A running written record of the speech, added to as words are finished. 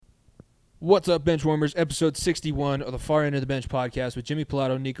What's up, Benchwarmers? Episode 61 of the Far End of the Bench podcast with Jimmy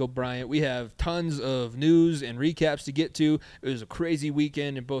Pilato, Nico Bryant. We have tons of news and recaps to get to. It was a crazy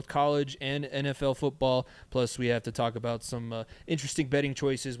weekend in both college and NFL football. Plus, we have to talk about some interesting betting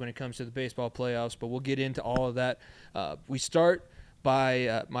choices when it comes to the baseball playoffs, but we'll get into all of that. We start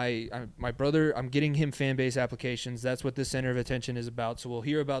by my brother. I'm getting him fan base applications. That's what this center of attention is about, so we'll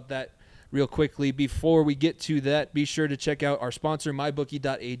hear about that real quickly. Before we get to that, be sure to check out our sponsor,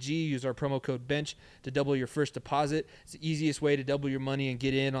 mybookie.ag. Use our promo code BENCH to double your first deposit. It's the easiest way to double your money and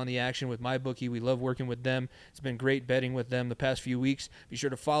get in on the action with MyBookie. We love working with them. It's been great betting with them the past few weeks. Be sure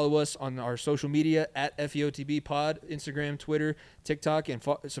to follow us on our social media at FEOTB Pod, Instagram, Twitter, TikTok, and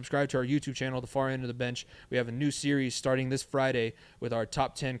subscribe to our YouTube channel, The Far End of the Bench. We have a new series starting this Friday with our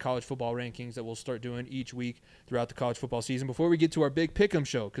top 10 college football rankings that we'll start doing each week throughout the college football season before we get to our big pick'em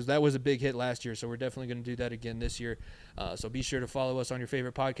show, because that was a big hit last year, so we're definitely going to do that again this year. So be sure to follow us on your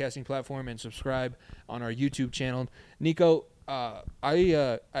favorite podcasting platform and subscribe on our YouTube channel. Nico,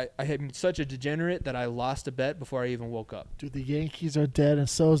 I am such a degenerate that I lost a bet before I even woke up. Dude, the Yankees are dead, and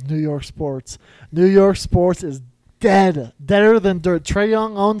so is New York sports. New York sports is dead. Deader than dirt. Trae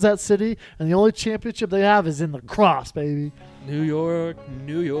Young owns that city, and the only championship they have is in the cross, baby. New York,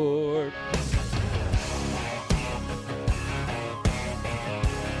 New York.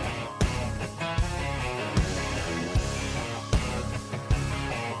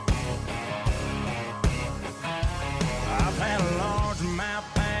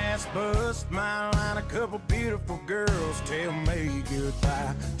 Bust my line, a couple beautiful girls tell me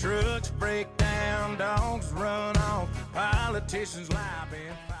goodbye. Trucks break down, dogs run off, politicians lie, been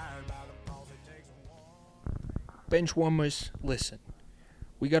fired by the boss. It takes a Benchwarmers, listen.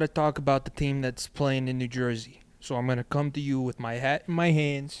 We got to talk about the team that's playing in New Jersey. So I'm going to come to you with my hat in my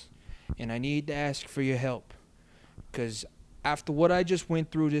hands, and I need to ask for your help. Because after what I just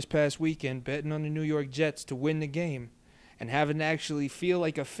went through this past weekend, betting on the New York Jets to win the game, and having to actually feel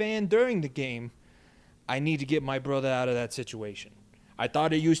like a fan during the game, I need to get my brother out of that situation. I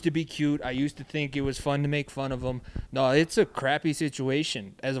thought it used to be cute. I used to think it was fun to make fun of him. No, it's a crappy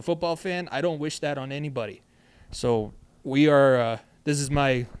situation. As a football fan, I don't wish that on anybody. So we are, this is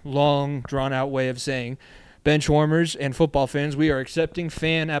my long, drawn-out way of saying, Benchwarmers and football fans, we are accepting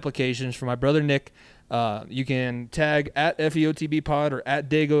fan applications for my brother Nick. You can tag at FEOTB Pod or at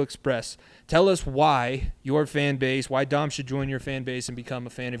Dago Express. Tell us why your fan base, why Dom should join your fan base and become a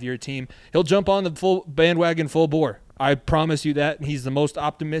fan of your team. He'll jump on the full bandwagon full bore. I promise you that. He's the most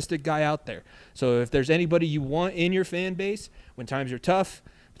optimistic guy out there. So if there's anybody you want in your fan base, when times are tough,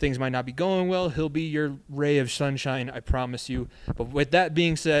 things might not be going well, he'll be your ray of sunshine, I promise you. But with that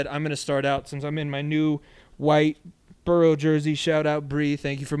being said, I'm going to start out, since I'm in my new white Burrow jersey. Shout out Bree.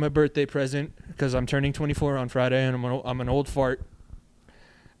 Thank you for my birthday present, because I'm turning 24 on Friday and I'm an old fart.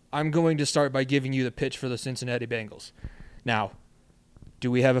 I'm going to start by giving you the pitch for the Cincinnati Bengals. Now, do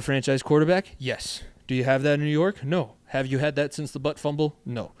we have a franchise quarterback? Yes. Do you have that in New York? No. Have you had that since the butt fumble?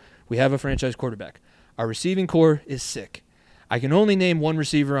 No. We have a franchise quarterback. Our receiving core is sick. I can only name one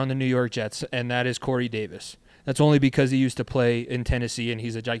receiver on the New York Jets, and that is Corey Davis. That's only because he used to play in Tennessee, and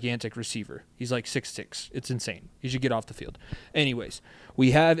he's a gigantic receiver. He's like 6'6". It's insane. He should get off the field. Anyways,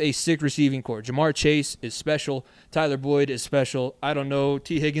 we have a sick receiving core. Jamar Chase is special. Tyler Boyd is special. I don't know.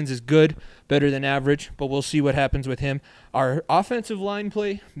 T. Higgins is good, better than average, but we'll see what happens with him. Our offensive line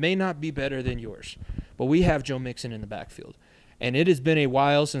play may not be better than yours, but we have Joe Mixon in the backfield. And it has been a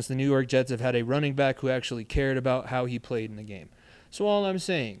while since the New York Jets have had a running back who actually cared about how he played in the game. So all I'm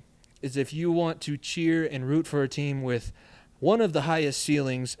saying is if you want to cheer and root for a team with one of the highest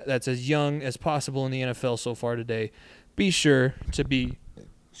ceilings that's as young as possible in the NFL so far today, be sure to be,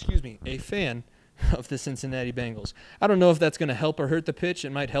 a fan of the Cincinnati Bengals. I don't know if that's going to help or hurt the pitch.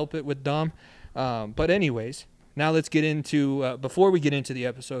 It might help it with Dom. But anyways, now let's get into, before we get into the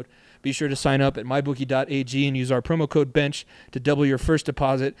episode, be sure to sign up at mybookie.ag and use our promo code BENCH to double your first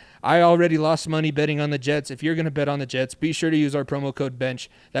deposit. I already lost money betting on the Jets. If you're going to bet on the Jets, be sure to use our promo code BENCH.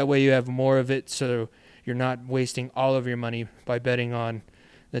 That way you have more of it, so you're not wasting all of your money by betting on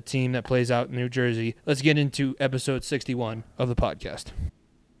the team that plays out in New Jersey. Let's get into episode 61 of the podcast.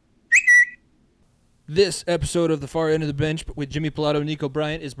 This episode of the Far End of the Bench with Jimmy Pilato and Nico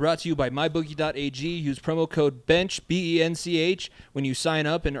Bryant is brought to you by mybookie.ag. Use promo code BENCH, B-E-N-C-H, when you sign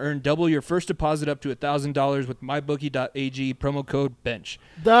up and earn double your first deposit up to $1,000 with mybookie.ag, promo code BENCH.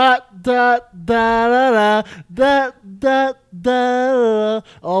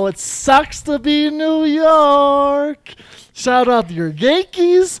 Oh, it sucks to be New York. Shout out to your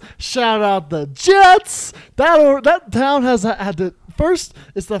Yankees. Shout out the Jets. That town has had the first.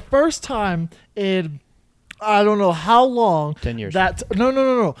 It's the first time in I don't know how long. 10 years. That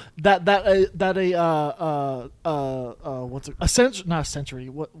no. What's it? A century? Not a century.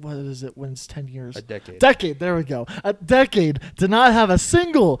 What is it when it's 10 years? A decade. Decade. There we go. A decade did not have a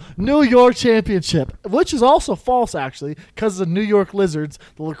single New York championship, which is also false actually, because the New York Lizards,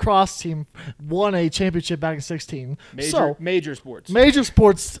 the lacrosse team, won a championship back in 16. Major sports. Major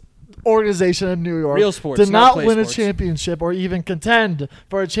sports organization in New York Real sports, did not play win sports. a championship or even contend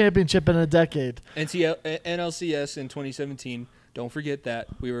for a championship in a decade. NLCS in 2017. Don't forget that.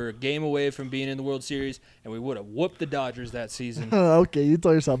 We were a game away from being in the World Series, and we would have whooped the Dodgers that season. Okay, you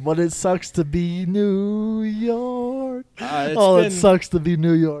tell yourself. But it sucks to be New York. It sucks to be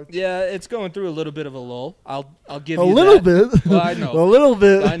New York. Yeah, it's going through a little bit of a lull. I'll give A you little that. bit. Well, I know. A little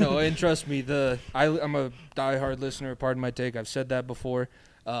bit. I know, and trust me, I'm a diehard listener. Pardon my take. I've said that before.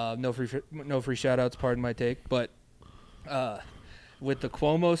 No free shout outs, pardon my take. But with the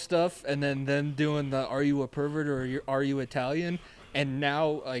Cuomo stuff and then them doing the "Are you a pervert or are you Italian?" and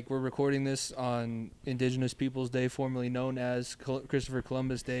now like we're recording this on Indigenous Peoples Day, formerly known as Christopher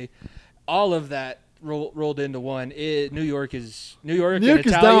Columbus Day. All of that rolled into one. New York and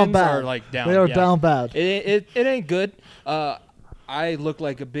Italians down bad. are like down. They are down bad. It ain't good. I look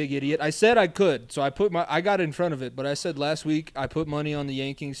like a big idiot. I said I could, so I got in front of it. But I said last week I put money on the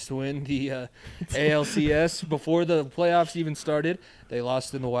Yankees to win the ALCS before the playoffs even started. They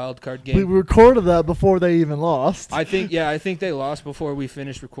lost in the wild card game. We recorded that before they even lost. I think they lost before we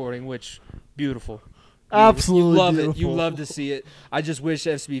finished recording, which beautiful. Absolutely you love beautiful. it. You love to see it. I just wish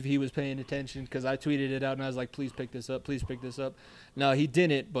SBV was paying attention because I tweeted it out and I was like, please pick this up. Please pick this up. No, he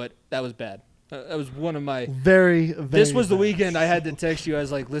didn't, but that was bad. That was one of my very. This was the bad. weekend I had to text you. I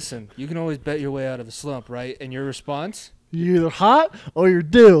was like, listen, you can always bet your way out of a slump, right? And your response, You're either hot or you're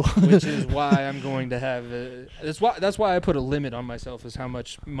due. which is why I'm going to have that's why I put a limit on myself is how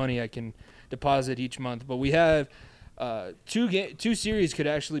much money I can deposit each month. But we have two series could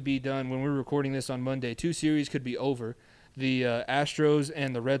actually be done when we're recording this on Monday. Two series could be over. The Astros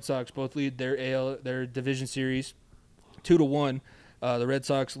and the Red Sox both lead their division series 2-1. The Red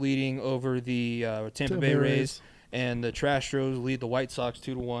Sox leading over the Tampa Bay Rays, and the Trastros lead the White Sox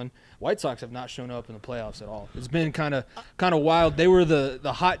 2-1. White Sox have not shown up in the playoffs at all. It's been kind of wild. They were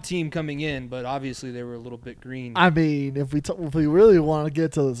the hot team coming in, but obviously they were a little bit green. I mean, if we really want to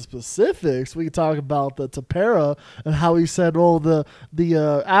get to the specifics, we can talk about the Tapera and how he said, the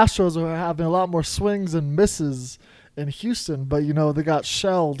Astros are having a lot more swings and misses in Houston, but they got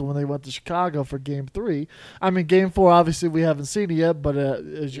shelled when they went to Chicago for Game 3. I mean, Game 4 obviously we haven't seen it yet, but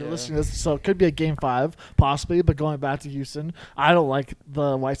as you're listening to this, so it could be a Game 5 possibly. But going back to Houston, I don't like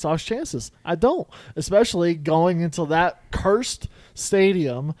the White Sox chances. I don't, especially going into that cursed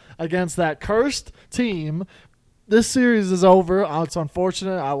stadium against that cursed team. This series is over. It's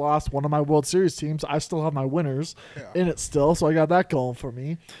unfortunate. I lost one of my World Series teams. I still have my winners in it still, so I got that going for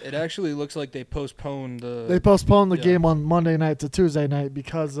me. It actually looks like they postponed the game on Monday night to Tuesday night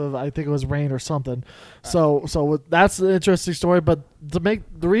because of, I think it was rain or something. So that's an interesting story. But to make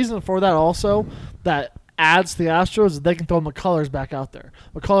the reason for that also that adds to the Astros is they can throw McCullers back out there.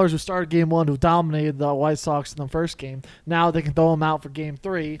 McCullers, who started Game 1, who dominated the White Sox in the first game, now they can throw him out for Game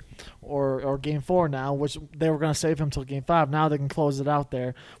 3 or Game 4 now, which they were going to save him until Game 5. Now they can close it out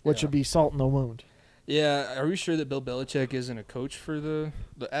there, which would be salt in the wound. Yeah, are we sure that Bill Belichick isn't a coach for the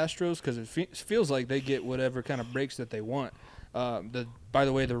Astros? Because it feels like they get whatever kind of breaks that they want. By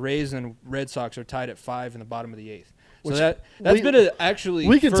the way, the Rays and Red Sox are tied at 5 in the bottom of the 8th. So that's been actually.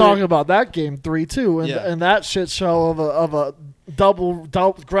 We can talk about that Game 3 too, and that shit show of a double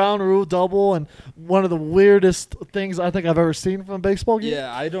ground rule double, and one of the weirdest things I think I've ever seen from a baseball game.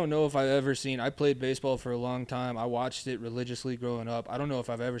 Yeah, I don't know if I've ever seen. I played baseball for a long time. I watched it religiously growing up. I don't know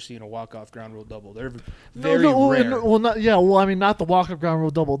if I've ever seen a walk-off ground rule double. They're very rare. Not the walk-off ground rule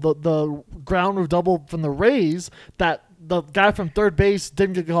double. The ground rule double from the Rays that the guy from third base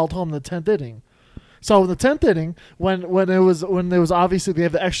didn't get called home in the 10th inning. So in the 10th inning, when there was obviously they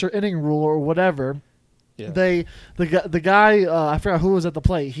have the extra inning rule or whatever, the guy I forgot who was at the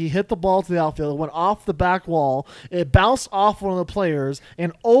plate. He hit the ball to the outfield, it went off the back wall, it bounced off one of the players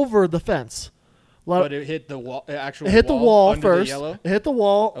and over the fence. But it hit the wall. It hit the wall under first. The yellow? It hit the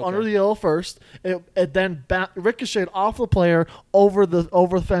wall under the yellow first. It then ricocheted off the player over the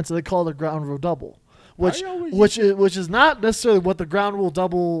fence, and they called it a ground rule double, which is not necessarily what the ground rule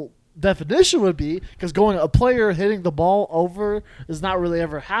double definition would be, because a player hitting the ball over has not really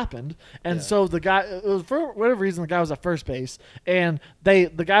ever happened. And so the guy, it was for whatever reason, the guy was at first base, and the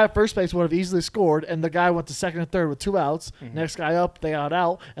guy at first base would have easily scored, and the guy went to second and third with 2 outs. Next guy up, they got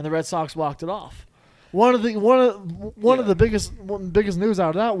out, and the Red Sox walked it off. One of the biggest news out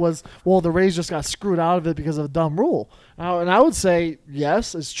of that was, well, the Rays just got screwed out of it because of a dumb rule. And I would say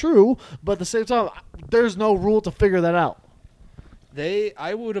yes, it's true, but at the same time, there's no rule to figure that out.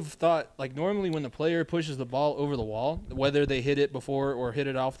 I would have thought, like, normally when the player pushes the ball over the wall, whether they hit it before or hit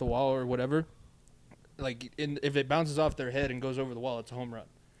it off the wall or whatever, like, if it bounces off their head and goes over the wall, it's a home run.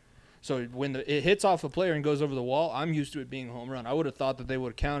 So when it hits off a player and goes over the wall, I'm used to it being a home run. I would have thought that they would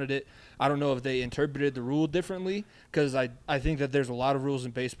have counted it. I don't know if they interpreted the rule differently, because I think that there's a lot of rules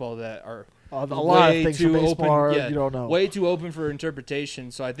in baseball that are a lot of things too for baseball open. you don't know. Way too open for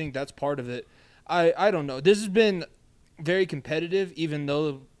interpretation. So I think that's part of it. I don't know. This has been very competitive, even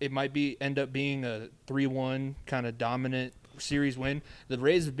though it might end up being a 3-1 kind of dominant series win. The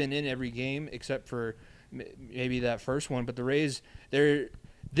Rays have been in every game except for maybe that first one, but the Rays,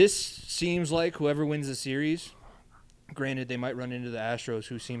 this seems like whoever wins the series, granted they might run into the Astros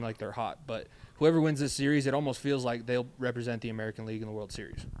who seem like they're hot, but whoever wins this series, it almost feels like they'll represent the American League in the World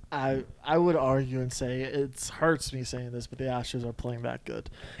Series. I would argue and say it hurts me saying this, but the Astros are playing that good.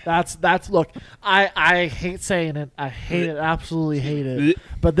 That's look, I hate saying it. I hate it, absolutely hate it.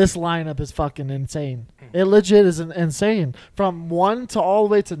 But this lineup is fucking insane. It legit is insane. From 1 to all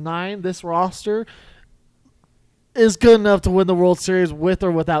the way to 9, this roster is good enough to win the World Series with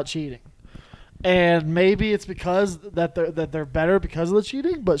or without cheating. And maybe it's because that they're better because of the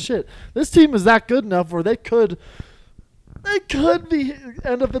cheating, but shit, this team is that good enough where they could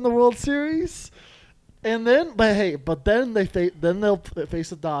end up in the World Series. And then, but then they'll face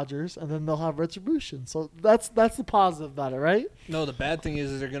the Dodgers, and then they'll have retribution. So that's the positive about it, right? No, the bad thing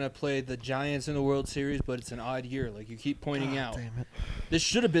is they're gonna play the Giants in the World Series, but it's an odd year, like you keep pointing out. Damn it! This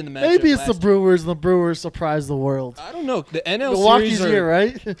should have been the matchup. Maybe it's the Brewers, and the Brewers surprise the world. I don't know. The NL Milwaukee's series here,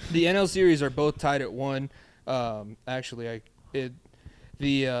 right? The NL series are both tied at 1.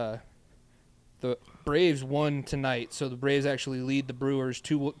 The Braves won tonight, so the Braves actually lead the Brewers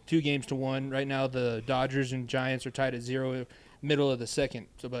 2-1. Right now, the Dodgers and Giants are tied at 0, middle of the second.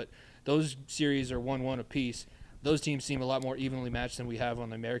 But those series are 1-1 apiece. Those teams seem a lot more evenly matched than we have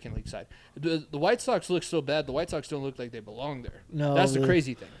on the American League side. The White Sox look so bad. The White Sox don't look like they belong there. No, that's the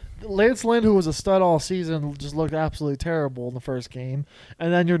crazy thing. Lance Lynn, who was a stud all season, just looked absolutely terrible in the first game.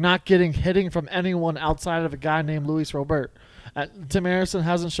 And then you're not getting hitting from anyone outside of a guy named Luis Robert. Tim Anderson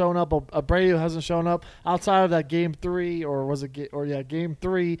hasn't shown up. Abreu hasn't shown up. Outside of that Game 3, Game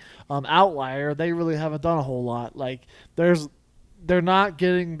 3 outlier, they really haven't done a whole lot. Like they're not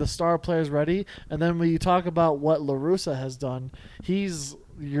getting the star players ready. And then when you talk about what La Russa has done,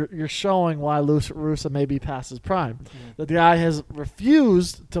 you're showing why La Russa may be past his prime. Mm-hmm. The guy has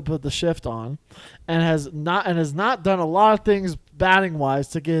refused to put the shift on, and has not done a lot of things batting wise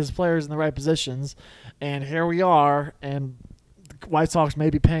to get his players in the right positions. And here we are, and White Sox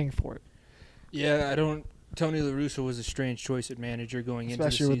may be paying for it. Yeah, Tony La Russa was a strange choice at manager going into the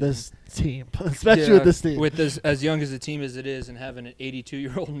season. Especially with this team. With this team. With as young as the team as it is, and having an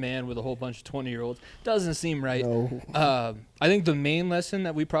 82-year-old man with a whole bunch of 20-year-olds doesn't seem right. No. I think the main lesson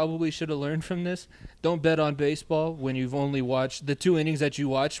that we probably should have learned from this, don't bet on baseball when you've only watched – the 2 innings that you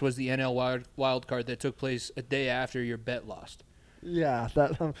watched was the NL wild card that took place a day after your bet lost. Yeah.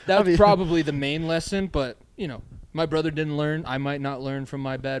 That's probably the main lesson, but, my brother didn't learn. I might not learn from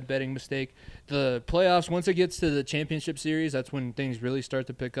my bad betting mistake. The playoffs, once it gets to the championship series, that's when things really start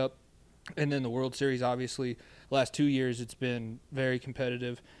to pick up. And then the World Series, obviously, last 2 years, it's been very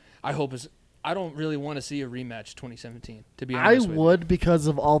competitive. I don't really want to see a rematch 2017, to be honest with you. I would, because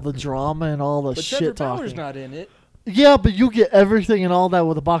of all the drama and all the shit Trevor talking. Bauer's not in it. Yeah, but you get everything and all that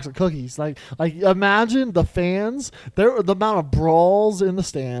with a box of cookies. Like imagine the fans, the amount of brawls in the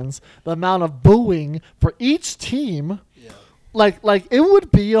stands, the amount of booing for each team. Yeah. Like it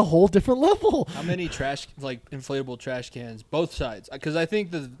would be a whole different level. How many inflatable trash cans, both sides? Because I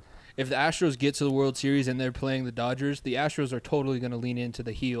think if the Astros get to the World Series and they're playing the Dodgers, the Astros are totally going to lean into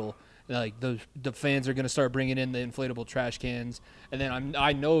the heel. Like the fans are going to start bringing in the inflatable trash cans, and then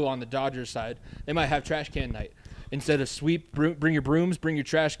I know on the Dodgers side they might have trash can night. Instead of bring your brooms, bring your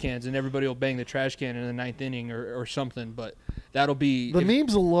trash cans, and everybody will bang the trash can in the 9th inning or something. But that'll be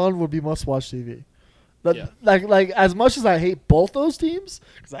memes alone would be must-watch TV. Yeah. Like as much as I hate both those teams,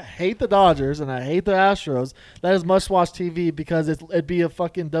 because I hate the Dodgers and I hate the Astros, that is must-watch TV because it'd be a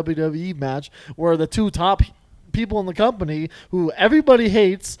fucking WWE match where the 2 top people in the company who everybody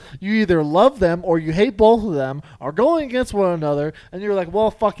hates, you either love them or you hate both of them, are going against one another, and you're like,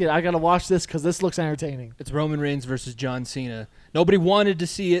 well, fuck it, I gotta watch this because this looks entertaining. It's Roman Reigns versus John Cena. Nobody wanted to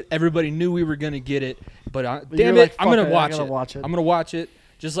see it. Everybody knew we were gonna get it, but damn it, I'm gonna watch it. I'm gonna watch it.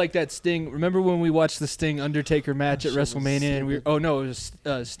 Just like that Sting. Remember when we watched the Sting Undertaker match at That shit was WrestleMania? And stupid. it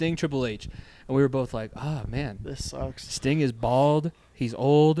was Sting Triple H. And we were both like, oh, man. This sucks. Sting is bald. He's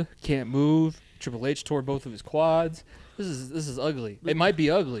old. Can't move. Triple H tore both of his quads. This is ugly. It might be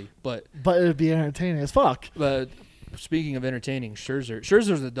ugly, but But it'd be entertaining as fuck. speaking of entertaining,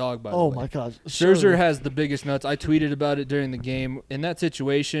 Scherzer's the dog, by the way. Oh my god. Scherzer has the biggest nuts. I tweeted about it during the game. In that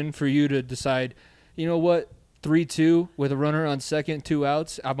situation, for you to decide, you know what, 3-2 with a runner on second, 2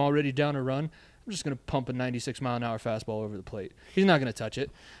 outs, I'm already down a run. I'm just going to pump a 96-mile-an-hour fastball over the plate. He's not going to touch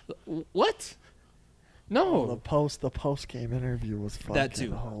it. What? No. The post game interview was fucking That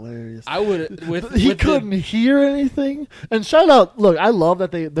too. hilarious. I would with He with couldn't hear anything. And shout out, look, I love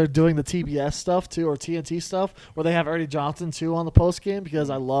that they're doing the TBS stuff too, or TNT stuff, where they have Ernie Johnson too on the post game, because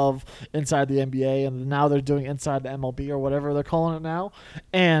I love Inside the NBA, and now they're doing Inside the MLB or whatever they're calling it now.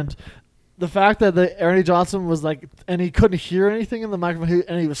 And the fact that Ernie Johnson was like, and he couldn't hear anything in the microphone,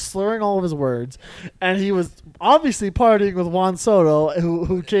 and he was slurring all of his words, and he was obviously partying with Juan Soto,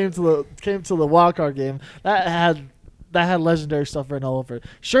 who came to the wild card game. That had legendary stuff written all over it.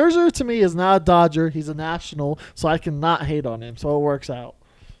 Scherzer to me is not a Dodger; he's a National, so I cannot hate on him. So it works out.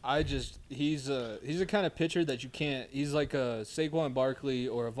 he's a kind of pitcher that you can't. He's like a Saquon Barkley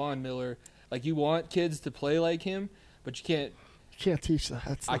or a Von Miller. Like, you want kids to play like him, but you can't. Can't teach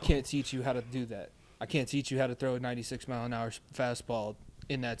that. I can't teach you how to do that. I can't teach you how to throw a 96-mile-an-hour fastball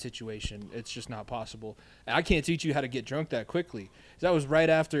in that situation. It's just not possible. And I can't teach you how to get drunk that quickly. That was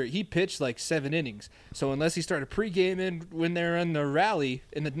right after he pitched like 7 innings. So unless he started pre-gaming when they're in the rally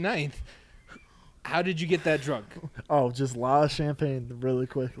in the 9th, how did you get that drunk? Oh, just a lot of champagne really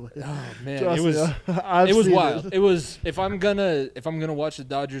quickly. Oh man, Trust it was me, I've it was seen wild. It was if I'm gonna watch the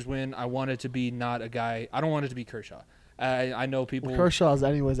Dodgers win, I want it to be not a guy. I don't want it to be Kershaw. I know people. Well, Kershaw's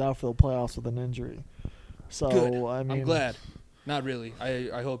anyways out for the playoffs with an injury. So Good. I mean, I'm glad. Not really.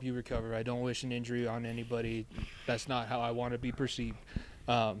 I hope you recover. I don't wish an injury on anybody. That's not how I want to be perceived.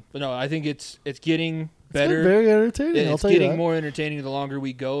 But no, I think it's getting better. It's been very entertaining. I'll It's tell you getting that. more entertaining the longer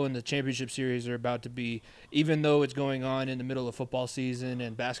we go, and the championship series are about to be. Even though it's going on in the middle of football season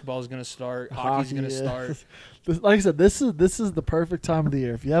and basketball is going to start, hockey's going to start. Like I said, this is the perfect time of the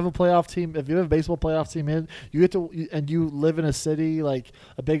year. If you have a playoff team, if you have a baseball playoff team in, you get to, and you live in a city like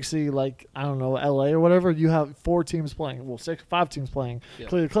a big city like, I don't know, LA or whatever. You have 4 teams playing. Well, 5 teams playing. Yeah.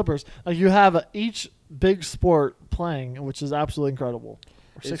 Clearly, Clippers. Like, you have each big sport playing, which is absolutely incredible.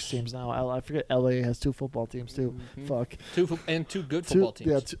 Or 6 teams now. I forget. LA has 2 football teams too. Mhm. Fuck. 2 good football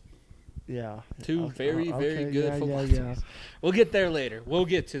teams. Yeah. Two very Okay, good football teams. We'll get there later. We'll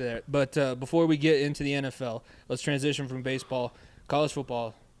get to that. But before we get into the NFL, let's transition from baseball. College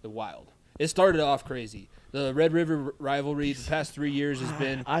football, the Wild. It started off crazy. The Red River rivalry the past 3 years has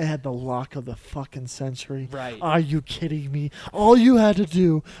been I had the lock of the fucking century. right. Are you kidding me? All you had to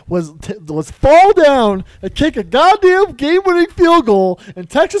do was fall down and kick a goddamn game-winning field goal, and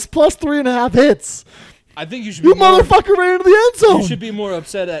Texas plus 3.5 hits. I think you should be You more, motherfucker ran into the end zone. you should be more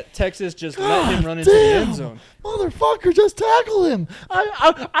upset at Texas just let him run into Damn. the end zone. Motherfucker, just tackle him.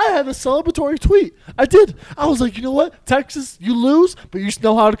 I had a celebratory tweet. I did. I was like, you know what? Texas, you lose, but you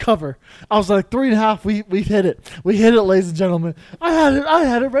know how to cover. I was like, 3.5, we've hit it. We hit it, ladies and gentlemen. I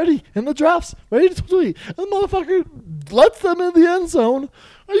had it ready in the drafts, ready to tweet. And the motherfucker lets them in the end zone.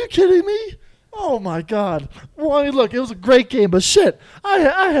 Are you kidding me? Oh my God. Well, I mean, look, it was a great game, but shit, I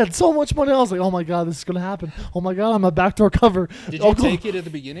had so much money. I was like, oh my God, this is gonna happen. Oh my God, I'm a backdoor cover. Did you take it at the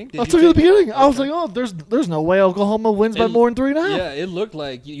beginning? I took it at the beginning. I was like, oh, there's no way Oklahoma wins by more than 3.5. Yeah, it looked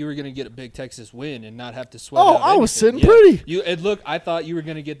like you were going to get a big Texas win and not have to sweat Oh, out I was anything. sitting pretty. I thought you were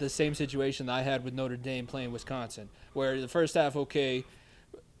going to get the same situation I had with Notre Dame playing Wisconsin, where the first half, okay,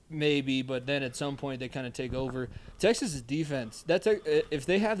 maybe, but then at some point they kind of take over. Texas's defense, if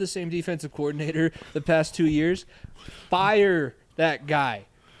they have the same defensive coordinator the past 2 years, fire that guy.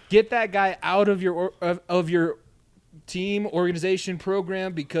 Get that guy out of your team, organization,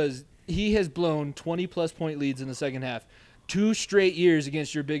 program, because he has blown 20-plus point leads in the second half 2 straight years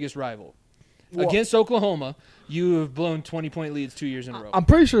against your biggest rival. Well, Against Oklahoma, you have blown 20-point leads 2 years in a row. I'm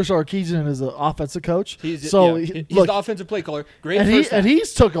pretty sure Sarkisian is an offensive coach. He's look, the offensive play caller. Great and first half.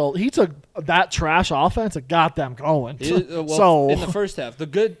 he took that trash offense and got them going. Well, in the first half, the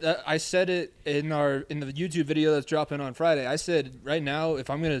good. I said it in the YouTube video that's dropping on Friday. I said right now,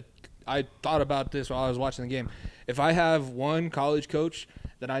 I thought about this while I was watching the game. If I have one college coach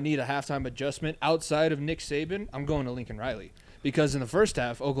that I need a halftime adjustment outside of Nick Saban, I'm going to Lincoln Riley. Because in the first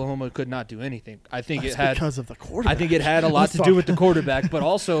half, Oklahoma could not do anything. I think That's it had because of the quarterback. I think it had a lot to do with the quarterback, but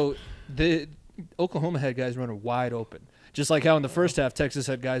also the Oklahoma had guys running wide open. Just like how in the first half, Texas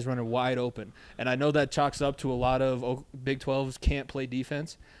had guys running wide open. And I know that chalks up to a lot of Big 12s can't play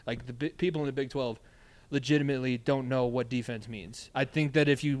defense. Like the people in the Big 12 legitimately don't know what defense means. I think that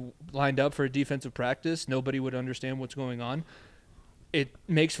if you lined up for a defensive practice, nobody would understand what's going on. It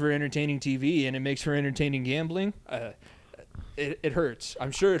makes for entertaining TV, and it makes for entertaining gambling. It hurts.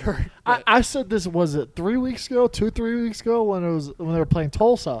 I'm sure it hurt. I said this, was it 3 weeks ago, 3 weeks ago when they were playing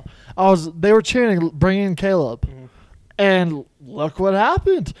Tulsa. They were chanting, "Bring in Caleb," and look what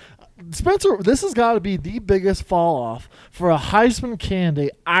happened. Spencer, this has got to be the biggest fall off for a Heisman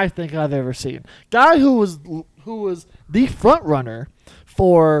candidate I think I've ever seen. Guy who was the front runner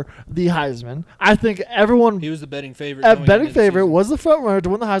for the Heisman. I think everyone. He was the betting favorite. Betting favorite was the front runner to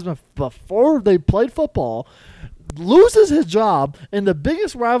win the Heisman before they played football. Loses his job in the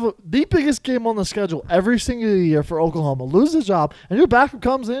biggest game on the schedule every single year for Oklahoma. Loses his job, and your backup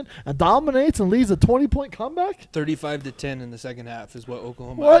comes in and dominates and leads a 20-point comeback. 35-10 in the second half is what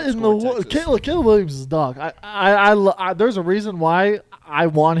Oklahoma. What in the world? Caleb Williams is a dog. There's a reason why I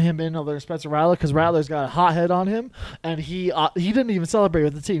want him in over Spencer Rattler, because Rattler's got a hot head on him, and he didn't even celebrate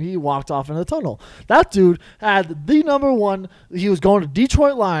with the team. He walked off in the tunnel. That dude had the number one. He was going to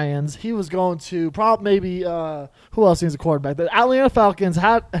Detroit Lions. He was going to maybe. Who else needs a quarterback? The Atlanta Falcons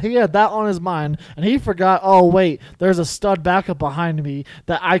he had that on his mind, and he forgot, oh, wait, there's a stud backup behind me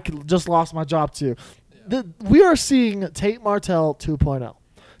that I just lost my job to. Yeah. We are seeing Tate Martell 2.0.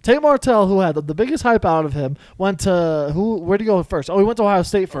 Tate Martell, who had the biggest hype out of him, where did he go first? Oh, he went to Ohio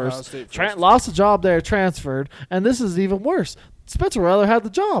State first. Lost the job there, transferred, and this is even worse. Spencer Rattler had the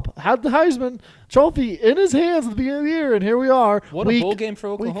job, had the Heisman Trophy in his hands at the beginning of the year, and here we are. What a bowl game for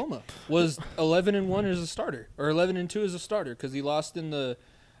Oklahoma. Was 11-1 as a starter, or 11-2 as a starter, because he lost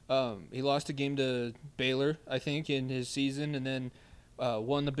he lost a game to Baylor, I think, in his season, and then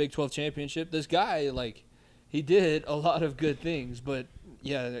won the Big 12 championship. This guy, he did a lot of good things, but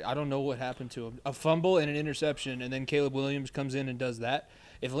yeah, I don't know what happened to him. A fumble and an interception, and then Caleb Williams comes in and does that.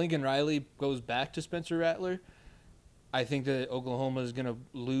 If Lincoln Riley goes back to Spencer Rattler, I think that Oklahoma is going to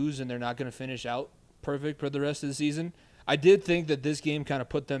lose and they're not going to finish out perfect for the rest of the season. I did think that this game kind of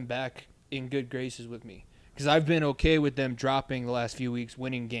put them back in good graces with me, because I've been okay with them dropping the last few weeks,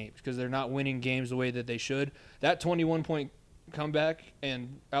 winning games, because they're not winning games the way that they should. That 21-point comeback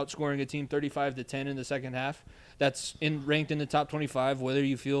and outscoring a team 35-10 in the second half, that's ranked in the top 25, whether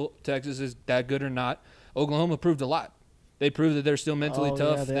you feel Texas is that good or not. Oklahoma proved a lot. They proved that they're still mentally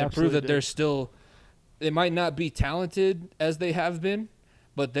tough. Yeah, they proved that they're still – they might not be talented as they have been,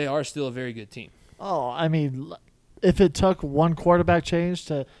 but they are still a very good team. Oh, I mean, if it took one quarterback change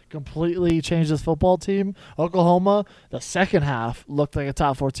to completely change this football team, Oklahoma, the second half looked like a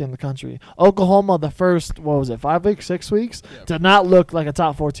top 4 team in the country. Oklahoma, the first, 5 weeks, 6 weeks, did not look like a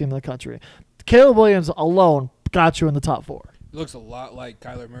top 4 team in the country. Caleb Williams alone got you in the top 4. It looks a lot like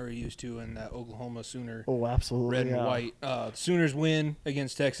Kyler Murray used to in that Oklahoma Sooner. Oh, absolutely. Red and white. Sooners win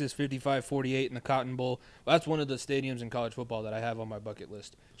against Texas 55-48 in the Cotton Bowl. That's one of the stadiums in college football that I have on my bucket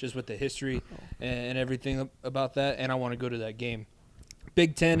list, just with the history and everything about that, and I want to go to that game.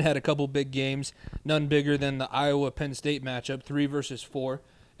 Big Ten had a couple big games, none bigger than the Iowa-Penn State matchup, 3 versus 4,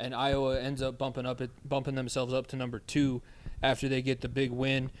 and Iowa ends up bumping themselves up to number 2 after they get the big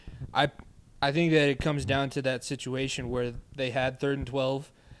win. I think that it comes down to that situation where they had 3rd and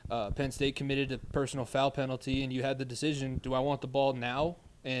 12. Penn State committed a personal foul penalty, and you had the decision, do I want the ball now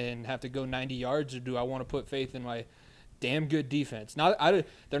and have to go 90 yards, or do I want to put faith in my damn good defense?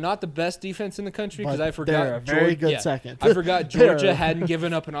 They're not the best defense in the country, because I forgot. They're a very good second. I forgot Georgia hadn't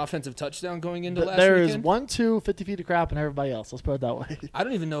given up an offensive touchdown going into last weekend. There is 1-2, 50 feet of crap, and everybody else. Let's put it that way. I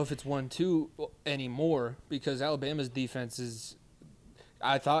don't even know if it's 1-2 anymore, because Alabama's defense is –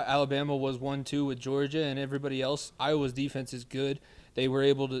 I thought Alabama was 1-2 with Georgia and everybody else. Iowa's defense is good. They were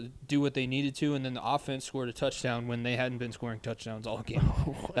able to do what they needed to, and then the offense scored a touchdown when they hadn't been scoring touchdowns all game.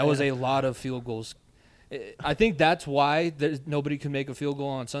 That was a lot of field goals. I think that's why nobody could make a field goal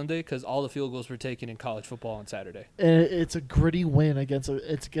on Sunday, because all the field goals were taken in college football on Saturday. It's a gritty win against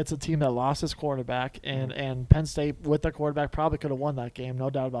a team that lost its quarterback, and Penn State with their quarterback probably could have won that game,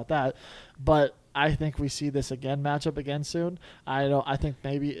 no doubt about that. But I think we see this matchup again soon. I think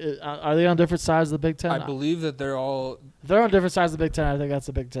maybe are they on different sides of the Big Ten? I believe that they're on different sides of the Big Ten. I think that's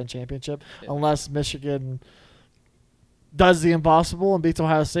the Big Ten championship, unless Michigan does the impossible and beats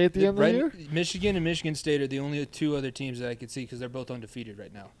Ohio State at the end of the year. Michigan and Michigan State are the only 2 other teams that I could see, because they're both undefeated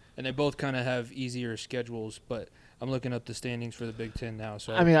right now, and they both kind of have easier schedules. But I'm looking up the standings for the Big Ten now.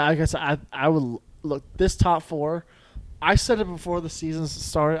 So I mean, I guess I would look this top 4. I said it before the season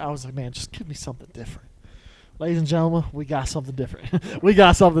started. I was like, man, just give me something different. Ladies and gentlemen, we got something different. We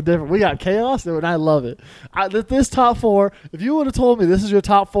got something different. We got chaos, and I love it. This top four, if you would have told me this is your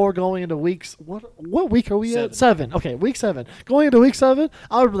top four going into weeks, what week are we at? 7. Okay, week 7. Going into week 7,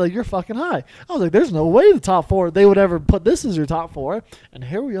 I would be like, you're fucking high. I was like, there's no way the top four, they would ever put this as your top 4. And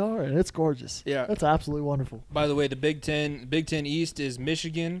here we are, and it's gorgeous. Yeah. That's absolutely wonderful. By the way, the Big Ten East is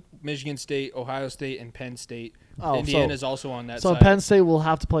Michigan, Michigan State, Ohio State, and Penn State. Oh, Indiana is also on that so side. Penn State will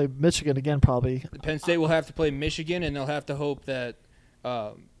have to play Michigan again, probably. Penn State will have to play Michigan, and they'll have to hope that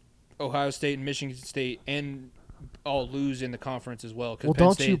Ohio State and Michigan State all lose in the conference as well. Well,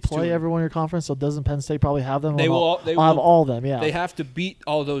 don't you play everyone in your conference? So doesn't Penn State probably have them? They will have all of them. Yeah, they have to beat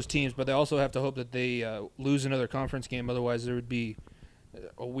all those teams, but they also have to hope that they lose another conference game. Otherwise, there would be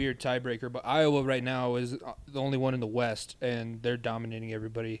a weird tiebreaker. But Iowa right now is the only one in the West, and they're dominating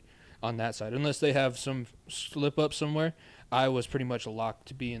everybody on that side. Unless they have some slip up somewhere, Iowa's pretty much a lock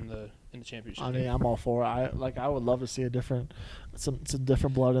to be in the championship. I mean, I'm all for it. I would love to see some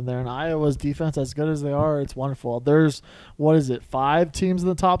different blood in there. And Iowa's defense, as good as they are, it's wonderful. There's 5 teams in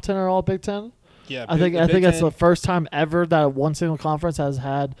the top 10 are all Big Ten. Yeah, I think it's the first time ever that one single conference has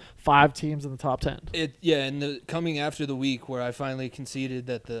had 5 teams in the top 10. And coming after the week where I finally conceded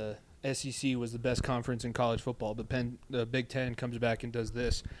that the SEC was the best conference in college football, but the Big Ten comes back and does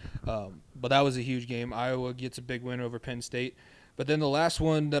this. But that was a huge game. Iowa gets a big win over Penn State. But then the last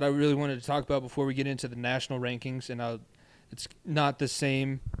one that I really wanted to talk about before we get into the national rankings, and it's not the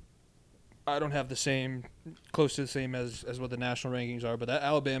same. I don't have the same, close to the same as what the national rankings are, but that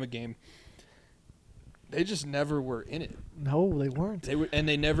Alabama game, they just never were in it. No, they weren't.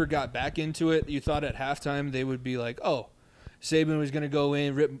 They never got back into it. You thought at halftime they would be like, oh, Saban was going to go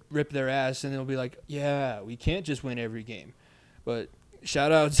in, rip their ass, and they'll be like, yeah, we can't just win every game. But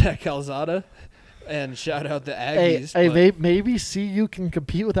shout out Zach Calzada and shout out the Aggies. Hey, maybe CU can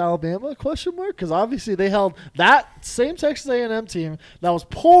compete with Alabama, ? Because obviously they held that same Texas A&M team that was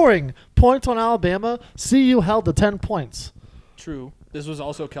pouring points on Alabama. CU held to 10 points. True. This was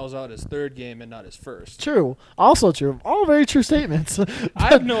also Calzada's 3rd game and not his 1st. True. Also true. All very true statements. I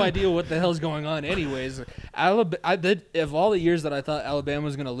have no idea what the hell's going on anyways. Of all the years that I thought Alabama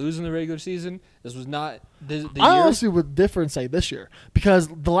was going to lose in the regular season, this was not the year. I honestly would differ and say this year. Because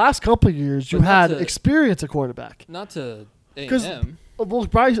the last couple of years, you had experience at quarterback. Not to A&M. Well,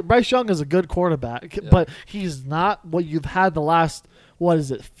 Bryce Young is a good quarterback, but he's not what you've had the last,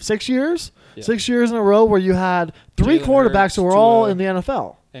 6 years? Yeah. 6 years in a row where you had 3 Jalen quarterbacks Hurts, who were Tua, all in the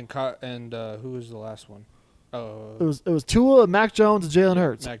NFL. And who was the last one? It was Tua, Mac Jones, and Jalen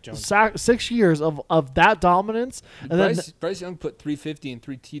Hurts. Mac Jones. 6 years of that dominance. And Bryce Young put 350 and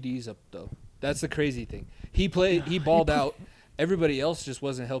 3 TDs up, though. That's the crazy thing. He balled out. Everybody else just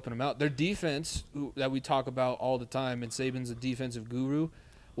wasn't helping him out. Their defense, that we talk about all the time, and Saban's a defensive guru,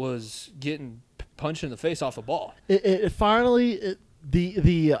 was getting punched in the face off the ball.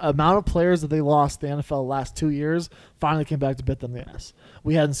 The amount of players that they lost in the NFL the last 2 years finally came back to bit them in the ass.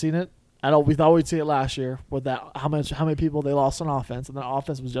 We hadn't seen it at all. We thought we'd see it last year with that how many people they lost on offense, and the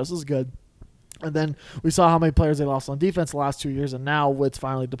offense was just as good. And then we saw how many players they lost on defense the last 2 years, and now it's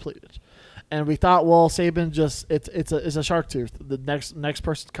finally depleted. And we thought, well, Saban it's a shark tooth. The next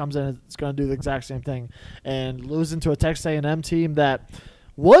person comes in is going to do the exact same thing, and losing to a Texas A&M team that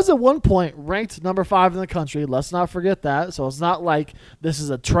was at one point ranked number 5 in the country. Let's not forget that. So it's not like this is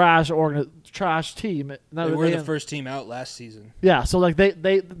a trash team. They were the first team out last season. Yeah, so like they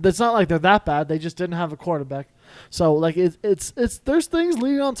it's not like they're that bad. They just didn't have a quarterback. So like it's there's things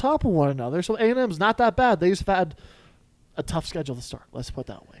leading on top of one another. So A&M's not that bad. They just had a tough schedule to start. Let's put it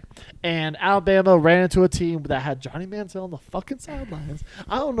that way. And Alabama ran into a team that had Johnny Manziel on the fucking sidelines.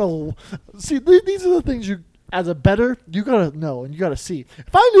 I don't know. See, these are the things as a bettor, you gotta know and you gotta see.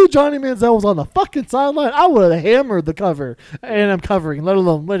 If I knew Johnny Manziel was on the fucking sideline, I would have hammered the cover, and I'm covering, let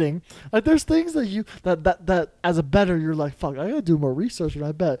alone winning. Like there's things that as a bettor, you're like, fuck, I gotta do more research when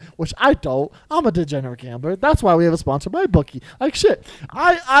I bet, which I don't. I'm a degenerate gambler. That's why we have a sponsor, MyBookie. Like shit,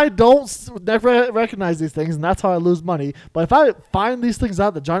 I don't never recognize these things, and that's how I lose money. But if I find these things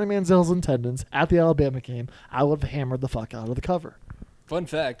out that Johnny Manziel's in attendance at the Alabama game, I would have hammered the fuck out of the cover. Fun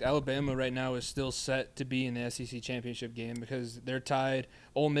fact, Alabama right now is still set to be in the SEC championship game because they're tied.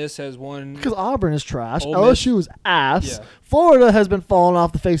 Ole Miss has won. Because Auburn is trash. LSU is ass. Yeah. Florida has been falling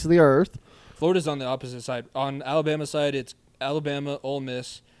off the face of the earth. Florida's on the opposite side. On Alabama's side, it's Alabama, Ole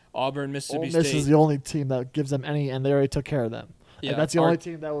Miss, Auburn, Mississippi State. Ole Miss is the only team that gives them any, and they already took care of them. Yeah, that's the only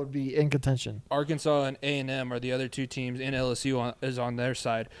team that would be in contention. Arkansas and A&M are the other 2 teams, and LSU is on their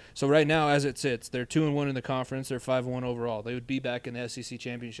side. So right now, as it sits, they're 2-1 in the conference. They're 5-1 overall. They would be back in the SEC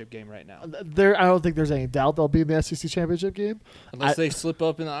championship game right now. I don't think there's any doubt they'll be in the SEC championship game. Unless they slip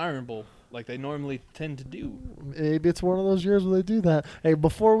up in the Iron Bowl. like they normally tend to do. Maybe it's one of those years where they do that. Hey,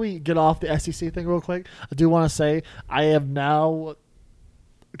 before we get off the SEC thing real quick, I do want to say I have now,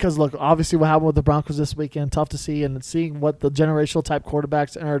 because look, obviously what happened with the Broncos this weekend, tough to see, and seeing what the generational type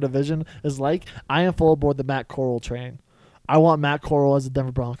quarterbacks in our division is like, I am full aboard the Matt Corral train. I want Matt Corral as a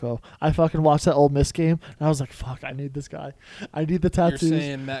Denver Bronco. I fucking watched that Ole Miss game, and I was like, fuck, I need this guy. I need the tattoos. You're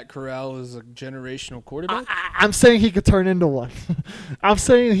saying Matt Corral is a generational quarterback? I'm saying he could turn into one. I'm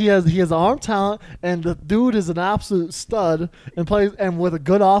saying he has arm talent, and the dude is an absolute stud and plays. And with a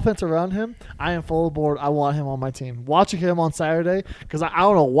good offense around him, I am full aboard. I want him on my team. Watching him on Saturday, because I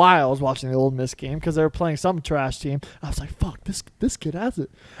don't know why I was watching the Ole Miss game, because they were playing some trash team. I was like, fuck, this kid has it.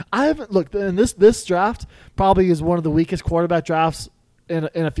 I haven't looked, and this draft probably is one of the weakest quarterback drafts in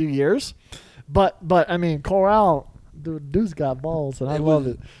a few years, but I mean Corral, dude's got balls, and I love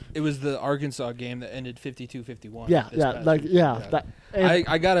it. It was the Arkansas game that ended 52-51.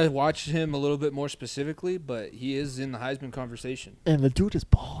 I gotta watch him a little bit more specifically, but he is in the Heisman conversation. And the dude is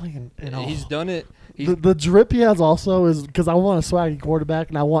balling, and he's done it. The drip he has also is because I want a swaggy quarterback,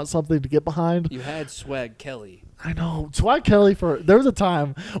 and I want something to get behind. You had Swag Kelly. I know. Swag Kelly, there was a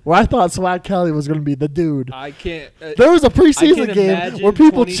time where I thought Swag Kelly was going to be the dude. I can't. There was a preseason game where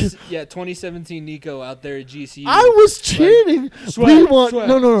people 2017 Nico out there at GCU. I was cheering. Swag,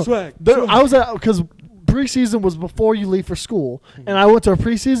 swag. I was at, because preseason was before you leave for school, and I went to a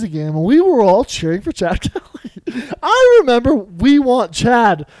preseason game, and we were all cheering for Chad Kelly. I remember we want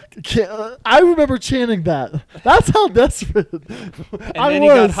Chad. I remember chanting that. That's how desperate then he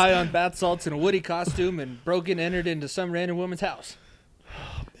got high on bath salts in a Woody costume and broke and entered into some random woman's house.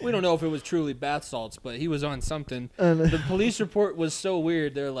 We don't know if it was truly bath salts, but he was on something. The police report was so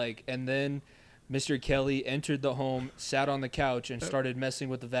weird. They're like, and then Mr. Kelly entered the home, sat on the couch, and started messing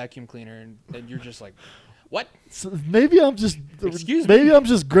with the vacuum cleaner. And you're just like, what? So maybe I'm just I'm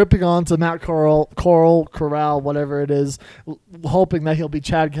just gripping on to Matt Corral, whatever it is, hoping that he'll be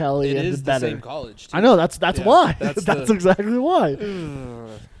Chad Kelly. It is the better. same college, too. I know, that's why. That's exactly why.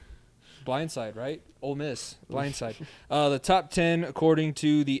 Blindside, right? Ole Miss. Blindside. The top 10, according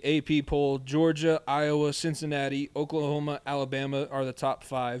to the AP poll, Georgia, Iowa, Cincinnati, Oklahoma, Alabama are the top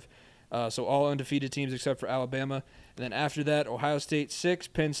 5. So all undefeated teams except for Alabama. And then after that, Ohio State 6,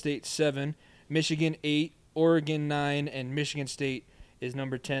 Penn State 7, Michigan 8, Oregon 9, and Michigan State is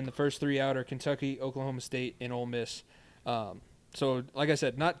number 10. The first 3 out are Kentucky, Oklahoma State, and Ole Miss. So, like I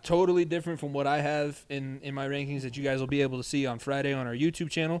said, not totally different from what I have in my rankings that you guys will be able to see on Friday on our YouTube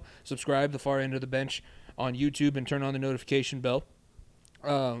channel. Subscribe, The Far End of the Bench, on YouTube, and turn on the notification bell.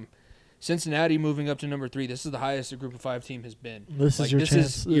 Cincinnati moving up to number 3. This is the highest a Group of 5 team has been. This is your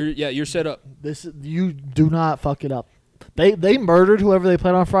chance. You're set up. You do not fuck it up. They murdered whoever they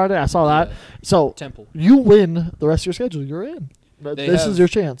played on Friday. I saw that. So Temple. You win the rest of your schedule. You're in. This is your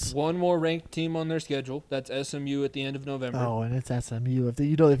chance. One more ranked team on their schedule. That's SMU at the end of November. Oh, and it's SMU. If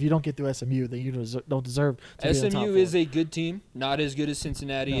you don't get through SMU, then you don't deserve to be in the top 4. SMU is a good team, not as good as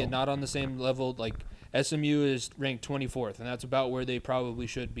Cincinnati, and not on the same level. Like SMU is ranked 24th, and that's about where they probably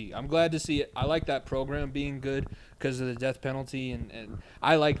should be. I'm glad to see it. I like that program being good because of the death penalty, and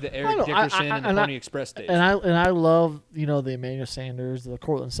I like the Eric Dickerson and the Pony Express days. And I love the Emmanuel Sanders, the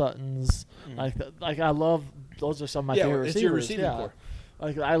Cortland Suttons. Like I love. Those are some of my favorite receivers. It's your receiving core.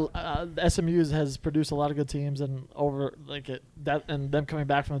 Like SMU has produced a lot of good teams, and and them coming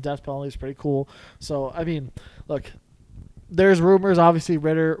back from the death penalty is pretty cool. So I mean, look, there's rumors. Obviously,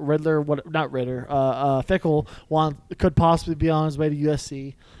 Fickle could possibly be on his way to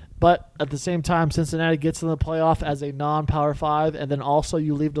USC, but at the same time, Cincinnati gets in the playoff as a non-Power 5, and then also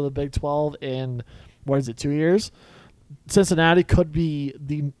you leave to the Big 12 in 2 years. Cincinnati could be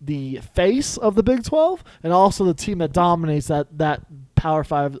the face of the Big 12 and also the team that dominates that Power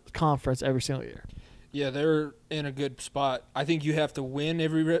 5 conference every single year. Yeah, they're in a good spot. I think you have to win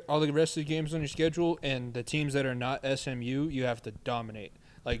all the rest of the games on your schedule, and the teams that are not SMU, you have to dominate.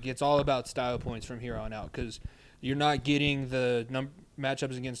 Like, it's all about style points from here on out because you're not getting the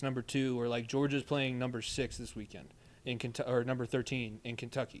matchups against number 2, or like Georgia's playing number 6 this weekend or number 13 in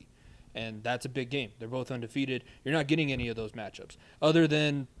Kentucky. And that's a big game. They're both undefeated. You're not getting any of those matchups. Other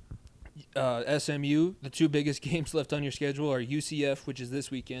than SMU, the 2 biggest games left on your schedule are UCF, which is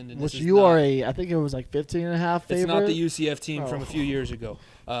this weekend. And which you are I think it was like 15.5 favorite. It's not the UCF team from a few years ago.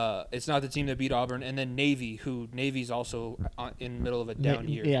 It's not the team that beat Auburn. And then Navy's also in the middle of a down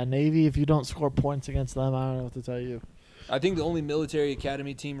year. Yeah, Navy, if you don't score points against them, I don't know what to tell you. I think the only military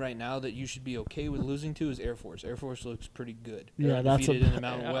academy team right now that you should be okay with losing to is Air Force. Air Force looks pretty good. Yeah, They're that's undefeated in the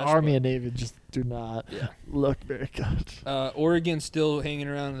Mountain West, Army but- and Navy just do not look very good. Oregon's still hanging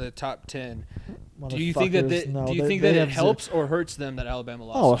around in the top 10. Do you think that Motherfuckers, no, do you they- think they that have it zero- helps or hurts them that Alabama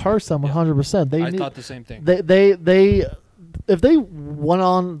lost? Oh, it hurts them 100%. They I need, thought the same thing. they if they went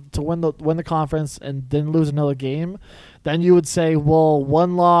on to win the conference and didn't lose another game, then you would say, well,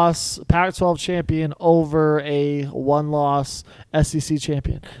 one loss Pac-12 champion over a one loss SEC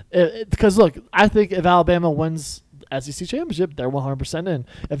champion. Because look, I think if Alabama wins SEC championship, they're 100% in.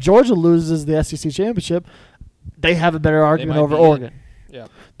 If Georgia loses the SEC championship, they have a better argument might over be in. Oregon. Yeah.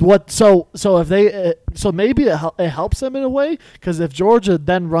 So if they so maybe it helps them in a way, because if Georgia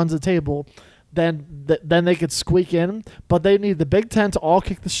then runs the table, then they could squeak in. But they need the Big Ten to all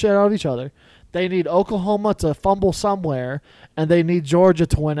kick the shit out of each other. They need Oklahoma to fumble somewhere, and they need Georgia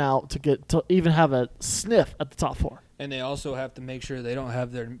to win out to even have a sniff at the top 4. And they also have to make sure they don't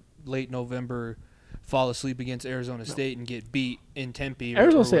have their late November fall asleep against Arizona State and get beat in Tempe.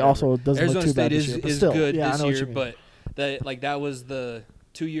 Arizona or State whatever. also doesn't Arizona look too State bad is, this year, but is still, good yeah, I this know what year, you mean. but that was the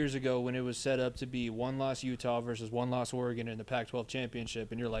 2 years ago when it was set up to be one-loss Utah versus one-loss Oregon in the Pac-12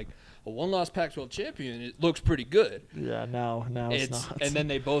 championship, and you're like, a one-loss Pac-12 champion, it looks pretty good. Yeah, now it's not. And then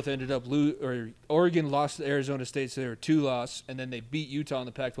they both ended up Oregon lost to Arizona State, so they were 2-loss, and then they beat Utah in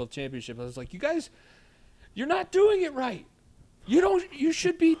the Pac-12 championship. I was like, you guys, you're not doing it right. You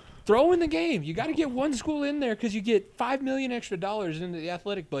should be throwing the game. You got to get one school in there because you get $5 million extra into the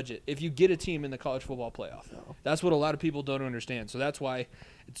athletic budget if you get a team in the college football playoff. No. That's what a lot of people don't understand. So that's why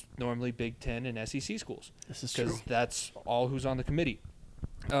it's normally Big Ten and SEC schools. This is true. Because that's all who's on the committee.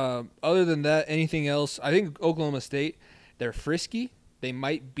 Other than that, anything else? I think Oklahoma State, they're frisky. They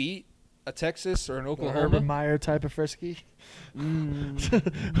might beat a Texas or an The Oklahoma. Urban Meyer type of frisky.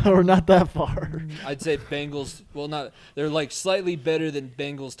 Or not that far. I'd say Bengals. Well, they're like slightly better than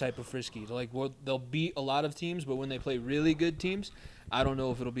Bengals type of frisky. They'll beat a lot of teams, but when they play really good teams, I don't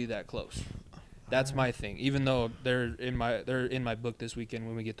know if it'll be that close. That's my thing. Even though they're in my book this weekend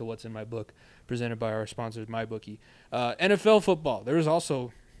when we get to what's in my book, presented by our sponsors, MyBookie. NFL football. There was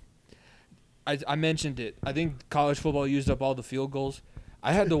also. I mentioned it. I think college football used up all the field goals.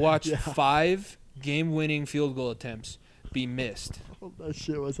 I had to watch 5 game-winning field goal attempts be missed. That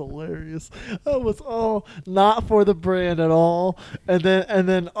shit was hilarious. That was all not for the brand at all. And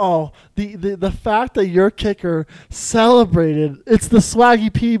then the fact that your kicker celebrated, it's the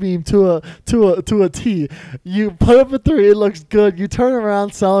Swaggy P meme to a T. You put up a 3, it looks good. You turn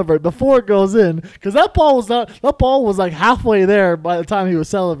around, celebrate before it goes in, because that ball was like halfway there by the time he was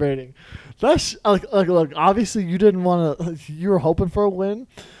celebrating. That's look. Obviously, you didn't want to. You were hoping for a win,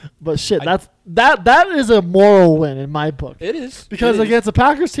 but shit, that is a moral win in my book. It is Because against a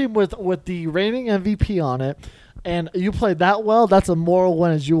Packers team with the reigning MVP on it, and you played that well, that's a moral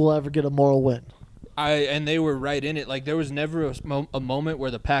win as you will ever get a moral win. And they were right in it. Like, there was never a moment where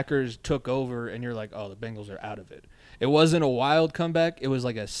the Packers took over and you're like, oh, the Bengals are out of it. It wasn't a wild comeback. It was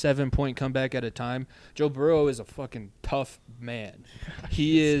like a 7-point comeback at a time. Joe Burrow is a fucking tough man.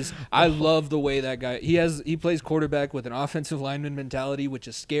 He is. I love the way that guy. He plays quarterback with an offensive lineman mentality, which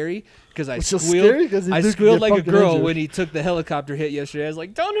is scary because I squealed like a girl when he took the helicopter hit yesterday. I was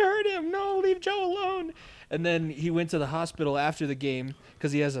like, don't hurt him. No, leave Joe alone. And then he went to the hospital after the game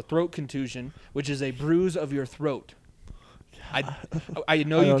because he has a throat contusion, which is a bruise of your throat. I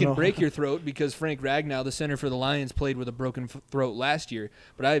know you can break your throat because Frank Ragnow, the center for the Lions, played with a broken throat last year,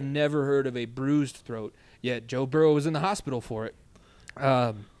 but I've never heard of a bruised throat, yet Joe Burrow was in the hospital for it.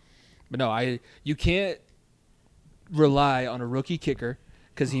 But no, you can't rely on a rookie kicker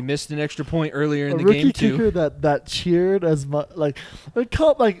because he missed an extra point earlier in the game too. A rookie kicker that cheered as much.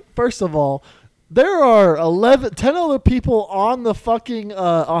 First of all, there are 10 other people on the fucking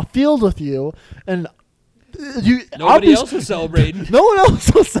field with you, and nobody else was celebrating. No one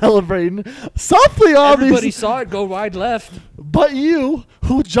else was celebrating. Something obvious. Everybody saw it go wide left. But you,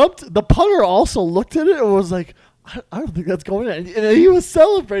 who jumped, the punter also looked at it and was like, I don't think that's going in. And he was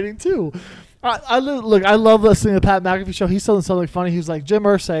celebrating too. I love listening to the Pat McAfee show. He's saying something funny. He was like, Jim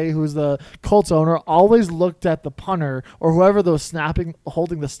Irsay, who's the Colts owner, always looked at the punter or whoever that was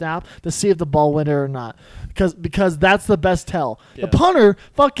holding the snap to see if the ball went in or not. Because that's the best tell. Yeah. The punter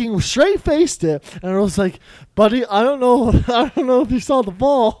fucking straight faced it, and it was like, buddy, I don't know if you saw the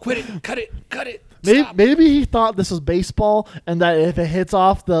ball. Quit it, cut it. Maybe he thought this was baseball, and that if it hits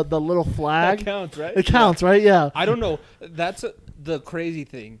off the little flag, that counts, right? It counts, right? Yeah. I don't know. the crazy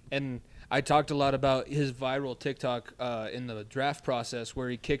thing, and I talked a lot about his viral TikTok in the draft process where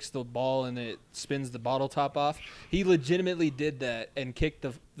he kicks the ball and it spins the bottle top off. He legitimately did that and kicked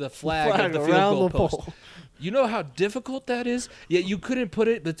the flag of the field goal post. Pole. You know how difficult that is? Yet you couldn't put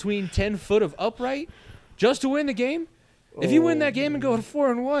it between 10 foot of upright just to win the game? If you win that game and go to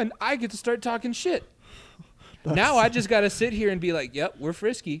 4-1, I get to start talking shit. Now I just got to sit here and be like, "Yep, we're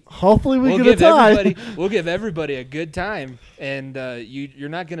frisky." Hopefully we'll get a tie. We'll give everybody a good time, and you're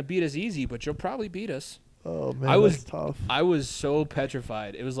not going to beat us easy, but you'll probably beat us. Oh man, that's tough. I was so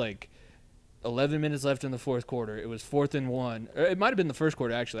petrified. It was like 11 minutes left in the fourth quarter. It was 4th and 1. Or it might have been the first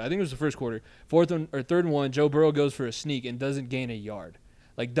quarter actually. I think it was the first quarter. 3rd and 1. Joe Burrow goes for a sneak and doesn't gain a yard.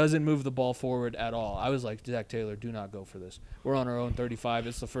 Like, doesn't move the ball forward at all. I was like, Zach Taylor, do not go for this. We're on our own 35.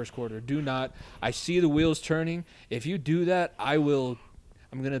 It's the first quarter. Do not. I see the wheels turning. If you do that, I'm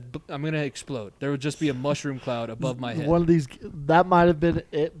gonna explode. There would just be a mushroom cloud above my head. One of these, that might have been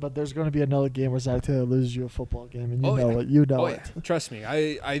it, but there's going to be another game where Zach Taylor loses you a football game, and you know it. Yeah. Trust me,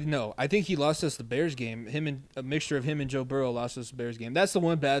 I know. I think he lost us the Bears game. A mixture of him and Joe Burrow lost us the Bears game. That's the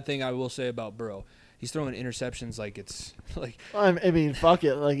one bad thing I will say about Burrow. He's throwing interceptions like it's like. I mean, fuck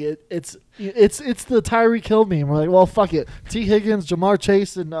it. Like it's the Tyreek Hill meme. We're like, well, fuck it. T. Higgins, Jamar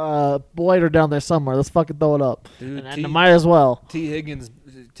Chase, and Boyd are down there somewhere. Let's fucking throw it up. Dude, and might as well. T. Higgins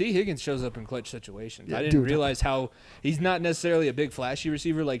shows up in clutch situations. Yeah, I didn't realize how he's not necessarily a big flashy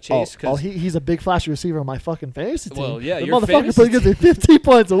receiver like Chase. He's a big flashy receiver on my fucking fantasy team. Well, yeah, the your motherfucker plays gives me 15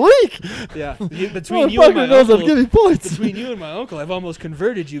 points a week. Yeah, between you and my uncle, giving points. Between you and my uncle, I've almost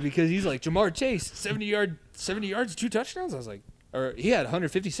converted you because he's like Jamar Chase, 70 yards, 2 touchdowns. I was like, or he had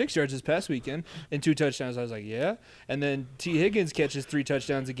 156 yards this past weekend and 2 touchdowns. I was like, yeah. And then T. Higgins catches 3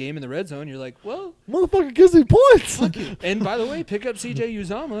 touchdowns a game in the red zone. You're like, well, motherfucker gives me points. Fuck you. And by the way, pick up C.J.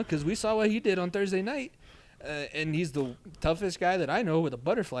 Uzomah because we saw what he did on Thursday night. And he's the toughest guy that I know with a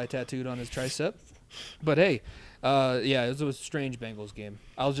butterfly tattooed on his tricep. But hey, it was a strange Bengals game.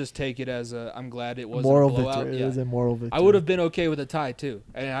 I'll just take it as I'm glad it wasn't moral a blowout. Victory. Yeah. It was a moral victory. I would have been okay with a tie too,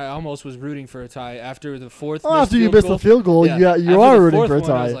 and I almost was rooting for a tie after the fourth. After you missed the field goal, you are rooting for a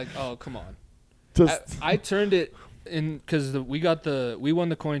tie. I was like, oh come on. I turned it in because we won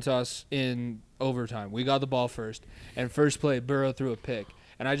the coin toss in overtime. We got the ball first, and first play Burrow threw a pick,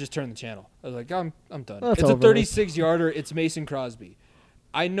 and I just turned the channel. I was like, I'm done. It's a 36-yarder. It's Mason Crosby.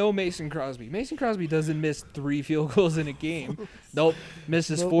 I know Mason Crosby. Mason Crosby doesn't miss 3 field goals in a game. Nope.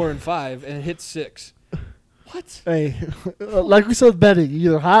 Misses 4 and 5 and hits 6. What? Hey, like we said, betting,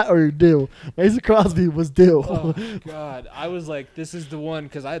 either hot or you're due. Mason Crosby was due. Oh, God. I was like, this is the one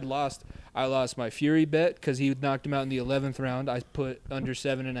because I lost my Fury bet because he knocked him out in the 11th round. I put under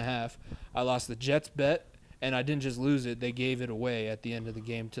 7.5. I lost the Jets bet, and I didn't just lose it. They gave it away at the end of the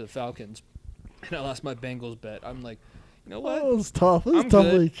game to the Falcons. And I lost my Bengals bet. I'm like, you know what? Oh, it was tough. It was a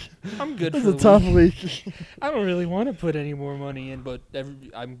tough week. I'm good. It was a tough week. I don't really want to put any more money in, but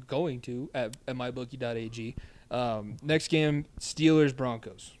I'm going to at mybookie.ag. Next game,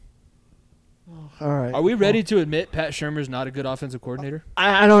 Steelers-Broncos. All right. Are we ready to admit Pat Shurmur's not a good offensive coordinator?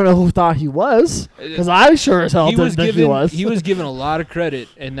 I don't know who thought he was, because I sure as hell didn't think he was. He was given a lot of credit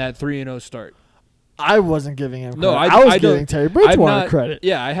in that 3-0 start. I wasn't giving him credit. No, I was giving Terry Bridgewater credit.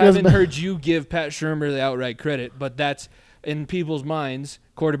 Yeah, I haven't heard you give Pat Shurmur the outright credit, but that's in people's minds.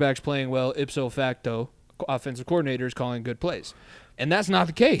 Quarterbacks playing well, ipso facto, offensive coordinators calling good plays. And that's not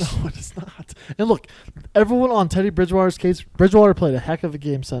the case. No, it's not. And look, everyone on Teddy Bridgewater's case, Bridgewater played a heck of a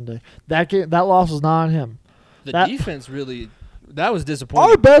game Sunday. That loss was not on him. The defense really... That was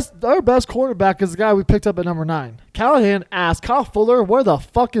disappointing. Our best quarterback is the guy we picked up at number 9. Callahan asked Kyle Fuller, "Where the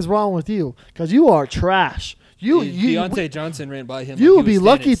fuck is wrong with you? Because you are trash. Deontay Johnson ran by him. You would be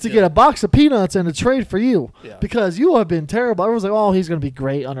lucky to get a box of peanuts and a trade for you because you have been terrible." Everyone's like, "Oh, he's going to be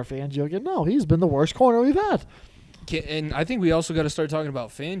great under Fangio." Again, no, he's been the worst corner we've had. And I think we also got to start talking about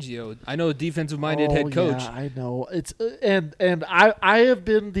Fangio. I know a defensive-minded head coach. Yeah, I know. It's and I have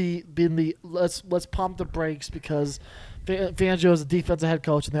been the let's pump the brakes because Fangio is a defensive head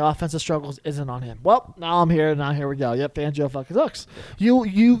coach and the offensive struggles isn't on him. Well, now I'm here and now here we go. Yep, Fangio fucking sucks.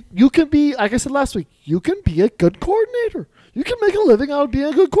 You can be, like I said last week, you can be a good coordinator. You can make a living out of being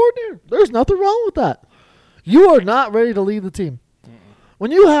a good coordinator. There's nothing wrong with that. You are not ready to lead the team. When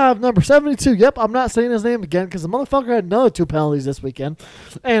you have number 72, yep, I'm not saying his name again because the motherfucker had another 2 penalties this weekend.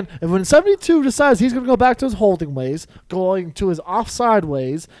 And when 72 decides he's going to go back to his holding ways, going to his offside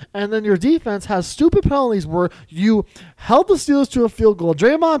ways, and then your defense has stupid penalties where you held the Steelers to a field goal,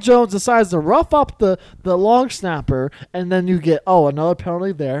 Draymond Jones decides to rough up the long snapper, and then you get, another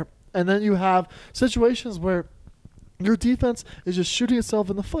penalty there. And then you have situations where Your defense is just shooting itself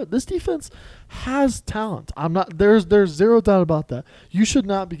in the foot. This defense has talent. There's zero doubt about that. You should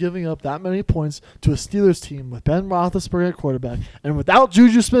not be giving up that many points to a Steelers team with Ben Roethlisberger at quarterback and without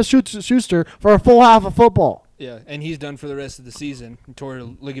Juju Smith-Schuster for a full half of football. Yeah, and he's done for the rest of the season. He tore a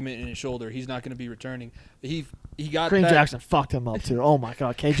ligament in his shoulder. He's not going to be returning. He got Kareem back. Jackson fucked him up too. Oh my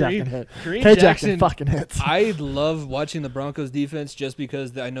God, Jackson hit. Kareem Jackson fucking hits. I love watching the Broncos defense just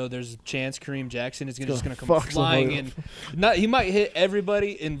because I know there's a chance Kareem Jackson is just going to come flying in. He might hit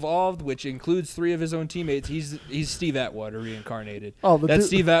everybody involved, which includes 3 of his own teammates. He's Steve Atwater reincarnated. That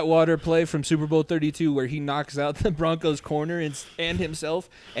Steve Atwater play from Super Bowl 32 where he knocks out the Broncos corner and himself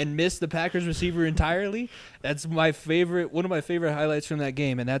and missed the Packers receiver entirely. That's my favorite, one of my favorite highlights from that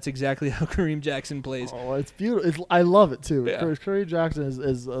game, and that's exactly how Kareem Jackson plays. Oh, it's beautiful. I love it too. Yeah. Kareem Jackson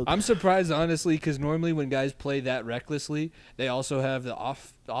is I'm surprised, honestly, because normally when guys play that recklessly, they also have the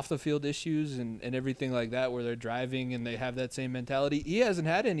off the field issues and everything like that, where they're driving and they have that same mentality. He hasn't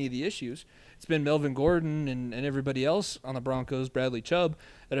had any of the issues. It's been Melvin Gordon and everybody else on the Broncos, Bradley Chubb,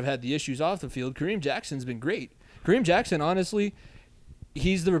 that have had the issues off the field. Kareem Jackson's been great. Kareem Jackson, honestly,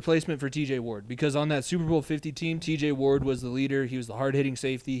 he's the replacement for T.J. Ward, because on that Super Bowl 50 team, T.J. Ward was the leader. He was the hard-hitting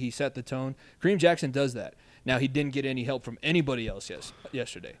safety. He set the tone. Kareem Jackson does that. Now, he didn't get any help from anybody else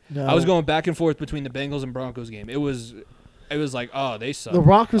yesterday. No. I was going back and forth between the Bengals and Broncos game. It was like, oh, they suck. The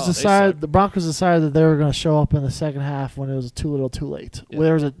Broncos decided that they were going to show up in the second half when it was too little, too late. Yeah.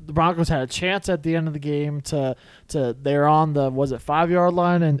 The Broncos had a chance at the end of the game they're on the 5-yard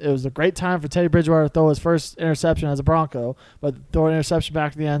line, and it was a great time for Teddy Bridgewater to throw his first interception as a Bronco, but throw an interception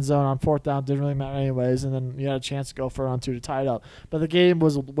back to the end zone on 4th down didn't really matter anyways, and then you had a chance to go for it on 2 to tie it up. But the game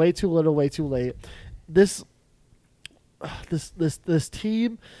was way too little, way too late. This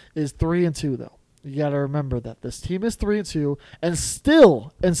team is 3-2 though. You got to remember that this team is 3-2 and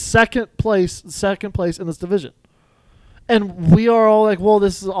still in second place in this division. And we are all like, well,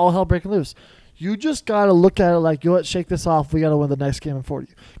 this is all hell breaking loose. You just got to look at it like, you know what, shake this off. We got to win the next game in 40.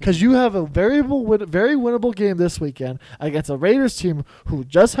 Because you have a very winnable game this weekend against a Raiders team who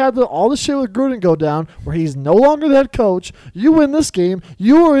just had all the shit with Gruden go down, where he's no longer the head coach. You win this game,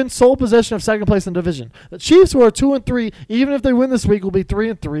 you are in sole possession of second place in the division. The Chiefs, who are 2-3, even if they win this week, will be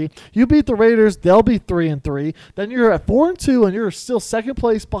 3-3. You beat the Raiders, they'll be 3-3. Then you're at 4-2, and you're still second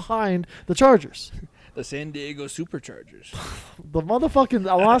place behind the Chargers. The San Diego Superchargers. The motherfucking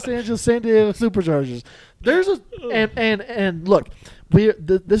Los Angeles San Diego Superchargers. There's and look,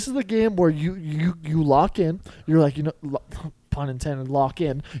 this is the game where you lock in. You're like, pun intended, lock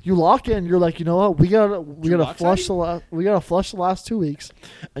in. You lock in. You're like, you know what? We gotta flush the last 2 weeks,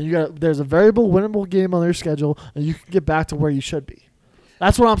 and there's a variable winnable game on their schedule, and you can get back to where you should be.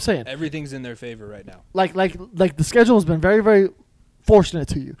 That's what I'm saying. Everything's in their favor right now. Like the schedule has been very, very fortunate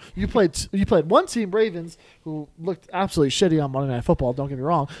to you. You played one team, Ravens, who looked absolutely shitty on Monday Night Football. Don't get me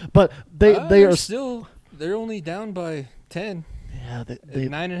wrong, but they're only down by 10. Yeah, they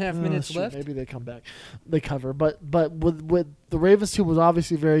 9.5 minutes left. Maybe they come back, they cover. But with the Ravens team was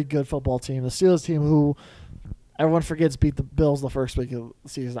obviously a very good football team. The Steelers team, who everyone forgets, beat the Bills the first week of the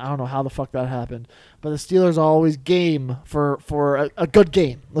season. I don't know how the fuck that happened. But the Steelers are always game for a good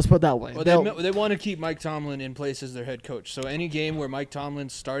game. Let's put it that way. Well, they want to keep Mike Tomlin in place as their head coach. So any game where Mike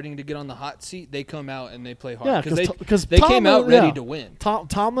Tomlin's starting to get on the hot seat, they come out and they play hard. Yeah, because they came out ready to win.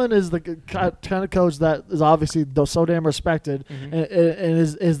 Tomlin is the kind of coach that is obviously so damn respected, and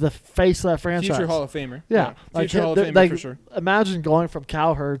is the face of that franchise. Future Hall of Famer. Yeah, future Hall of Famer for sure. Imagine going from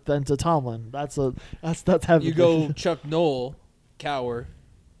Cowherd then to Tomlin. That's heavy. You go Chuck Noll, Cowher,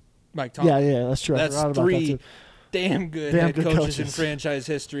 Mike Tomlin. Yeah, that's true. That's 3 damn good head coaches in franchise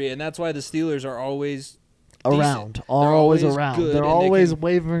history, and that's why the Steelers are always around. Decent. They're always around. They're always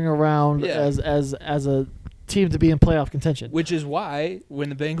wavering around as a team to be in playoff contention. Which is why when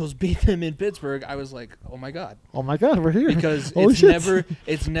the Bengals beat them in Pittsburgh, I was like, "Oh my god, we're here!" Because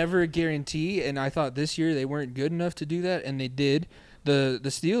it's never a guarantee, and I thought this year they weren't good enough to do that, and they did. The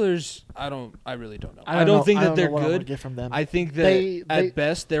Steelers, I really don't know. I don't think that they're good. From them. I think that at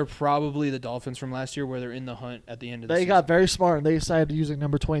best they're probably the Dolphins from last year, where they're in the hunt at the end of the season. They got very smart, and they decided to using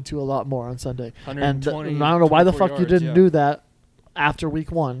number 22 a lot more on Sunday. And I don't know why the fuck you didn't do that after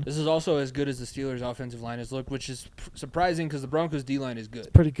week 1. This is also as good as the Steelers' offensive line has looked, which is surprising because the Broncos' D-line is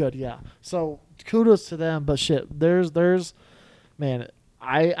good. Pretty good, yeah. So kudos to them, but shit, man.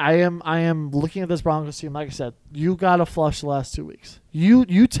 I am looking at this Broncos team. Like I said, you gotta flush the last 2 weeks.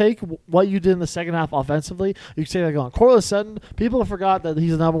 You take what you did in the second half offensively. You take that going. Cortland Sutton. People have forgot that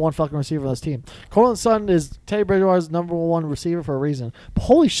he's the number 1 fucking receiver on this team. Cortland Sutton is Teddy Bridgewater's number 1 receiver for a reason. But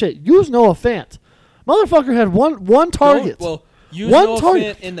holy shit, use Noah Fant. Motherfucker had one target. Use One Noah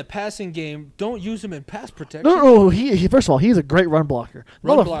target. Fant in the passing game. Don't use him in pass protection. No. He first of all, he's a great run blocker.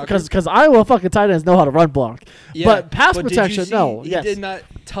 Run blocker. Because Iowa fucking tight ends know how to run block. Yeah, but pass did you protection, see no. He Yes. did not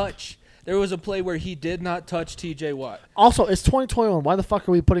touch. There was a play where he did not touch T.J. Watt. Also, it's 2021. Why the fuck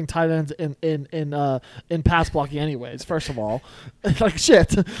are we putting tight ends in pass blocking anyways? First of all, like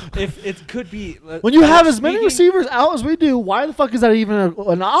shit. If it could be When you have as many receivers out as we do, why the fuck is that even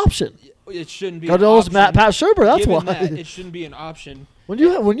an option? it shouldn't be. Go an to those option. Pat Sherber. That's Given why. that, it shouldn't be an option. When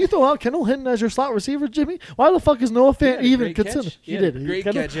you throw out Kendall Hinton as your slot receiver, Jimmy, why the fuck is Noah He Fant had a even great considered? catch. He He had did. a great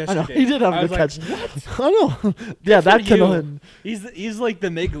Kendall- catch I know, yesterday. he did have I a was good like, catch. I know. Yeah, that For Kendall you. Hinton. He's like the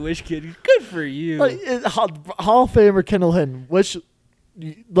Make-A-Wish kid. Good for you. Like, Hall of Famer Kendall Hinton, which,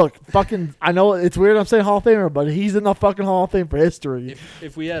 look, fucking, I know it's weird I'm saying Hall of Famer, but he's in the fucking Hall of Fame for history.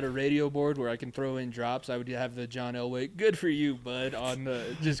 If we had a radio board where I can throw in drops, I would have the John Elway. Good for you, bud. On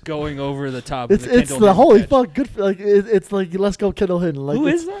the just going over the top. It's of the it's Kendall the Hinton holy catch. fuck good. It's like let's go Kendall Hinton. Like Who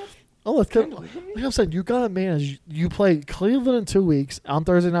it's, is that? Oh, it's Kendall. Like I'm saying, you got to manage. You play Cleveland in 2 weeks on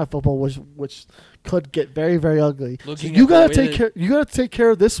Thursday Night Football, which could get very, very ugly. So Looking you at the gotta way take that- care. You gotta take care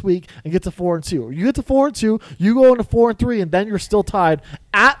of this week and get to 4-2. You get to 4-2, you go into 4-3, and then you're still tied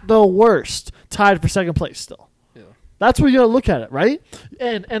at the worst, tied for second place still. Yeah. That's where you gotta look at it, right?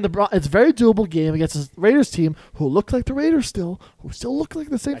 And it's a very doable game against this Raiders team who look like the Raiders still, who still look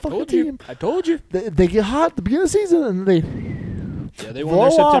like the same fucking team. I told you. They get hot at the beginning of the season and they Yeah, they won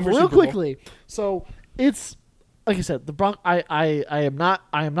their blow off September real Super Bowl. quickly. So it's like I said, the I am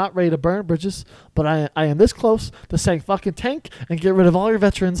not ready to burn bridges, but I am this close to saying fucking tank and get rid of all your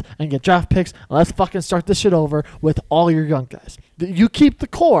veterans and get draft picks and let's fucking start this shit over with all your young guys. You keep the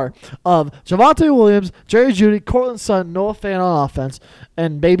core of Javonte Williams, Jerry Jeudy, Cortland Sutton, Noah Fant on offense,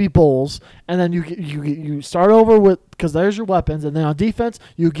 and Baby Bowles, and then you start over with because there's your weapons, and then on defense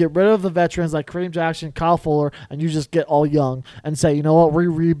you get rid of the veterans like Kareem Jackson, Kyle Fuller, and you just get all young and say, you know what, we're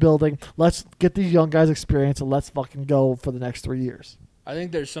rebuilding. Let's get these young guys experience and let's fucking go for the next 3 years. I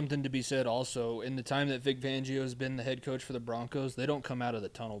think there's something to be said also. In the time that Vic Fangio has been the head coach for the Broncos, they don't come out of the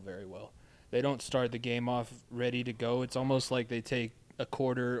tunnel very well. They don't start the game off ready to go. It's almost like they take a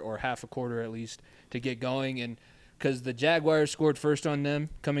quarter or half a quarter at least to get going. And because the Jaguars scored first on them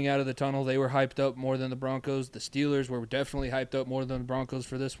coming out of the tunnel, they were hyped up more than the Broncos. The Steelers were definitely hyped up more than the Broncos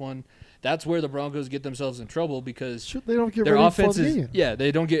for this one. That's where the Broncos get themselves in trouble because Shoot, they don't get their ready offense for the is game.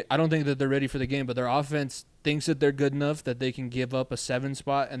 they don't get. I don't think that they're ready for the game, but their offense thinks that they're good enough that they can give up a 7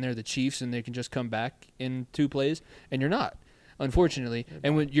 spot and they're the Chiefs and they can just come back in 2 plays, and you're not, unfortunately.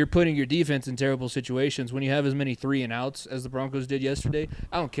 And when you're putting your defense in terrible situations, when you have as many 3 and outs as the Broncos did yesterday,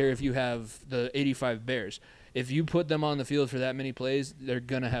 I don't care if you have the 85 Bears. If you put them on the field for that many plays, they're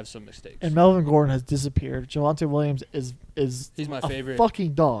gonna have some mistakes. And Melvin Gordon has disappeared. Javonte Williams is He's my a favorite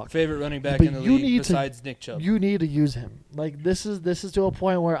fucking dog. favorite running back But in the you league need to- besides Nick Chubb. You need to use him. Like this is to a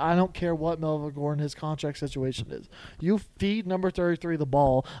point where I don't care what Melvin Gordon his contract situation is. You feed number 33 the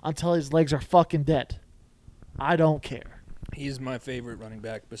ball until his legs are fucking dead. I don't care. He's my favorite running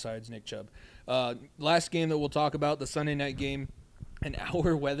back besides Nick Chubb. Last game that we'll talk about, the Sunday night game, an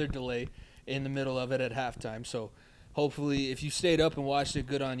hour weather delay in the middle of it at halftime. So hopefully, if you stayed up and watched it,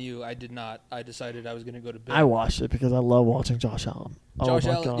 good on you. I did not. I decided I was going to go to bed. I watched it because I love watching Josh Allen. Josh oh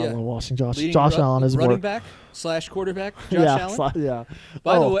my Allen, god, yeah. I love watching Josh. Leading Josh Allen is running work. back / quarterback. Josh Allen. Yeah.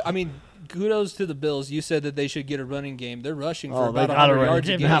 By the Oh. way, I mean, kudos to the Bills. You said that they should get a running game. They're rushing for Oh, they about got a 100 running yards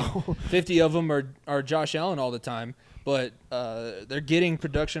a game game. now. 50 of them are Josh Allen all the time. But they're getting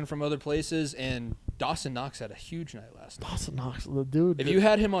production from other places, and Dawson Knox had a huge night last night. Dawson Knox, the dude. If you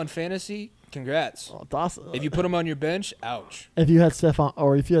had him on fantasy, congrats. Oh, Dawson. If you put him on your bench, ouch. If you had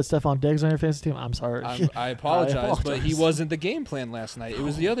Stephon Diggs on your fantasy team, I'm sorry. I apologize, but he apologize. wasn't the game plan last night. It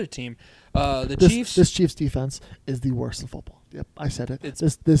was the other team. Chiefs. This Chiefs defense is the worst in football. Yep, I said it.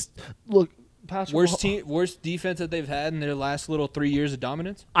 It's- This look. Patrick, worst defense that they've had in their last little 3 years of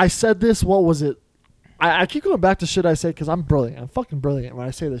dominance. I said this. What was it? I keep going back to shit I say because I'm brilliant. I'm fucking brilliant when I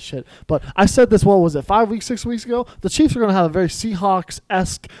say this shit. But I said this, what was it, 5 weeks, 6 weeks ago? The Chiefs are going to have a very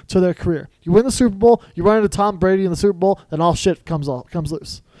Seahawks-esque to their career. You win the Super Bowl, you run into Tom Brady in the Super Bowl, then all shit comes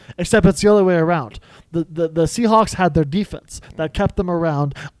loose. Except it's the other way around. The Seahawks had their defense that kept them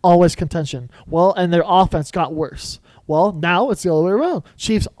around, always contention. Well, and their offense got worse. Well, now it's the other way around.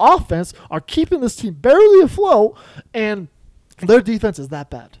 Chiefs' offense are keeping this team barely afloat, and their defense is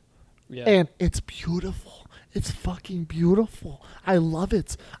that bad. Yeah. And it's beautiful. It's fucking beautiful. I love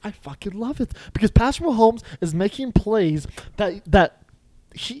it. I fucking love it. Because Patrick Mahomes is making plays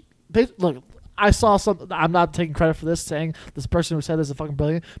look, I saw some. I'm not taking credit for this, saying this person who said this is fucking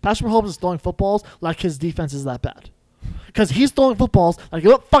brilliant. Patrick Mahomes is throwing footballs like his defense is that bad. Because he's throwing footballs. Like,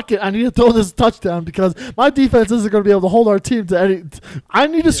 oh, fuck it, I need to throw this touchdown because my defense isn't going to be able to hold our team to any. I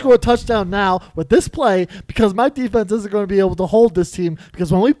need to score a touchdown now with this play because my defense isn't going to be able to hold this team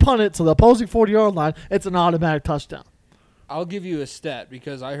because when we punt it to the opposing 40-yard line, it's an automatic touchdown. I'll give you a stat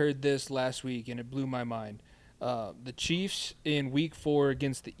because I heard this last week and it blew my mind. The Chiefs in Week 4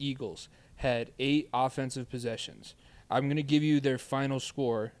 against the Eagles had 8 offensive possessions. I'm going to give you their final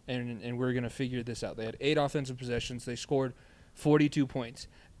score, and we're going to figure this out. They had 8 offensive possessions. They scored 42 points.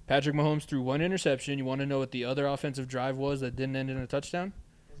 Patrick Mahomes threw 1 interception. You want to know what the other offensive drive was that didn't end in a touchdown?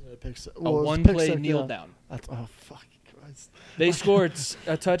 A one-play kneel down. Oh, fuck. Christ. They scored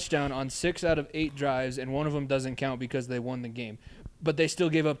a touchdown on 6 out of 8 drives, and one of them doesn't count because they won the game. But they still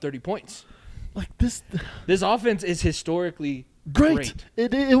gave up 30 points. Like this offense is historically great.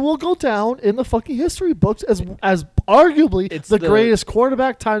 It will go down in the fucking history books as arguably it's the greatest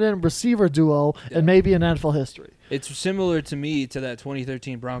quarterback, tight end, receiver duo in maybe in NFL history. It's similar to me to that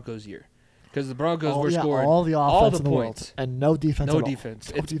 2013 Broncos year. Because the Broncos were scoring all the points in the world and no defense. No defense.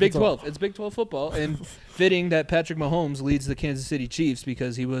 It's Big 12. It's Big 12 football, and fitting that Patrick Mahomes leads the Kansas City Chiefs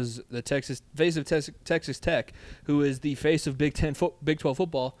because he was the face of Texas Tech, who is the face of Big 12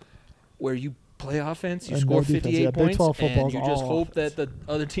 football, where you play offense, you score 58 points, and you just hope that the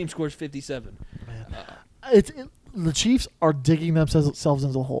other team scores 57. The Chiefs are digging themselves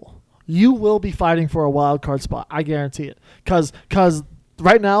into a hole. You will be fighting for a wild card spot. I guarantee it. Because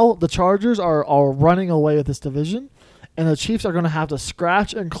right now, the Chargers are running away with this division, and the Chiefs are going to have to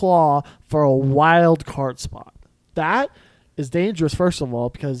scratch and claw for a wild card spot. That is dangerous, first of all,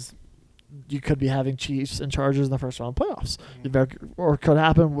 because you could be having Chiefs and Chargers in the first round of playoffs. Or could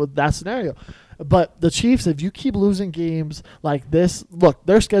happen with that scenario. But the Chiefs, if you keep losing games like this, look,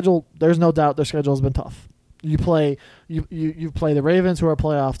 their schedule, there's no doubt their schedule has been tough. You play the Ravens, who are a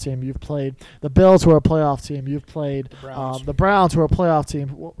playoff team. You've played the Bills, who are a playoff team. You've played the Browns, who are a playoff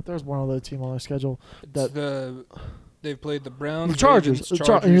team. Well, there's one other team on their schedule. They've played the Browns, the Chargers,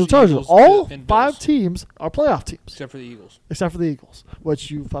 Ravens, Chargers. Eagles, all 5 teams are playoff teams, except for the Eagles,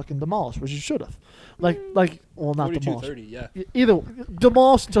 which you fucking demolished, which you should have. Not demolished. 30, yeah. Either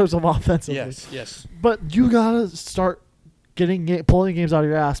demolished in terms of offensively. Yes. But you gotta start pulling games out of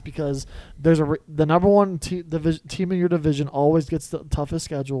your ass because the number one team in your division always gets the toughest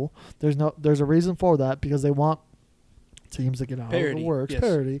schedule. There's a reason for that because they want teams that get out of the works. Yes.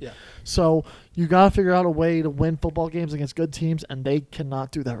 Parity. Yeah. So you got to figure out a way to win football games against good teams, and they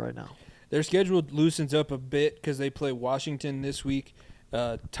cannot do that right now. Their schedule loosens up a bit because they play Washington this week,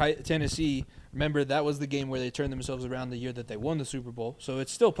 Tennessee. Remember, that was the game where they turned themselves around the year that they won the Super Bowl. So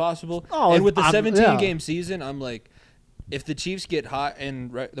it's still possible. And with the 17-game season, I'm like, if the Chiefs get hot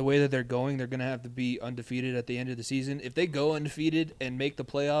and the way that they're going, they're going to have to be undefeated at the end of the season. If they go undefeated and make the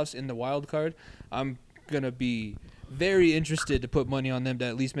playoffs in the wild card, I'm going to be very interested to put money on them to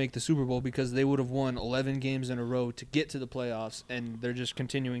at least make the Super Bowl because they would have won 11 games in a row to get to the playoffs, and they're just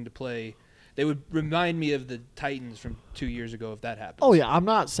continuing to play. They would remind me of the Titans from 2 years ago if that happens. Oh, yeah. I'm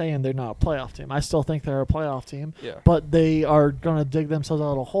not saying they're not a playoff team. I still think they're a playoff team. Yeah. But they are going to dig themselves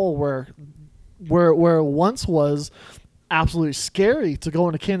out of a hole where it once was absolutely scary to go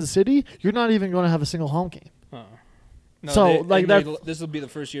into Kansas City. You're not even going to have a single home game. No, so this will be the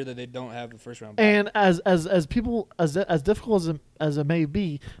first year that they don't have a first round. And as difficult as it may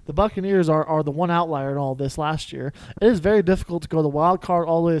be, the Buccaneers are the one outlier in all this last year. It is very difficult to go the wild card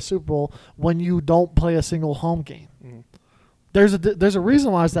all the way to Super Bowl when you don't play a single home game. Mm-hmm. There's a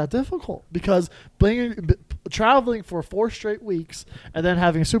reason why it's that difficult because traveling for 4 straight weeks and then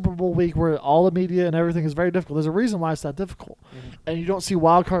having a Super Bowl week where all the media and everything is very difficult. There's a reason why it's that difficult, and you don't see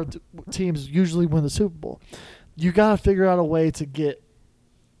wild card teams usually win the Super Bowl. You got to figure out a way to get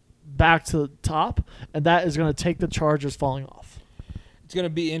back to the top, and that is going to take the Chargers falling off. It's going to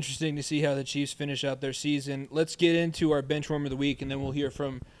be interesting to see how the Chiefs finish out their season. Let's get into our benchwarmer of the week, and then we'll hear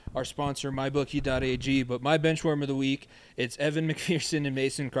from our sponsor, MyBookie.ag. But my benchwarmer of the week, it's Evan McPherson and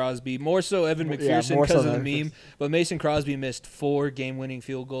Mason Crosby. More so Evan McPherson because of the meme, but Mason Crosby missed 4 game-winning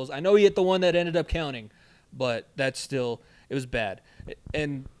field goals. I know he hit the one that ended up counting, but that's still – it was bad.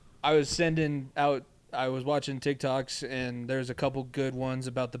 And I was watching TikToks, and there's a couple good ones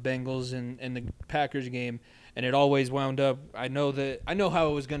about the Bengals and the Packers game, and it always wound up. I know how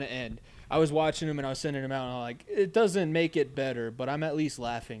it was going to end. I was watching them, and I was sending them out, and I'm like, it doesn't make it better, but I'm at least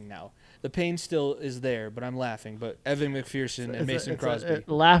laughing now The pain still is there, but I'm laughing. But Evan McPherson and Mason Crosby.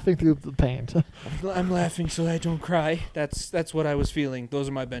 Laughing through the pain. I'm laughing so I don't cry. That's what I was feeling. Those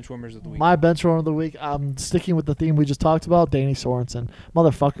are my bench warmers of the week. My bench warmer of the week, I'm sticking with the theme we just talked about, Danny Sorensen.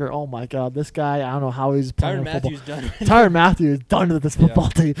 Motherfucker, oh my God. This guy, I don't know how he's playing Tyrann football. Matthews done. Tyrann Matthews is done with this football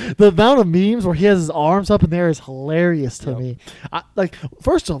team. The amount of memes where he has his arms up in there is hilarious to me.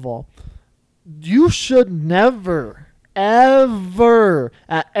 First of all, you should never, ever,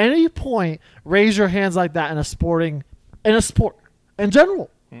 at any point, raise your hands like that in a sport, in general.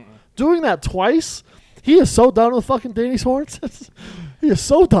 Doing that twice, he is so done with fucking Danny Sorensen. He is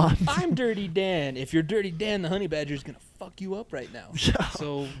so done. I'm Dirty Dan. If you're Dirty Dan, the Honey Badger is going to fuck you up right now. Yeah.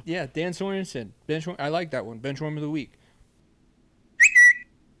 So, yeah, Dan Sorensen. I like that one. Bench warmer of the week.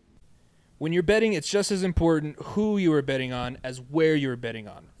 When you're betting, it's just as important who you are betting on as where you're betting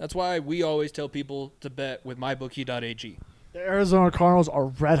on. That's why we always tell people to bet with mybookie.ag. The Arizona Cardinals are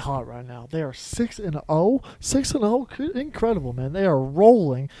red hot right now. They are 6-0. 6-0, incredible, man. They are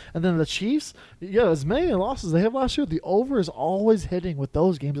rolling. And then the Chiefs, as many losses as they have last year, the over is always hitting with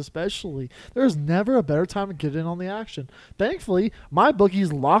those games especially. There's never a better time to get in on the action. Thankfully, my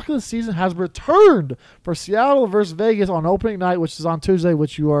bookie's lock of the season has returned for Seattle versus Vegas on opening night, which is on Tuesday,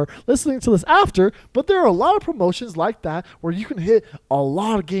 which you are listening to this after. But there are a lot of promotions like that where you can hit a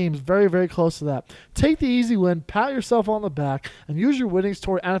lot of games very, very close to that. Take the easy win, pat yourself on the back, and use your winnings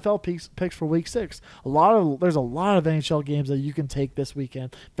toward NFL picks for Week 6. There's a lot of NHL games that you can take this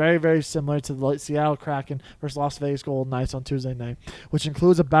weekend. Very, very similar to the Seattle Kraken versus Las Vegas Golden Knights on Tuesday night, which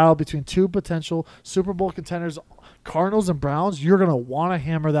includes a battle between two potential Super Bowl contenders, Cardinals and Browns. You're going to want to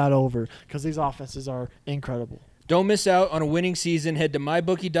hammer that over because these offenses are incredible. Don't miss out on a winning season. Head to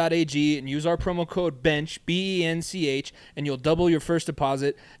mybookie.ag and use our promo code BENCH, BENCH, and you'll double your first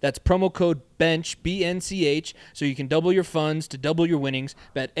deposit. That's promo code BENCH, BNCH, so you can double your funds to double your winnings.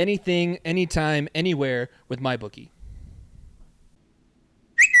 Bet anything, anytime, anywhere with MyBookie.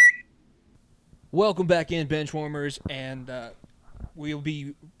 Welcome back in, Benchwarmers, and we'll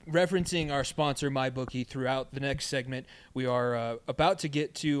be referencing our sponsor, MyBookie, throughout the next segment. We are about to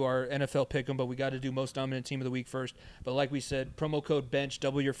get to our NFL pick'em, but we got to do most dominant team of the week first. But like we said, promo code BENCH,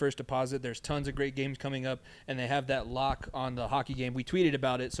 double your first deposit. There's tons of great games coming up, and they have that lock on the hockey game. We tweeted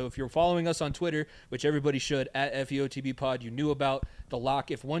about it, so if you're following us on Twitter, which everybody should, at FEOTBpod, you knew about the lock.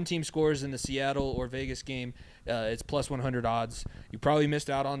 If one team scores in the Seattle or Vegas game, it's plus 100 odds. You probably missed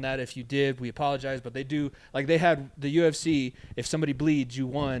out on that. If you did, we apologize, but they do, like they had the UFC, if somebody bleeds, you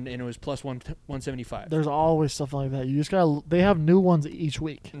won, and it was plus 175. There's always stuff like that. You just gotta. They have new ones each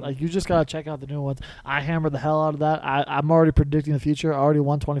week. Like you just gotta check out the new ones. I hammered the hell out of that. I'm already predicting the future. I already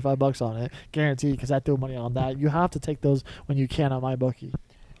won $25 on it, guaranteed, because I threw money on that. You have to take those when you can on MyBookie.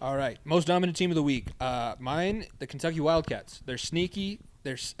 All right, most dominant team of the week. Mine, the Kentucky Wildcats. They're sneaky.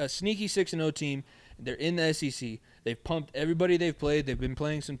 They're a sneaky 6-0 team. They're in the SEC. They've pumped everybody they've played. They've been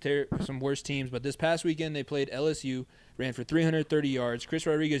playing some worse teams, but this past weekend they played LSU, ran for 330 yards. Chris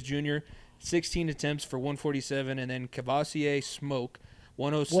Rodriguez Jr., 16 attempts for 147, and then Cavassier Smoke,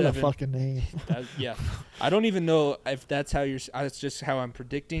 107. What a fucking name. Yeah. I don't even know if that's how that's just how I'm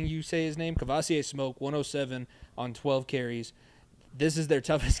predicting you say his name. Cavassier Smoke, 107 on 12 carries. This is their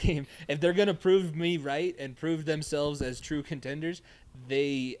toughest game. If they're going to prove me right and prove themselves as true contenders,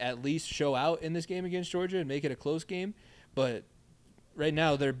 they at least show out in this game against Georgia and make it a close game. But right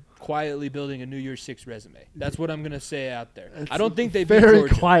now, they're quietly building a New Year's Six resume. That's what I'm going to say out there. I don't think they beat very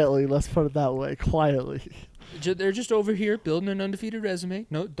Georgia. Quietly. Let's put it that way. Quietly. They're just over here building an undefeated resume.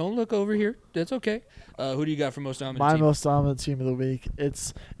 No, don't look over here. That's okay. Who do you got for most dominant My team? most dominant team of the week.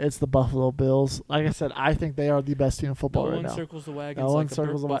 It's the Buffalo Bills. Like I said, I think they are the best team in football No right one now. circles the wagons No one like the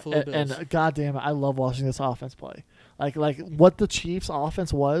circles the Buffalo wagon. Bills. And goddamn it, I love watching this offense play. Like what the Chiefs'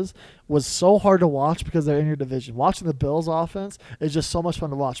 offense was so hard to watch because they're in your division. Watching the Bills' offense is just so much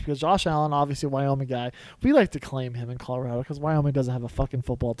fun to watch because Josh Allen, obviously a Wyoming guy, we like to claim him in Colorado because Wyoming doesn't have a fucking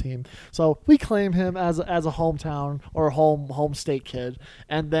football team. So we claim him as a hometown or a home state kid.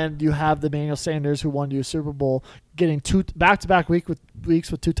 And then you have the Emmanuel Sanders who won you a Super Bowl getting two back-to-back weeks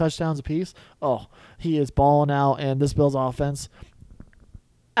with 2 touchdowns apiece. Oh, he is balling out, and this Bills offense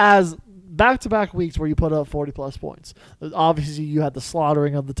as back-to-back weeks where you put up 40-plus points. Obviously, you had the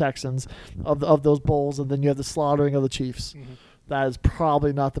slaughtering of the Texans of those bowls, and then you have the slaughtering of the Chiefs. Mm-hmm. That is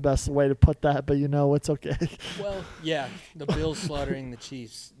probably not the best way to put that, but it's okay. Well, yeah, the Bills slaughtering the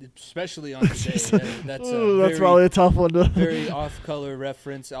Chiefs, especially on the day. That's probably a tough one to very off-color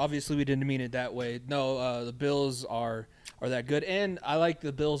reference. Obviously, we didn't mean it that way. No, the Bills are that good, and I like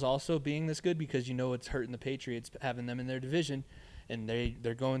the Bills also being this good because it's hurting the Patriots having them in their division, and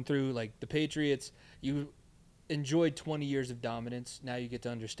they're going through like the Patriots. enjoyed 20 years of dominance. Now you get to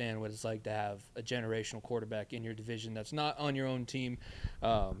understand what it's like to have a generational quarterback in your division that's not on your own team.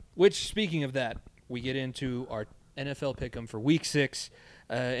 Which, speaking of that, we get into our NFL pick'em for Week 6.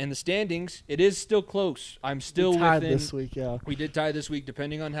 In the standings, it is still close. I'm still tied within. this week, yeah. We did tie this week,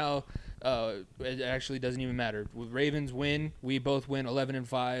 depending on how. It actually doesn't even matter. With Ravens win, we both win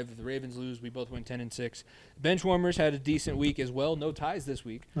 11-5. If the Ravens lose, we both win 10-6. Benchwarmers had a decent week as well. No ties this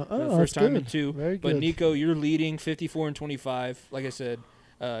week for the first time in 2. Very but good. Nico, you're leading 54-25. Like I said,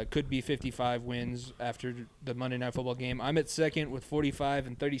 could be 55 wins after the Monday Night Football game. I'm at second with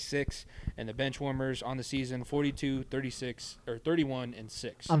 45-36, and the Benchwarmers on the season 42-36 or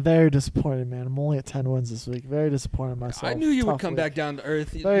 31-6. I'm very disappointed, man. I'm only at 10 wins this week. Very disappointed in myself. I knew you would Tough come week. back down to earth.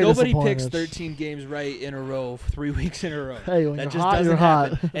 Very Nobody picks disappointed. 13 games right in a row, 3 weeks in a row. Hey, when that you're just hot, doesn't you're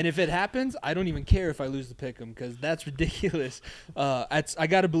happen. hot. And if it happens, I don't even care if I lose the pick 'em because that's ridiculous. I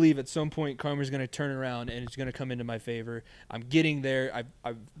got to believe at some point Karma's going to turn around and it's going to come into my favor. I'm getting there.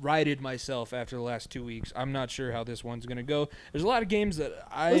 I've righted myself after the last 2 weeks. I'm not sure how this one's going to go. There's a lot of games that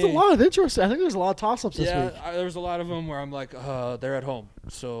There's a lot of interest. I think there's a lot of toss-ups this week. There's a lot of them where I'm like, they're at home.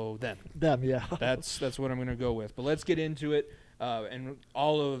 So then. Them, yeah. That's what I'm going to go with. But let's get into it. And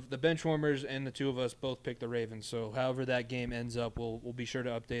all of the Benchwarmers and the two of us both picked the Ravens. So however that game ends up, we'll be sure to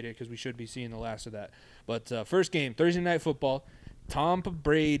update it because we should be seeing the last of that. But first game, Thursday Night Football, Tampa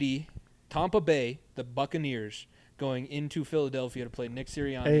Bay, the Buccaneers, going into Philadelphia to play Nick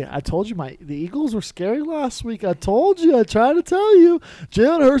Sirianni. Hey, I told you the Eagles were scary last week. I told you. I tried to tell you.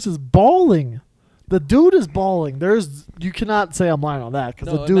 Jalen Hurts is balling. The dude is balling. You cannot say I'm lying on that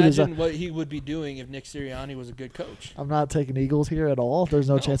because the dude is. Imagine what he would be doing if Nick Sirianni was a good coach. I'm not taking Eagles here at all. There's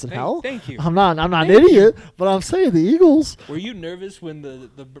no chance in hell. Thank you. I'm not an idiot, but I'm saying the Eagles. Were you nervous when the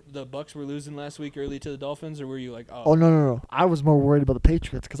Bucs were losing last week early to the Dolphins, or were you like, Oh no! I was more worried about the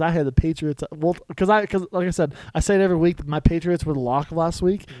Patriots because I had the Patriots. Well, because like I said, I say it every week that my Patriots were the lock of last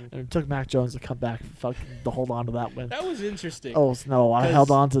week, and it took Mac Jones to come back to hold on to that win. That was interesting. Oh no! I held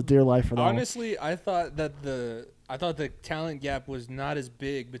on to dear life for that. Honestly, I thought that the talent gap was not as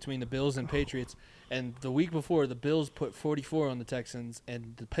big between the Bills and Patriots. And the week before, the Bills put 44 on the Texans,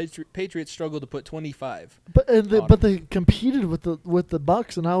 and the Patriots struggled to put 25. But they competed with the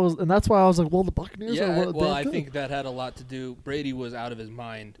Bucs, and that's why I was like, well, the Buccaneers are Yeah, well, I think that had a lot to do. Brady was out of his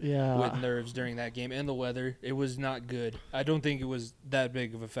mind with nerves during that game, and the weather. It was not good. I don't think it was that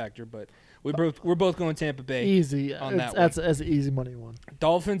big of a factor, but we're both going Tampa Bay. Easy on that that's an easy money one.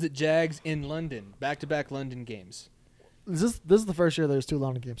 Dolphins at Jags in London, back-to-back London games. This is the first year there's 2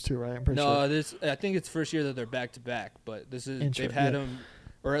 London games too, right? I'm pretty sure. I think it's the first year that they're back-to-back, but they've had them,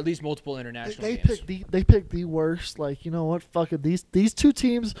 or at least multiple international games. They picked the worst. Like, you know what? Fuck it. These two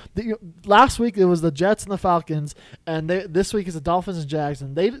teams. Last week it was the Jets and the Falcons, and this week is the Dolphins and Jags.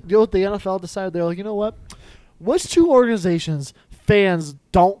 And what the NFL decided? They're like, you know what? Which 2 organizations fans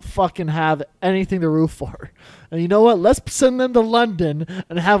don't fucking have anything to root for? And you know what? Let's send them to London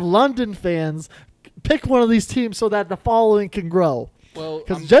and have London fans pick one of these teams so that the following can grow. Well,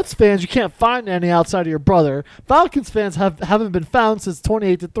 because Jets fans, you can't find any outside of your brother. Falcons fans haven't been found since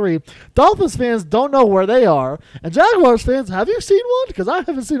 28-3. Dolphins fans don't know where they are. And Jaguars fans, have you seen one? Because I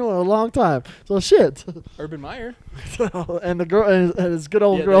haven't seen one in a long time. So shit. Urban Meyer. And the girl and his good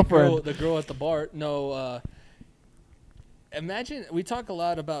old girlfriend. The girl at the bar. No. Imagine, we talk a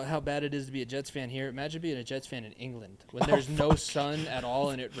lot about how bad it is to be a Jets fan here. Imagine being a Jets fan in England when there's no sun at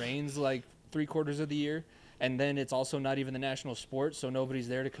all and it rains like 3/4 of the year. And then it's also not even the national sport, so nobody's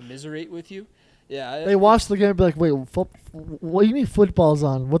there to commiserate with you. Yeah, they watch the game and be like, wait, what do you mean football's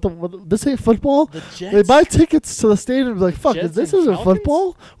on? What this ain't football? The Jets? They buy tickets to the stadium and be like, fuck, Jets this and isn't Falcons?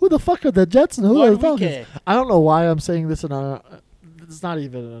 football? Who the fuck are the Jets and who Why are do the we Falcons? care? I don't know why I'm saying this in it's not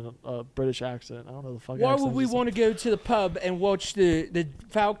even a British accent. I don't know the fucking Why accent. would we want to go to the pub and watch the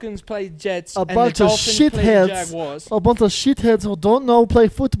Falcons play Jets A and bunch the of Dolphins play the shitheads. Jaguars? A bunch of shitheads who don't know play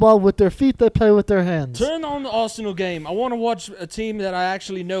football with their feet, they play with their hands. Turn on the Arsenal game. I want to watch a team that I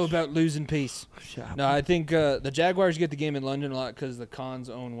actually know about losing peace. Yeah. No, I think the Jaguars get the game in London a lot because the Cons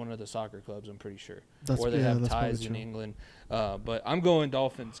own one of the soccer clubs, I'm pretty sure. Or they have ties in England. But I'm going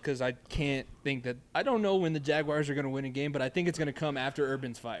Dolphins because I can't think that – I don't know when the Jaguars are going to win a game, but I think it's going to come after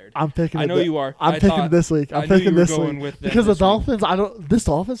Urban's fired. I'm picking I know you are. I'm picking this week. I'm picking this week. Because the Dolphins, this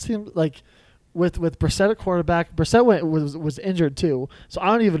Dolphins team, like – with Brissett at quarterback, Brissett was injured too, so I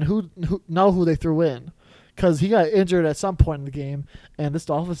don't even know who they threw in, because he got injured at some point in the game, and this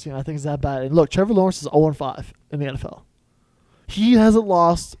Dolphins team I think is that bad. And look, Trevor Lawrence is 0-5 in the NFL. He hasn't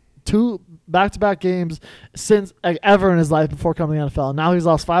lost 2 back-to-back games since ever in his life before coming to the NFL. Now he's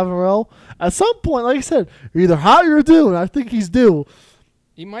lost 5 in a row. At some point, like I said, you're either hot or you're due, and I think he's due.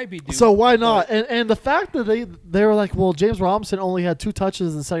 He might be due. So why not? but And the fact that they were like, well, James Robinson only had 2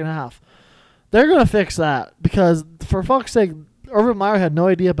 touches in the second half. They're gonna fix that because for fuck's sake, Urban Meyer had no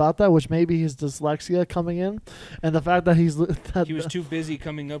idea about that, which maybe his dyslexia coming in, and the fact that he was too busy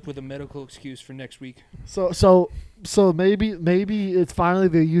coming up with a medical excuse for next week. So maybe it's finally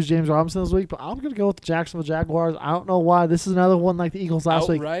they use James Robinson this week, but I'm gonna go with the Jacksonville Jaguars. I don't know why. This is another one like the Eagles last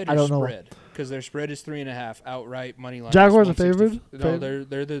week. Outright I or don't know. spread? Because their spread is 3.5. Outright money line. Jaguars is are favored? 160 No,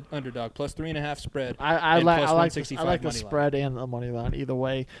 they're the underdog. Plus 3.5 spread. I and like plus I like 165 I like the money line. spread and the money line either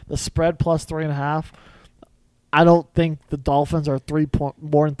way. The spread plus 3.5. I don't think the Dolphins are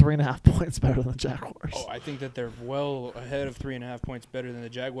more than 3.5 points better than the Jaguars. Oh, I think that they're well ahead of 3.5 points better than the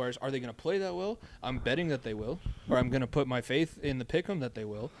Jaguars. Are they going to play that well? I'm betting that they will, or I'm going to put my faith in the pick'em that they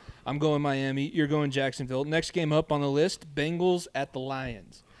will. I'm going Miami. You're going Jacksonville. Next game up on the list: Bengals at the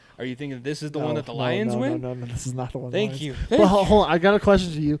Lions. Are you thinking this is the one that the Lions win? No, this is not the one. Thank you. But hold on, I got a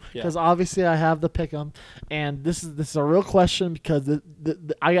question to you Yeah. because obviously I have the pick'em, and this is a real question because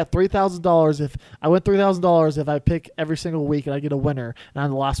I got $3,000 if I win $3,000 if I pick every single week and I get a winner and I'm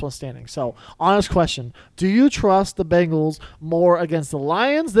the last one standing. So honest question: do you trust the Bengals more against the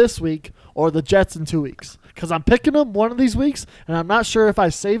Lions this week or the Jets in 2 weeks? Because I'm picking them one of these weeks, and I'm not sure if I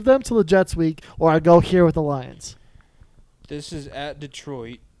save them till the Jets week or I go here with the Lions. This is at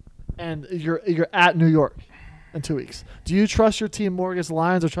Detroit. And you're at New York in 2 weeks. Do you trust your team more against the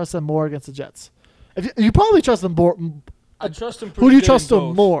Lions or trust them more against the Jets? If you probably trust them more. I trust them. Who do you trust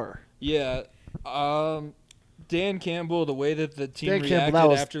them more? Yeah, Dan Campbell. The way that the team Dan reacted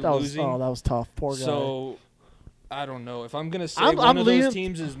Campbell, after that losing. was tough. Poor guy. So, I don't know. If I'm going to say I'm one of leaning- those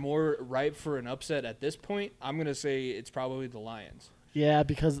teams is more ripe for an upset at this point, I'm going to say it's probably the Lions. Yeah,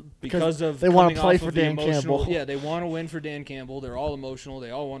 because of they want coming to play off for of the Dan emotional- Campbell. Yeah, they want to win for Dan Campbell. They're all emotional.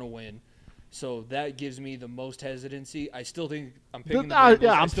 They all want to win. So that gives me the most hesitancy. I still think I'm picking the Bengals.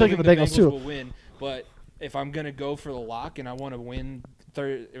 Yeah, I I'm still picking think the Bengals too. will win, but if I'm going to go for the lock and I want to win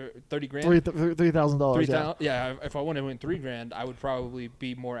 30 grand, $3,000. Yeah. yeah, if I want to win $3,000, I would probably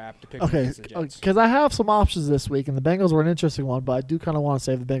be more apt to pick Okay, against the Jets. because I have some options this week, and the Bengals were an interesting one, but I do kind of want to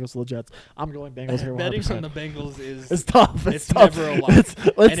save the Bengals to the Jets. I'm going Bengals here. Betting 100%. on the Bengals is It's tough. It's tough. never a lot. It's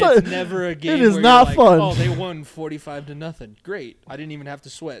it's never a game. It is where not you're like, fun. Oh, they won 45-0. Great. I didn't even have to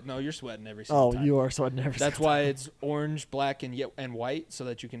sweat. No, you're sweating every single Oh, time. you are sweating every That's single why time. it's orange, black, and white, so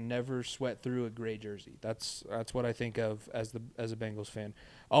that you can never sweat through a gray jersey. That's what I think of as a Bengals fan.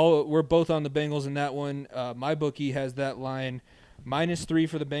 We're both on the Bengals in that one. My bookie has that line -3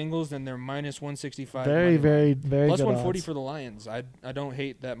 for the Bengals, and they're -165. Very, very, very plus good 140 odds. for the Lions. I don't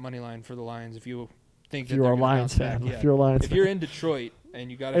hate that money line for the Lions. If you think If that you're they're a gonna Lions bounce fan, back. if you're a Lions if you're fan. in Detroit and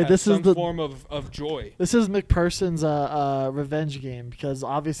you got to Hey, have this is some the- form of joy. This is McPherson's revenge game because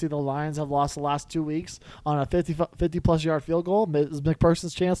obviously the Lions have lost the last 2 weeks on a 50-plus yard field goal. This is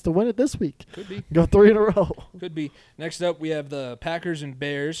McPherson's chance to win it this week. Could be. Go 3 in a row. Could be. Next up, we have the Packers and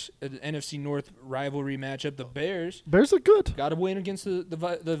Bears, an NFC North rivalry matchup. The Bears Bears are good. got to win against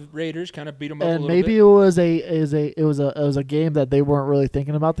the Raiders, kind of beat them up a And little maybe bit. it was a game that they weren't really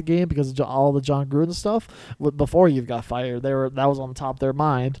thinking about the game because of all the John Gruden stuff. Before you got fired, that was on the top of their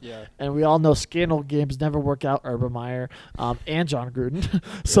mind. Yeah. And we all know scandal games never work out. Urban Meyer and John Gruden.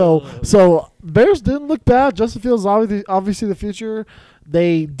 so Bears didn't look bad. Justin Fields is obviously the future.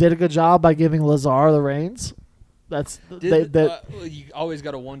 They did a good job by giving Lazar the reins. You always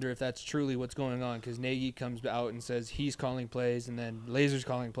got to wonder if that's truly what's going on because Nagy comes out and says he's calling plays and then Laser's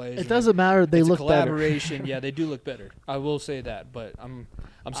calling plays. It doesn't matter. They it's look a better. collaboration. Yeah, they do look better. I will say that, but I'm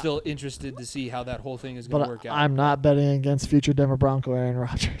still interested to see how that whole thing is going to work out. I'm not betting against future Denver Bronco Aaron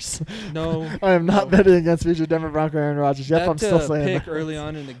Rodgers. No, I am not betting against future Denver Bronco Aaron Rodgers. Yep, that I'm still saying pick that. early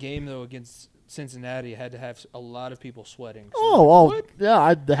on in the game though against Cincinnati had to have a lot of people sweating. So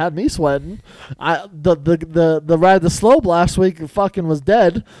Yeah, they had me sweating. The ride the slope last week fucking was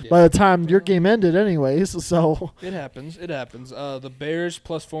dead by the time your game ended, anyways. So it happens. It happens. The Bears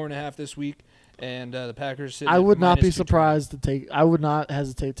plus 4.5 this week, and the Packers. Sitting I would at not be -220. surprised to take. I would not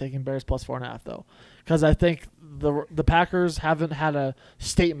hesitate taking Bears plus 4.5 though, because I think the Packers haven't had a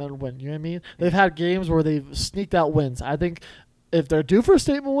statement win. You know what I mean? They've had games where they've sneaked out wins. I think if they're due for a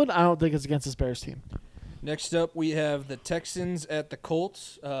statement win, I don't think it's against this Bears team. Next up, we have the Texans at the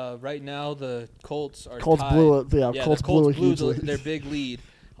Colts. Right now, the Colts are Colts tied. blew it. Yeah, Yeah, Colts the Colts blew a blew huge lead. their big lead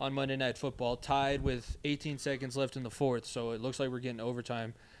on Monday Night Football, tied with 18 seconds left in the fourth. So it looks like we're getting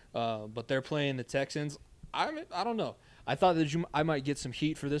overtime. But they're playing the Texans. I don't know. I thought that I might get some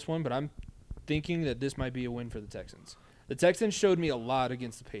heat for this one, but I'm thinking that this might be a win for the Texans. The Texans showed me a lot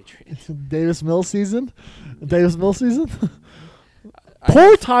against the Patriots. Davis Mills season.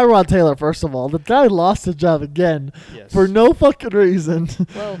 Poor Tyrod Taylor, first of all. The guy lost his job again for no fucking reason.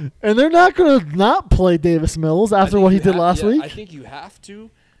 Well, and they're not going to not play Davis Mills after what he did last week. I think you have to.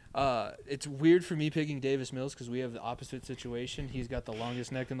 It's weird for me picking Davis Mills because we have the opposite situation. He's got the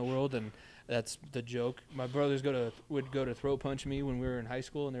longest neck in the world, and that's the joke. My brothers would go to throat punch me when we were in high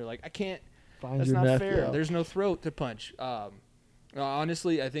school, and they're like, I can't. That's not fair. Yeah. There's no throat to punch.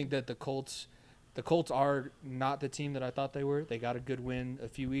 Honestly, I think that the Colts are not the team that I thought they were. They got a good win a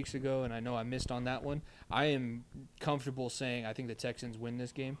few weeks ago, and I know I missed on that one. I am comfortable saying I think the Texans win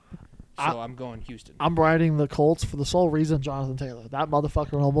this game. So I'm going Houston. I'm riding the Colts for the sole reason Jonathan Taylor. That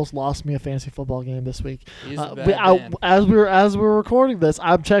motherfucker almost lost me a fantasy football game this week. He's a bad man. As we were recording this,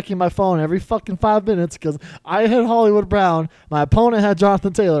 I'm checking my phone every fucking 5 minutes because I had Hollywood Brown. My opponent had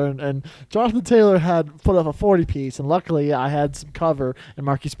Jonathan Taylor, and Jonathan Taylor had put up a 40 piece, and luckily I had some cover, and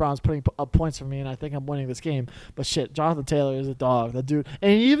Marquise Brown's putting up points for me, and I think I'm winning this game. But shit, Jonathan Taylor is a dog. That dude,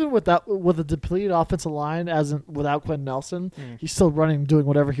 and even with a depleted offensive line, without Quentin Nelson, he's still running, doing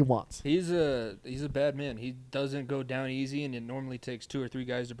whatever he wants. He's a bad man. He doesn't go down easy, and it normally takes 2 or 3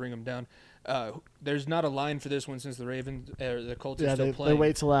 guys to bring him down. There's not a line for this one since the Colts are still playing. They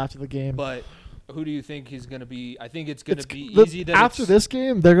wait till after the game. But who do you think he's going to be? I think it's going to be easy. After this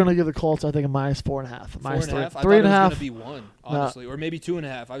game, they're going to give the Colts, I think, a -4.5. -3. I thought 3.5. It was going to be 1, honestly, or maybe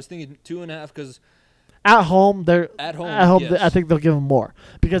 2.5. I was thinking 2.5 because at home, yes. I think they'll give them more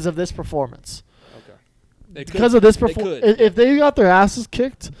because of this performance. Okay. Because of this performance, if they got their asses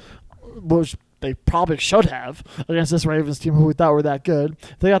kicked, which they probably should have against this Ravens team who we thought were that good.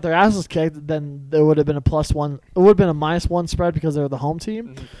 If they got their asses kicked, then there would have been a +1. It would have been a -1 spread because they're the home team.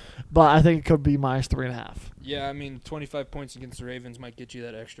 Mm-hmm. But I think it could be -3.5. Yeah, I mean, 25 points against the Ravens might get you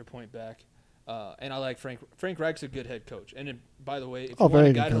that extra point back. And I like Frank Reich's a good head coach. And by the way, if you want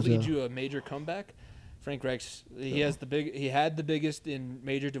a guy to lead you a major comeback, Frank Reich's he had the biggest in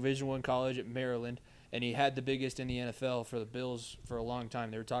major Division I college at Maryland. And he had the biggest in the NFL for the Bills for a long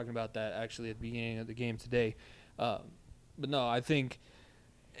time. They were talking about that actually at the beginning of the game today. But no, I think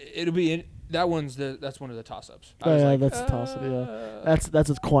it'll be that's one of the toss-ups. That's a toss-up. Yeah, that's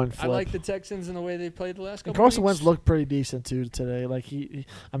a coin flip. I like the Texans and the way they played the last couple. Carson Wentz looked pretty decent too today. Like he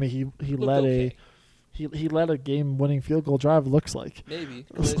led a game-winning field goal drive. Looks like maybe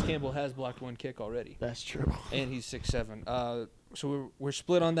Calais Campbell has blocked 1 kick already. That's true. And he's 6'7". So we're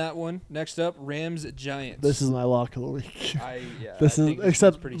split on that one. Next up, Rams Giants. This is my lock of the week.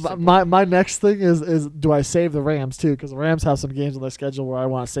 Except my next thing is do I save the Rams too? Because the Rams have some games on their schedule where I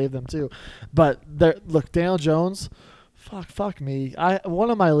want to save them too. But look, Daniel Jones. Fuck me. One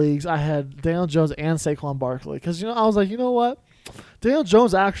of my leagues I had Daniel Jones and Saquon Barkley because I was like, you know what, Daniel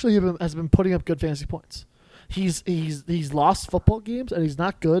Jones actually has been putting up good fantasy points. He's lost football games, and he's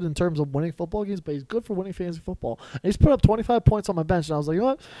not good in terms of winning football games, but he's good for winning fantasy football. And he's put up 25 points on my bench, and I was like, you know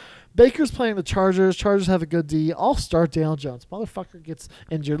what? Baker's playing the Chargers. Chargers have a good D. I'll start Daniel Jones. Motherfucker gets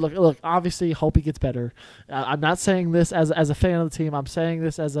injured. Look. Obviously, hope he gets better. I'm not saying this as a fan of the team. I'm saying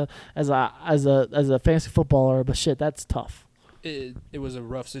this as a fantasy footballer. But shit, that's tough. It was a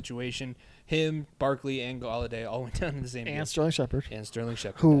rough situation. Him, Barkley, and Golladay all went down in the same game. And Sterling Shepard.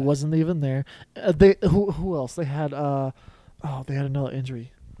 Who wasn't even there. Who else? They had they had another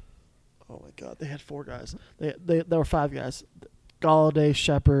injury. Oh my God, they had 4 guys. There were 5 guys. Golladay,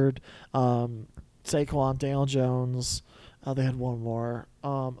 Shepard, Saquon, Daniel Jones. They had one more.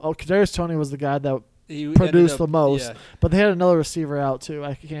 Kadarius Toney was the guy that produced the most, but they had another receiver out too.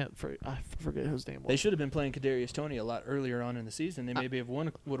 I forget whose name was. They should have been playing Kadarius Toney a lot earlier on in the season. They maybe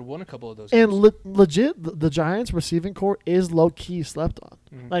would have won a couple of those and games. Legit, the Giants receiving core is low key slept on.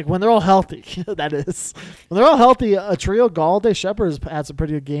 Mm-hmm. Like when they're all healthy, that is. When they're all healthy, a trio, Golladay, Shepard has had some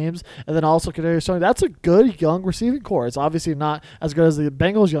pretty good games, and then also Kadarius Toney. That's a good young receiving core. It's obviously not as good as the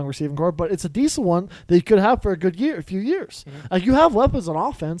Bengals' young receiving core, but it's a decent one that you could have for a few years. Mm-hmm. Like you have weapons on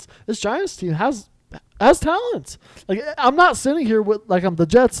offense. This Giants team has talent. Like I'm not sitting here with like I'm the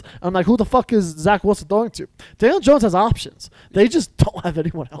Jets. I'm like, who the fuck is Zach Wilson throwing to? Daniel Jones has options. They just don't have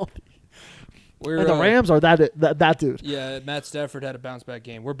anyone healthy. And the Rams are that dude. Yeah, Matt Stafford had a bounce back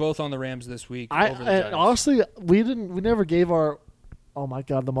game. We're both on the Rams this week. Over the Giants. Honestly, we never gave our. Oh my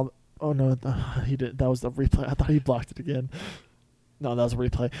God, oh no, he did. That was the replay. I thought he blocked it again. No, that was a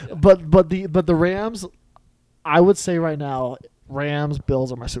replay. Yeah. But the Rams, I would say right now, Rams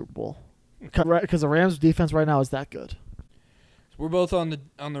Bills are my Super Bowl. Because the Rams' defense right now is that good. We're both on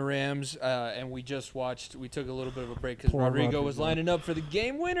the Rams, and we just watched. We took a little bit of a break because Rodrigo was lining up for the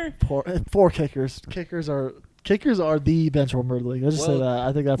game winner. 4 kickers. Kickers are Kickers are the bench warmer of the league. Let's just say that.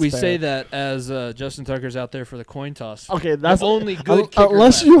 I think that's we fair. say that as Justin Tucker's out there for the coin toss. Okay, that's the only good kicker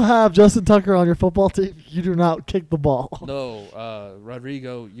unless left. you have Justin Tucker on your football team, you do not kick the ball. No,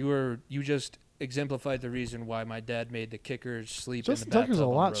 Rodrigo, you just exemplified the reason why my dad made the kickers sleep Justin in the bathtub. Tucker's a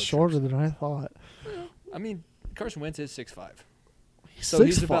on lot road shorter trips. than I thought. I mean, Carson Wentz is 6'5". He's So 6'5"?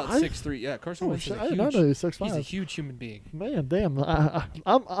 he's about 6'3". Yeah, Carson Oh, Wentz shit, is I a did not huge. know he was He's a 6'5". huge human being. Man, damn!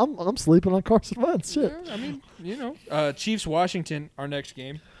 I'm sleeping on Carson Wentz. Shit. Yeah, I mean, Chiefs Washington, our next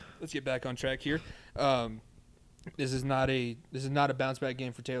game. Let's get back on track here. This is not a bounce back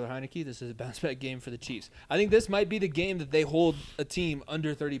game for Taylor Heineke. This is a bounce back game for the Chiefs. I think this might be the game that they hold a team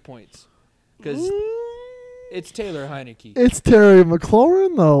under 30 points because it's Taylor Heineke. It's Terry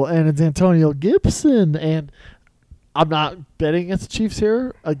McLaurin though, and it's Antonio Gibson, and I'm not betting against the Chiefs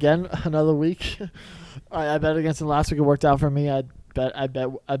here again. Another week. I bet against them last week. It worked out for me. I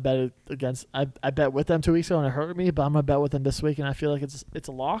bet with them 2 weeks ago and it hurt me, but I'm gonna bet with them this week, and I feel like it's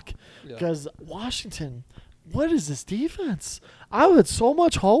a lock because Washington. What is this defense? I had so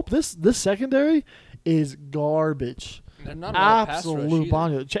much hope. This secondary is garbage. They're not a lot of pass rush Absolute either.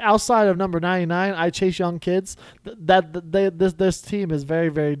 bondage. Outside of number 99, I chase young kids. This team is very,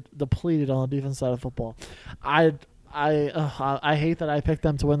 very depleted on the defense side of football. I hate that I picked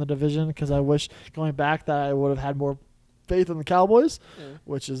them to win the division because I wish going back that I would have had more faith in the Cowboys,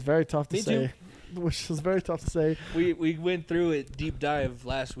 which is very tough to Me say. too. Which is very tough to say. We went through it deep dive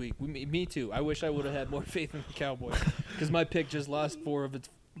last week. Me too. I wish I would have had more faith in the Cowboys because my pick just lost 4 of its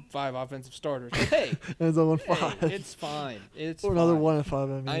 5 offensive starters. But hey, And it's 0-5. hey, it's fine. It's or another fine. 1-5. I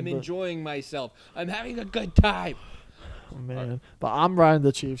mean, I'm but- enjoying myself. I'm having a good time. Oh, man, but I'm riding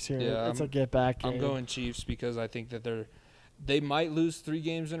the Chiefs here. Yeah, It's a get back. I'm game. going Chiefs because I think that they might lose 3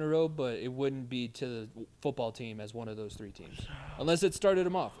 games in a row, but it wouldn't be to the football team as one of those 3 teams, unless it started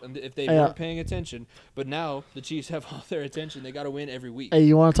them off and if they weren't paying attention. But now the Chiefs have all their attention. They got to win every week. Hey,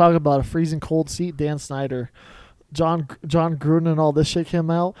 you want to talk about a freezing cold seat? Dan Snyder. John Gruden and all this shit came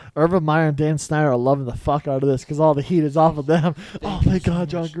out. Urban Meyer and Dan Snyder are loving the fuck out of this because all the heat is off of them. Thank My you so God,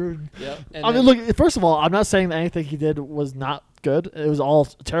 John much. Gruden. Yep. I mean, look, first of all, I'm not saying that anything he did was not good. It was all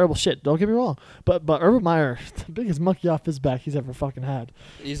terrible shit. Don't get me wrong. But Urban Meyer, the biggest monkey off his back he's ever fucking had.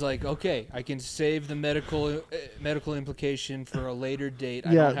 He's like, okay, I can save the medical implication for a later date.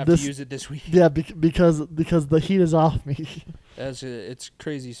 I Yeah, don't have this- to use it this week. Yeah, because the heat is off me. It's a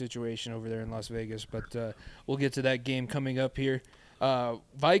crazy situation over there in Las Vegas, but we'll get to that game coming up here.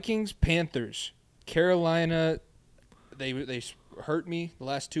 Vikings, Panthers, Carolina. They hurt me the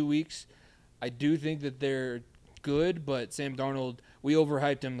last 2 weeks. I do think that they're good, but Sam Darnold, we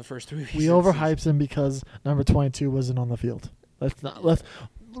overhyped him the first 3 weeks. We of the season. overhyped him because number 22 wasn't on the field.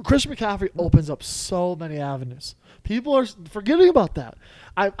 Christian McCaffrey opens up so many avenues. People are forgetting about that.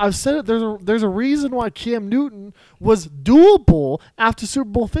 I've said it. There's a reason why Cam Newton was doable after Super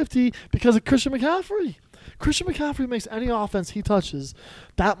Bowl 50 because of Christian McCaffrey. Christian McCaffrey makes any offense he touches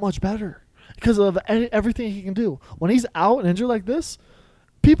that much better because of everything he can do. When he's out and injured like this,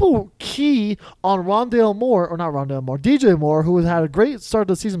 people key on DJ Moore, who has had a great start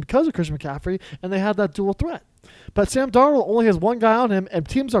to the season because of Christian McCaffrey, and they had that dual threat. But Sam Darnold only has one guy on him, and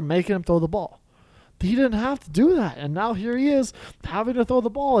teams are making him throw the ball. He didn't have to do that, and now here he is having to throw the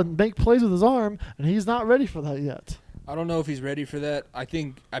ball and make plays with his arm, and he's not ready for that yet. I don't know if he's ready for that. I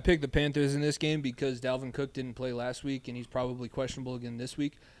think I picked the Panthers in this game because Dalvin Cook didn't play last week, and he's probably questionable again this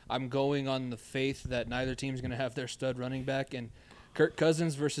week. I'm going on the faith that neither team's going to have their stud running back, and Kirk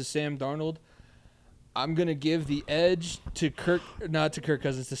Cousins versus Sam Darnold. I'm going to give the edge to to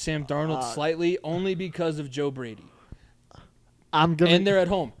Sam Darnold slightly, only because of Joe Brady. And they're at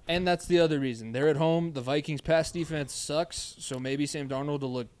home. And that's the other reason. They're at home. The Vikings' pass defense sucks, so maybe Sam Darnold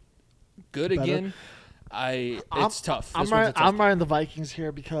will look good Better. again. It's tough. I'm riding the Vikings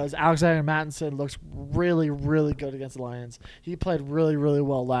here because Alexander Mattinson looks really, really good against the Lions. He played really, really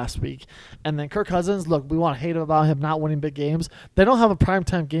well last week. And then Kirk Cousins, look, we want to hate about him not winning big games. They don't have a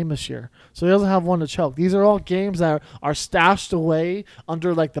primetime game this year, so he doesn't have one to choke. These are all games that are stashed away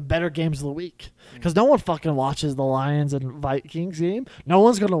under like the better games of the week because no one fucking watches the Lions and Vikings game. No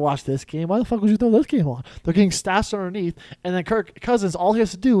one's going to watch this game. Why the fuck would you throw this game on? They're getting stashed underneath, and then Kirk Cousins, all he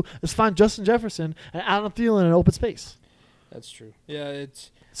has to do is find Justin Jefferson and Adam Thielen in open space. That's true. Yeah,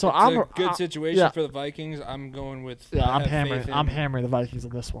 it's I'm a good situation for the Vikings. I'm going with. Yeah, I have I'm hammering the Vikings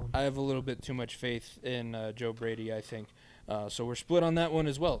on this one. I have a little bit too much faith in Joe Brady, I think. So we're split on that one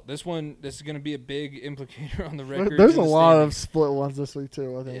as well. This is going to be a big implicator on the record. There's a lot of split ones this week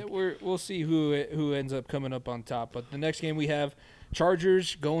too, I think. Yeah, we'll see who ends up coming up on top. But the next game we have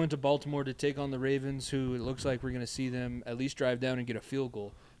Chargers going to Baltimore to take on the Ravens, who it looks like we're going to see them at least drive down and get a field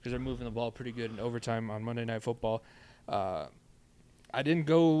goal because they're moving the ball pretty good in overtime on Monday Night Football. I didn't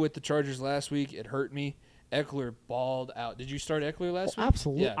go with the Chargers last week. It hurt me. Eckler balled out. Did you start Eckler last week?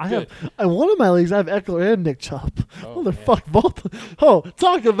 Absolutely. Yeah, I good. have. In one of my leagues, I have Eckler and Nick Chubb. Oh, Motherfuck, both. Oh,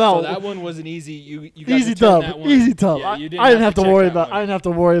 talk about So that one was an easy. You got easy to turn dub. that one. Easy dub. Yeah, I you didn't have to check worry that about. one. I didn't have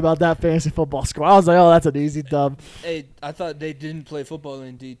to worry about that fantasy football score. I was like, oh, that's an easy dub. Hey, I thought they didn't play football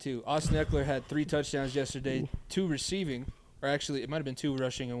in D2. Austin Eckler had 3 touchdowns yesterday, 2 receiving, or actually it might have been 2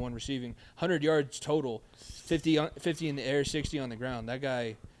 rushing and 1 receiving. 100 yards total, 50 in the air, 60 on the ground. That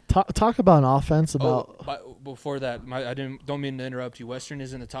guy. Talk about an offense. About Before that, don't mean to interrupt you. Western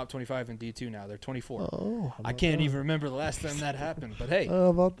is in the top 25 in D2 now. They're 24. oh, I can't even remember the last time that happened. But hey, How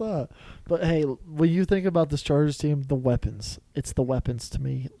about that? But hey, when you think about this Chargers team, the weapons. It's the weapons to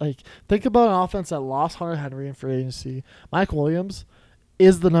me. Like, think about an offense that lost Hunter Henry in free agency. Mike Williams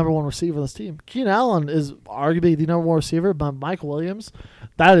is the number 1 receiver on this team. Keenan Allen is arguably the number 1 receiver, but Mike Williams,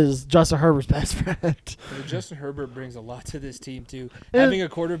 that is Justin Herbert's best friend. Justin Herbert brings a lot to this team too. And- Having a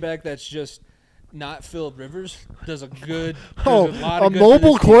quarterback that's just not Phillip Rivers does a lot A of good for mobile this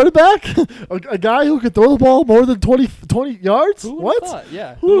team. quarterback? a guy who could throw the ball more than 20 yards? Who What? would've thought?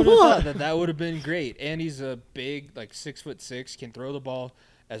 Yeah, Who who would've would have thought? thought that would have been great? And he's a big, like 6'6", can throw the ball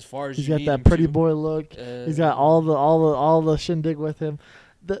as far as He's you got need that him pretty to. boy look. He's got all the shindig with him.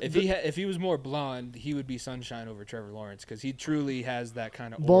 If he was more blonde, he would be sunshine over Trevor Lawrence because he truly has that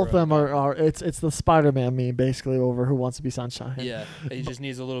kind of. both of aura them about him. are it's the Spider-Man meme basically over Who Wants to Be Sunshine. Yeah, he just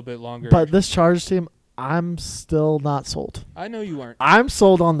needs a little bit longer. But this Chargers team, I'm still not sold. I know you aren't. I'm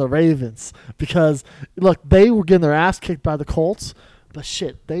sold on the Ravens because look, they were getting their ass kicked by the Colts, but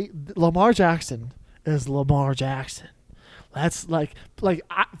shit, Lamar Jackson is Lamar Jackson. That's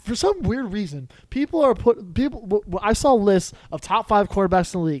for some weird reason, I saw lists of top 5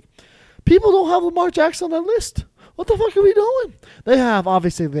 quarterbacks in the league. People don't have Lamar Jackson on that list. What the fuck are we doing? They have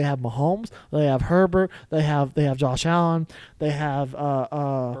Mahomes, they have Herbert, they have Josh Allen, they have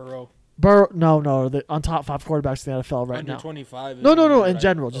Burrow. No, they're on top 5 quarterbacks in the NFL right Under now. 25. is No, right? in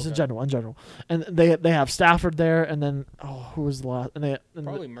general, just Okay. in general. And they have Stafford there, and then who was the last? And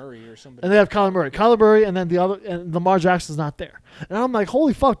Probably Murray or somebody. and they have Kyler Murray, and then the other, and Lamar Jackson's not there. And I'm like,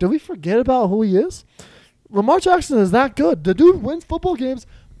 holy fuck, did we forget about who he is? Lamar Jackson is that good. The dude wins football games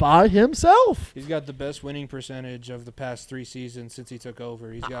by himself. He's got the best winning percentage of the past 3 seasons since he took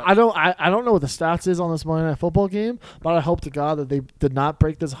over. He's got. I don't know what the stats is on this Monday Night Football game, but I hope to God that they did not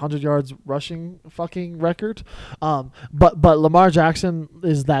break this 100 yards rushing fucking record. But Lamar Jackson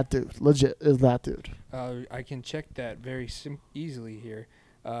is that dude. Legit is that dude. I can check that very easily here.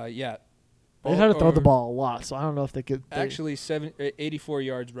 Yeah. They had to throw the ball a lot, so I don't know if they could. Actually, 84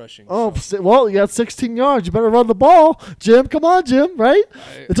 yards rushing. Oh, so. well, you got 16 yards. You better run the ball, Jim. Come on, Jim. Right?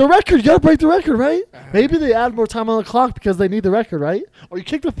 It's a record. You got to break the record, right? Maybe they add more time on the clock because they need the record, right? Or you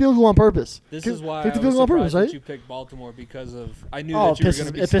kick the field goal on purpose. This is why I kick the was field goal on surprised purpose, right? that you picked Baltimore because of I knew Oh, that you were going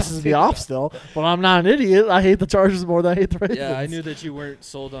to be. it pisses me stopping off that. still. But I'm not an idiot. I hate the Chargers more than I hate the Ravens. Yeah, I knew that you weren't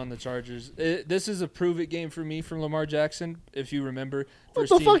sold on the Chargers. This is a prove-it game for me from Lamar Jackson, if you remember. What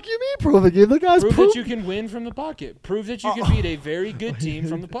the fuck you mean prove it? Give the guys Prove proof. that you can win from the pocket. Prove that you can beat a very good team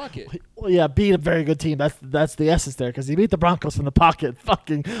from the pocket. Well, yeah, beat a very good team. That's the essence there because he beat the Broncos from the pocket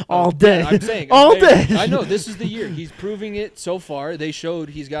fucking all day. I'm saying all day. I know this is the year. He's proving it so far. They showed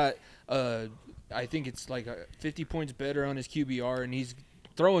he's got I think it's like 50 points better on his QBR, and he's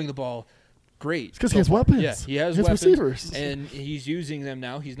throwing the ball great. It's because he has weapons. Yeah, he has He has weapons, receivers. and he's using them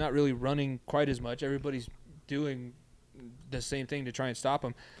now. He's not really running quite as much. Everybody's doing the same thing to try and stop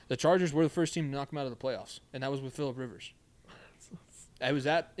him. The Chargers were the first team to knock him out of the playoffs, and that was with Phillip Rivers.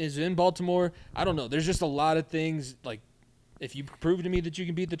 Is in Baltimore. I don't know. There's just a lot of things. Like, if you prove to me that you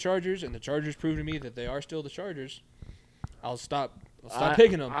can beat the Chargers, and the Chargers prove to me that they are still the Chargers, I'll stop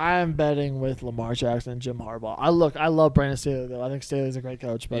picking them. I'm betting with Lamar Jackson and Jim Harbaugh. I love Brandon Staley though. I think Staley's a great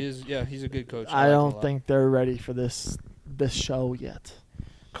coach, but He's a good coach. I like him a don't lot. think they're ready for this show yet.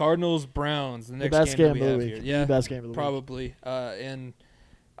 Cardinals Browns. The next best game that game we of the have week. here. Yeah, The best game of the week. probably. And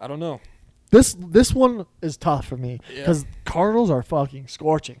I don't know. This one is tough for me Yeah. because Cardinals are fucking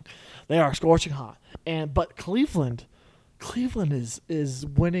scorching. They are scorching hot, but Cleveland is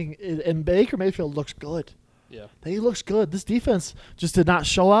winning, and Baker Mayfield looks good. Yeah. He looks good. This defense just did not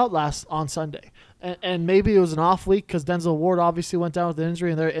show out on Sunday, and maybe it was an off week because Denzel Ward obviously went down with an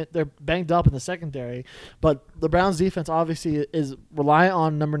injury, and they're banged up in the secondary. But the Browns defense obviously is reliant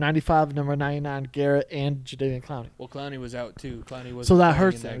on number 95, number 99 Garrett, and Jadeveon Clowney. Well, Clowney was out too. Clowney was So that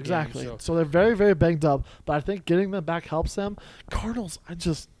hurts them exactly. Game, so they're very, very banged up. But I think getting them back helps them. Cardinals,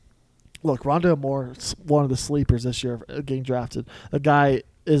 look, Rondale Moore is one of the sleepers this year getting drafted. The guy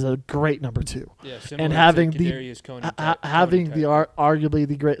is a great number 2. Yeah, similar And to having Kadarius Toney having type. the arguably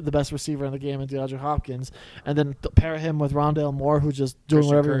the best receiver in the game in DeAndre Hopkins, and then pair him with Rondale Moore, who's just doing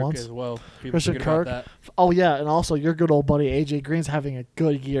Christian whatever Kirk he wants. as well. People Christian forget about Kirk. that. Oh yeah, and also your good old buddy AJ Green's having a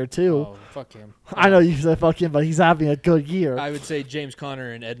good year too. Oh, fuck him. I know you said fuck him, but he's having a good year. I would say James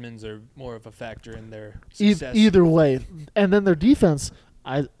Conner and Edmonds are more of a factor in their E- success. either way, and then their defense.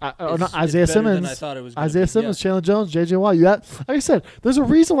 Not It's Isaiah better than Simmons. I thought it was gonna Isaiah be, Simmons, Chandler Jones, J.J. Watt. Like I said, there's a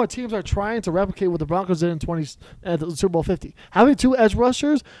reason why teams are trying to replicate what the Broncos did in the Super Bowl 50. Having 2 edge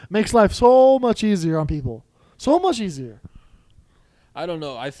rushers makes life so much easier on people. So much easier. I don't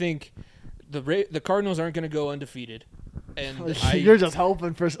know. I think the Cardinals aren't going to go undefeated, and You're just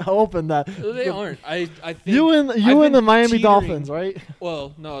hoping that they aren't. I think you I've and been the Miami teetering- Dolphins, right?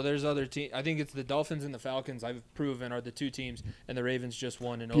 Well, no, there's other teams. I think it's the Dolphins and the Falcons. I've proven are the 2 teams, and the Ravens just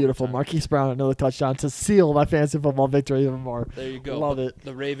won in Beautiful, overtime. Marquise Brown another touchdown to seal my fantasy football victory even more. There you go. Love But it.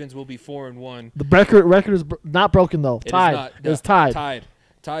 The Ravens will be 4-1. The record is not broken though. It is Tied. not- It's tied.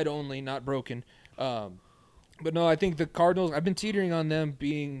 Tied only, not broken. But no, I think the Cardinals. I've been teetering on them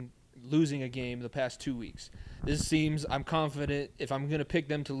losing a game the past 2 weeks. This seems. I'm confident if I'm going to pick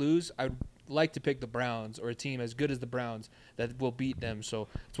them to lose, I'd like to pick the Browns or a team as good as the Browns that will beat them. So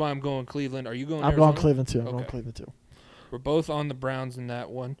that's why I'm going Cleveland. Are you going? I'm Arizona? going Cleveland too. I'm Okay. going Cleveland too. We're both on the Browns in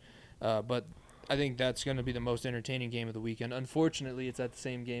that one, but I think that's going to be the most entertaining game of the weekend. Unfortunately, it's at the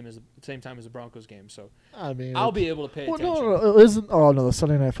same time as the Broncos game, so I mean, I'll be able to pay attention. No, it isn't. Oh no, the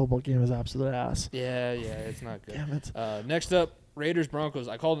Sunday night football game is absolute ass. Yeah, it's not good. Damn it. Next up, Raiders Broncos.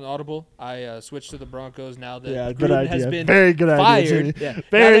 I called an audible. I switched to the Broncos now that Yeah, good Gruden has idea. been Very good idea, fired. Jimmy. Yeah, now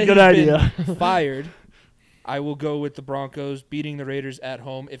Very that good he's been idea. fired. I will go with the Broncos beating the Raiders at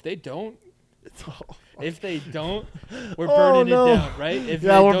home. If they don't, we're burning no. it down, right? If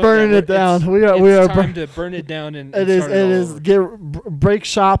Yeah, they we're don't, burning it down. We are time to burn it down and It is. start It all is. over. Break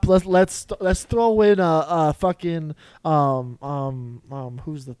shop. Let's throw in a fucking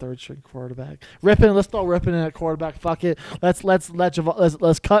who's the third string quarterback? Rippon. Let's throw Rippon in at quarterback. Fuck it. Let's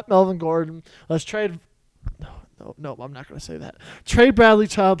cut Melvin Gordon. Let's trade. No, I'm not going to say that. Trade Bradley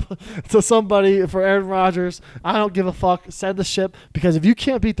Chubb to somebody for Aaron Rodgers. I don't give a fuck. Send the ship, because if you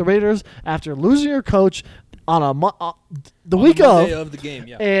can't beat the Raiders after losing your coach on the week Monday of the game,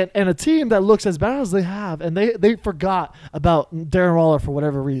 yeah. and a team that looks as bad as they have, and they forgot about Darren Waller for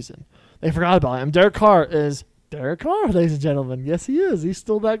whatever reason. They forgot about him. Derek Carr is Derek Carr, ladies and gentlemen. Yes, he is. He's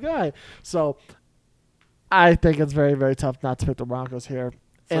still that guy. So I think it's very, very tough not to pick the Broncos here.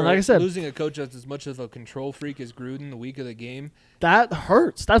 And like I said, losing a coach that's as much of a control freak as Gruden the week of the game, that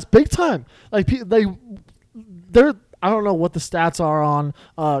hurts. That's big time. Like they're I don't know what the stats are on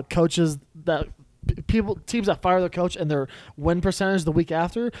coaches that teams that fire their coach and their win percentage the week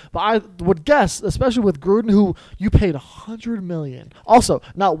after, but I would guess, especially with Gruden, who you paid $100 million. Also,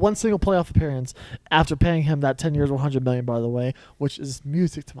 not one single playoff appearance after paying him that 10 years, $100 million, by the way, which is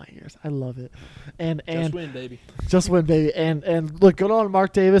music to my ears. I love it. And just win, baby. Just win, baby. And look, good on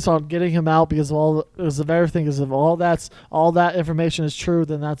Mark Davis on getting him out, because of everything. Because if all that information is true,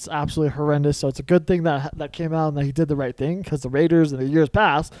 then that's absolutely horrendous. So it's a good thing that came out and that he did the right thing, because the Raiders in the years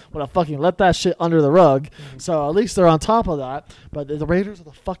past would have fucking let that shit under the rug. Mm-hmm. So at least they're on top of that. But the Raiders are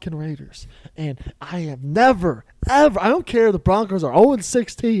the fucking Raiders. And I have never, ever, I don't care if the Broncos are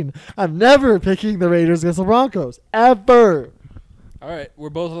 0-16, I'm never picking the Raiders against the Broncos. Ever. All right, we're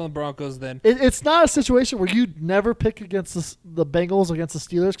both on the Broncos then. It's not a situation where you never pick against the Bengals against the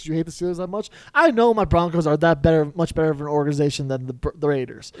Steelers because you hate the Steelers that much. I know my Broncos are much better of an organization than the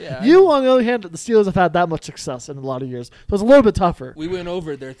Raiders. Yeah, on the other hand, the Steelers have had that much success in a lot of years, so it's a little bit tougher. We went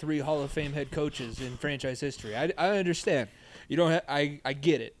over their 3 Hall of Fame head coaches in franchise history. I understand. You don't. I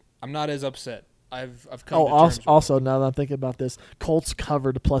get it. I'm not as upset. I've come. to terms with also now that I'm thinking about this, Colts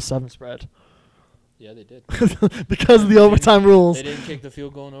covered the +7 spread. Yeah, they did. Because of the overtime rules. They didn't kick the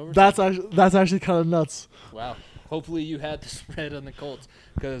field goal in overtime. That's actually kind of nuts. Wow. Hopefully you had the spread on the Colts,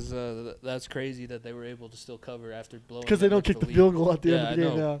 because that's crazy that they were able to still cover after blowing. Because they don't kick the field goal at the end of the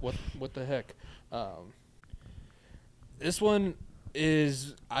game. I know. Yeah. What the heck? This one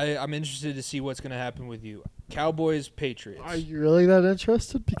is I'm interested to see what's going to happen with you. Cowboys, Patriots. Are you really that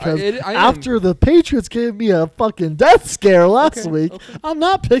interested? Because I after the Patriots gave me a fucking death scare last week, I'm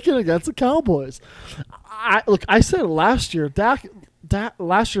not picking against the Cowboys. I said last year, Dak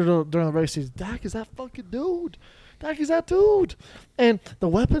last year during the race season, Dak is that fucking dude. Dak is that dude. And the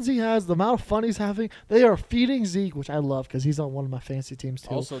weapons he has, the amount of fun he's having, they are feeding Zeke, which I love because he's on one of my fantasy teams too.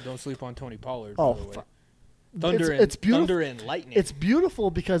 Also, don't sleep on Tony Pollard, Oh, by the way. it's beautiful. Thunder and lightning. It's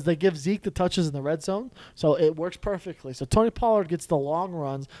beautiful because they give Zeke the touches in the red zone, so it works perfectly. So Tony Pollard gets the long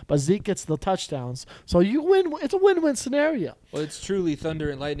runs, but Zeke gets the touchdowns. So you win. It's a win-win scenario. Well, it's truly thunder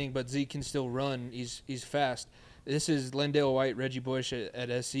and lightning, but Zeke can still run. He's fast. This is Lendale White, Reggie Bush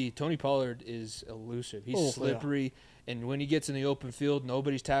at SC. Tony Pollard is elusive. He's slippery, and when he gets in the open field,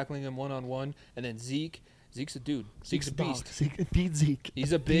 nobody's tackling him one-on-one. And then Zeke's a dude. Zeke's a beast. Beat Zeke.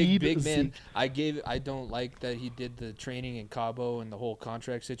 He's a big man. Zeke. I don't like that he did the training in Cabo and the whole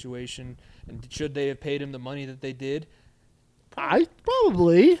contract situation. And should they have paid him the money that they did?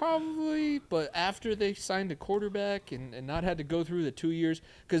 Probably, but after they signed a quarterback and not had to go through the 2 years,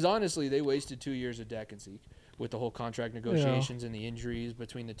 because honestly, they wasted 2 years of Dak and Zeke with the whole contract negotiations and the injuries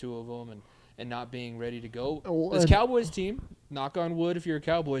between the two of them and not being ready to go. This Cowboys team, knock on wood if you're a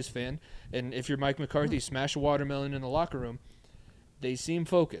Cowboys fan, and if you're Mike McCarthy, smash a watermelon in the locker room, they seem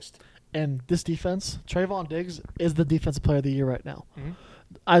focused. And this defense, Trayvon Diggs is the defensive player of the year right now.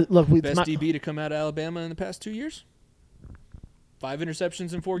 Mm-hmm. Best DB to come out of Alabama in the past 2 years? 5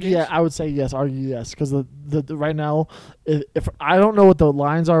 interceptions in 4 games? Yeah, I would say yes, argue yes, because the right now, if I don't know what the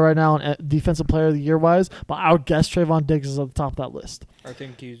lines are right now in defensive player of the year wise, but I would guess Trayvon Diggs is at the top of that list. I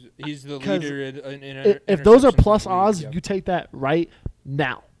think he's the leader in if those are plus odds, you take that right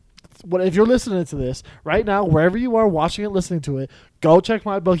now. If you're listening to this right now, wherever you are watching it, listening to it, go check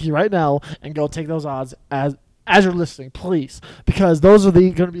MyBookie right now and go take those odds as you're listening, please, because those are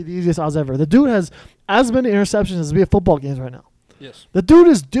going to be the easiest odds ever. The dude has as many interceptions as we have football games right now. Yes. The dude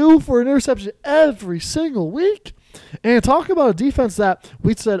is due for an interception every single week. And talk about a defense that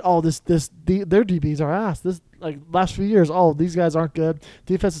we said, their DBs are ass. This last few years, these guys aren't good.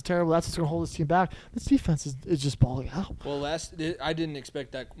 Defense is terrible. That's what's going to hold this team back. This defense is just balling out. Well, I didn't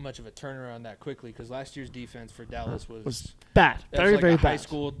expect that much of a turnaround that quickly because last year's defense for Dallas was bad. Very, very bad.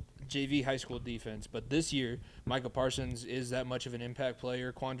 JV high school defense. But this year, Michael Parsons is that much of an impact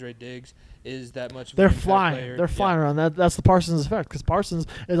player. Quandre Diggs is that much of an impact player. They're flying around. That's the Parsons effect because Parsons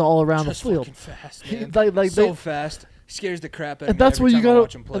is all around the field. Fast, man. So fast. Scares the crap out of me every time I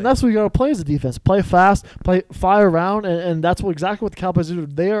watch him play. And that's what you got to play as a defense. Play fast, fly around, and that's exactly what the Cowboys do.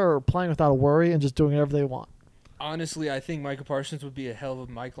 They are playing without a worry and just doing whatever they want. Honestly, I think Michael Parsons would be a hell of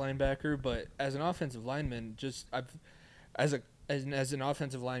a Mike linebacker, but as an offensive lineman, as an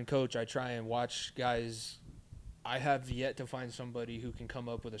offensive line coach, I try and watch guys. I have yet to find somebody who can come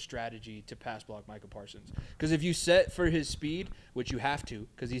up with a strategy to pass block Michael Parsons. Because if you set for his speed, which you have to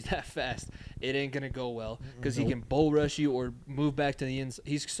because he's that fast, it ain't going to go well because he can bull rush you or move back to the inside.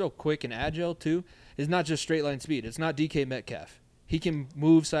 He's so quick and agile, too. It's not just straight line speed. It's not DK Metcalf. He can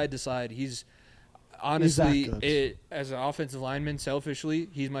move side to side. He's honestly, as an offensive lineman, selfishly,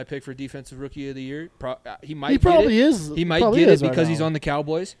 he's my pick for Defensive Rookie of the Year. He might get it. He might get it because he's on the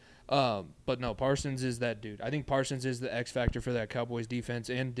Cowboys. But no, Parsons is that dude. I think Parsons is the X factor for that Cowboys defense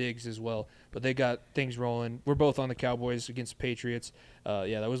and Diggs as well. But they got things rolling. We're both on the Cowboys against the Patriots.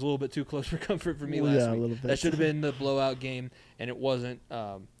 That was a little bit too close for comfort for me last week. A little bit. That should have been the blowout game, and it wasn't.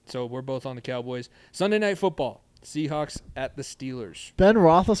 So we're both on the Cowboys. Sunday Night Football, Seahawks at the Steelers. Ben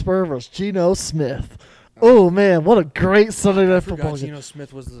Roethlisberger versus Geno Smith. Oh, man, what a great Sunday Night Football game. Geno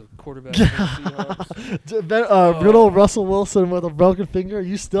Smith was the quarterback for the Seahawks. Good old Russell Wilson with a broken finger. Are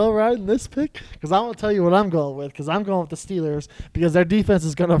you still riding this pick? Because I'm going to tell you what I'm going with, because I'm going with the Steelers, because their defense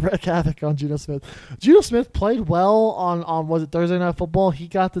is going to wreak havoc on Geno Smith. Geno Smith played well on was it Thursday Night Football? He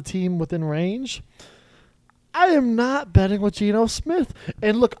got the team within range. I am not betting with Geno Smith.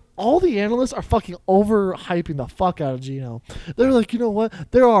 And look, all the analysts are fucking overhyping the fuck out of Geno. They're like, you know what?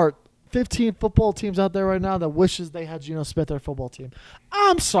 There are 15 football teams out there right now that wishes they had Geno Smith their football team.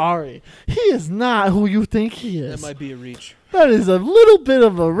 I'm sorry. He is not who you think he is. That might be a reach. That is a little bit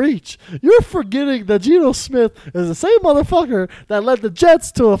of a reach. You're forgetting that Geno Smith is the same motherfucker that led the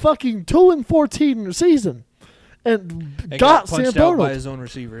Jets to a fucking 2-14 season. And got punched Sam out Darnold by his own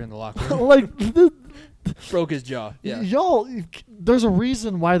receiver in the locker room. Broke his jaw. Yeah. Y'all, there's a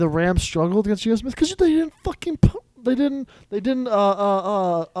reason why the Rams struggled against Geno Smith because they didn't fucking They didn't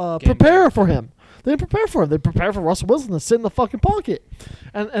prepare for him. They didn't prepare for him. They prepared for Russell Wilson to sit in the fucking pocket.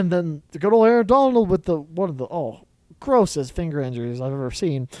 And then the good old Aaron Donald with one of the grossest finger injuries I've ever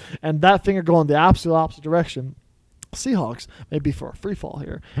seen. And that finger going the absolute opposite direction. Seahawks may be for a free fall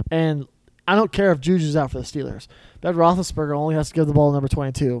here. And I don't care if Juju's out for the Steelers. Ben Roethlisberger only has to give the ball to number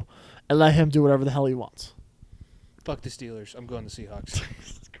 22 and let him do whatever the hell he wants. Fuck the Steelers. I'm going to Seahawks.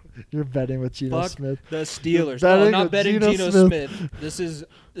 You're betting with Geno Fuck Smith. the Steelers. Betting No, I'm not with betting Geno Geno Smith. Smith.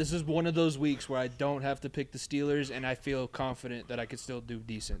 This is one of those weeks where I don't have to pick the Steelers, and I feel confident that I could still do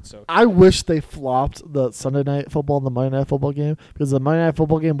decent. So I wish they flopped the Sunday night football and the Monday night football game, because the Monday night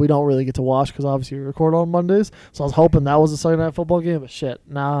football game we don't really get to watch because obviously we record on Mondays. So I was hoping that was a Sunday night football game, but shit,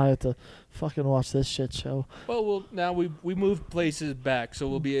 now I have to fucking watch this shit show. well, now we moved places back, so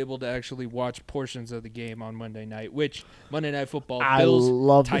we'll be able to actually watch portions of the game on Monday night. Which Monday Night Football, I Bills,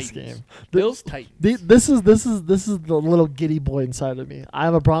 love Titans. this game. Bills, Titans. This is the little giddy boy inside of me. I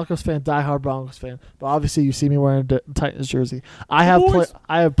am a Broncos fan, diehard Broncos fan, but obviously you see me wearing a Titans jersey. I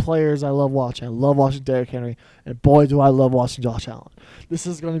have players I love watching. I love watching Derrick Henry, and boy do I love watching Josh Allen. This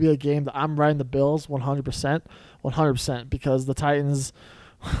is going to be a game that I'm riding the Bills 100%, because the Titans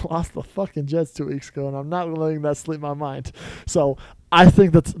lost the fucking Jets 2 weeks ago, and I'm not letting that sleep my mind. So I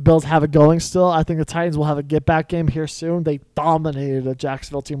think that the Bills have it going still. I think the Titans will have a get-back game here soon. They dominated a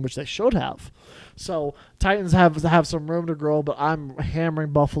Jacksonville team, which they should have. So Titans have some room to grow, but I'm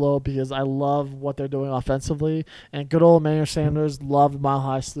hammering Buffalo because I love what they're doing offensively. And good old Emmanuel Sanders, love the Mile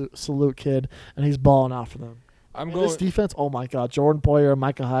High Salute kid, and he's balling out for them. This defense, oh my God, Jordan Poyer and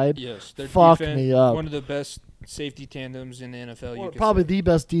Micah Hyde. Yes, their fuck defense, me up. one of the best safety tandems in the NFL. Probably the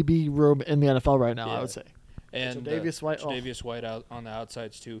best DB room in the NFL right now, Yeah. I would say. And Tre'Davious White. Tre'Davious White out on the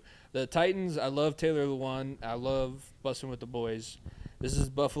outsides too. The Titans, I love Taylor Lewan. I love busting with the boys. This is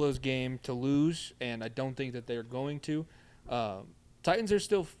Buffalo's game to lose, and I don't think that they're going to. Titans are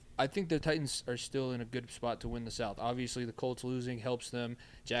still. I think the Titans are still in a good spot to win the South. Obviously, the Colts losing helps them.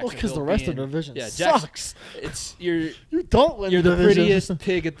 Jacksonville, Because the rest of the division sucks. It's You don't win you're the the division. prettiest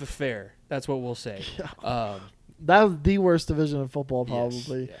pig at the fair. That's what we'll say. That was the worst division of football, Yes,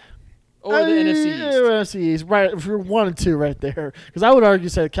 probably. yeah. Or the NFC East. NFC East, right? If you're 1 and 2 right there, because I would argue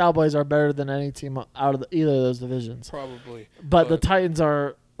say the Cowboys are better than any team out of either of those divisions. Probably. But the Titans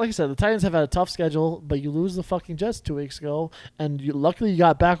are, like I said, the Titans have had a tough schedule. But you lose the fucking Jets 2 weeks ago, and luckily you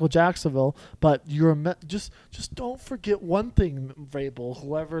got back with Jacksonville. But you're just don't forget one thing, Vrabel.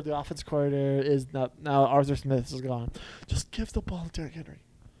 Whoever the offensive coordinator is now, Arthur Smith is gone. Just give the ball to Derrick Henry,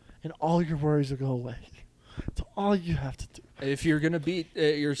 and all your worries will go away. That's all you have to do. If you're gonna beat,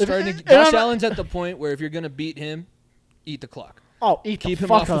 Josh Allen's at the point where if you're gonna beat him, eat the clock. Oh, Keep the him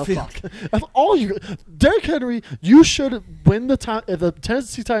fuck off the out of field. clock. That's all you. Derrick Henry, you should win the time. If the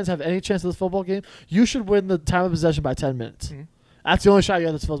Tennessee Titans have any chance of this football game, you should win the time of possession by 10 minutes. Mhm. That's the only shot you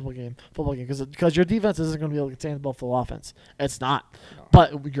have this football game, because your defense isn't going to be able to contain the Buffalo offense. It's not. No.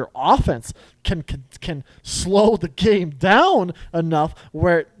 But your offense can slow the game down enough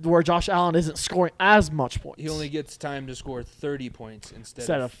where Josh Allen isn't scoring as much points. He only gets time to score 30 points instead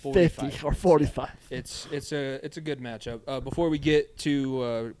of 45 50 or points. 45. Yeah. It's a good matchup. Before we get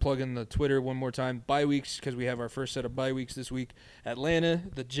to plug in the Twitter one more time, bye weeks, because we have our first set of bye weeks this week. Atlanta,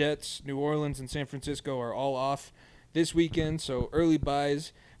 the Jets, New Orleans, and San Francisco are all off this weekend, so early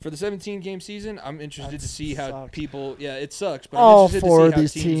buys. For the 17-game season, I'm interested to see how people – yeah, it sucks, but all I'm interested four to of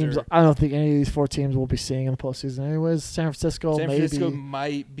see how these teams, are. I don't think any of these 4 teams will be seeing in the postseason anyways. San Francisco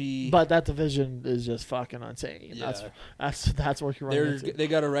might be – but that division is just fucking insane. Yeah. That's what you're running into. They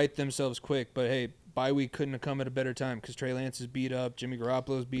got to right themselves quick, but hey, bye week couldn't have come at a better time because Trey Lance is beat up, Jimmy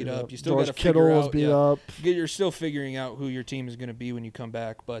Garoppolo's beat up. You still got to figure Kittle was out. beat up. You're still figuring out who your team is going to be when you come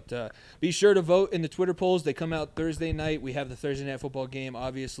back. But be sure to vote in the Twitter polls. They come out Thursday night. We have the Thursday night football game,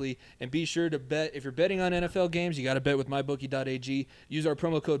 obviously. And be sure to bet. If you're betting on NFL games, you got to bet with mybookie.ag. Use our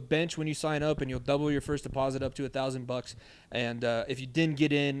promo code BENCH when you sign up, and you'll double your first deposit up to $1,000. And if you didn't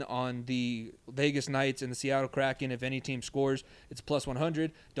get in on the Vegas Knights and the Seattle Kraken, if any team scores, it's plus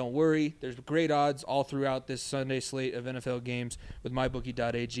 100. Don't worry. There's great odds all throughout this Sunday slate of NFL games with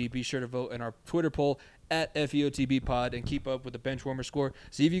mybookie.ag. Be sure to vote in our Twitter poll at FEOTBpod and keep up with the Benchwarmer score.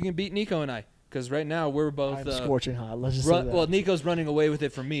 See if you can beat Nico and I, because right now we're both scorching hot. Let's just say that. Well, Nico's running away with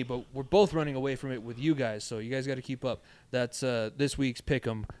it from me, but we're both running away from it with you guys, so you guys got to keep up. That's this week's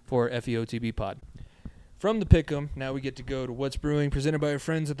Pick'em for FEOTB Pod. From the Pick'em, now we get to go to What's Brewing, presented by our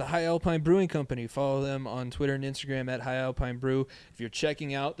friends at the High Alpine Brewing Company. Follow them on Twitter and Instagram at High Alpine Brew. If you're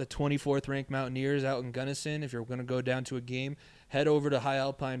checking out the 24th ranked Mountaineers out in Gunnison, if you're going to go down to a game, head over to High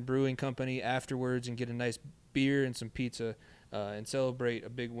Alpine Brewing Company afterwards and get a nice beer and some pizza and celebrate a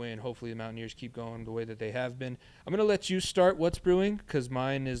big win. Hopefully the Mountaineers keep going the way that they have been. I'm going to let you start What's Brewing because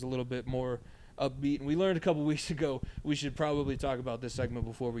mine is a little bit more upbeat, and we learned a couple weeks ago we should probably talk about this segment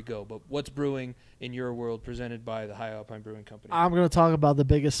before we go. But what's brewing in your world, presented by the High Alpine Brewing Company? I'm going to talk about the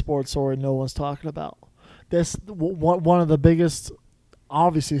biggest sports story no one's talking about. This one of the biggest,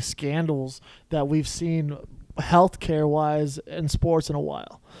 obviously, scandals that we've seen healthcare wise in sports in a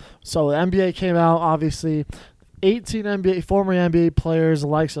while. So the NBA came out, obviously. 18 former NBA players, the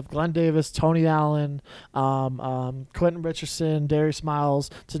likes of Glenn Davis, Tony Allen, Quentin Richardson, Darius Miles,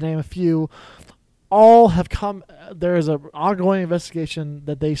 to name a few, all have come. There is an ongoing investigation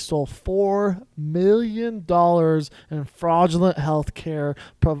that they stole $4 million in fraudulent health care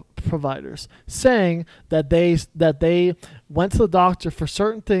providers, saying that they went to the doctor for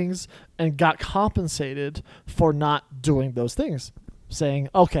certain things and got compensated for not doing those things. Saying,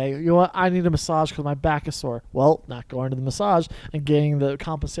 okay, you know what, I need a massage because my back is sore. Well, not going to the massage and getting the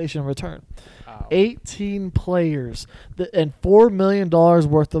compensation in return. 18 players and $4 million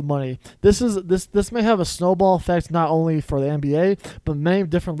worth of money. This may have a snowball effect not only for the NBA, but many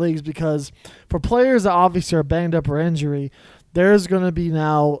different leagues, because for players that obviously are banged up or injury, there's going to be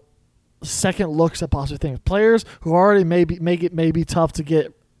now second looks at possible things. Players who already may be tough to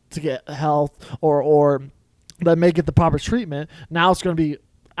get health or that may get the proper treatment, now it's going to be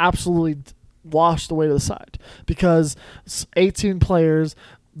absolutely washed away to the side because 18 players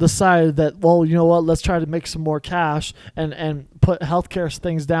decided that, well, you know what, let's try to make some more cash and put healthcare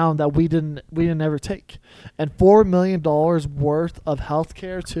things down that we didn't ever take. And $4 million worth of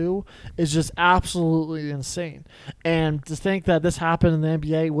healthcare too is just absolutely insane. And to think that this happened in the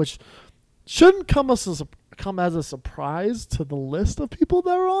NBA, which shouldn't come as a surprise to the list of people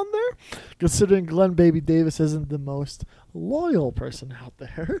that are on there, considering Glenn Baby Davis isn't the most loyal person out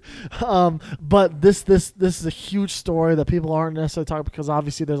there. But this is a huge story that people aren't necessarily talking, because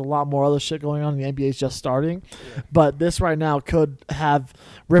obviously there's a lot more other shit going on. The NBA is just starting. Yeah. But this right now could have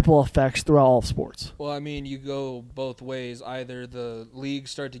ripple effects throughout all of sports. Well, I mean, you go both ways. Either the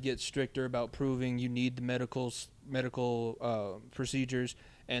leagues start to get stricter about proving you need the medical procedures,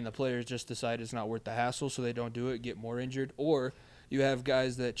 and the players just decide it's not worth the hassle, so they don't do it, get more injured. Or you have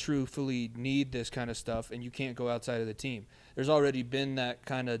guys that truthfully need this kind of stuff, and you can't go outside of the team. There's already been that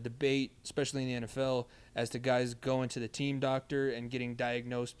kind of debate, especially in the NFL, as to guys going to the team doctor and getting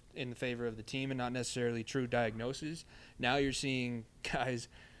diagnosed in the favor of the team and not necessarily true diagnosis. Now you're seeing guys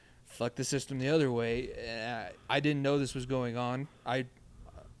fuck the system the other way. I didn't know this was going on.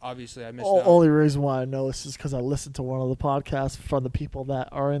 Obviously, I missed out. Only reason why I know this is because I listened to one of the podcasts from the people that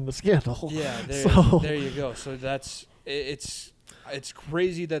are in the scandal. Yeah, there you go. So it's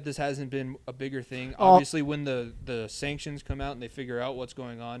crazy that this hasn't been a bigger thing. Obviously, when the sanctions come out and they figure out what's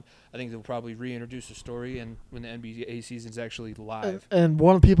going on, I think they'll probably reintroduce the story, and when the NBA season's actually live. And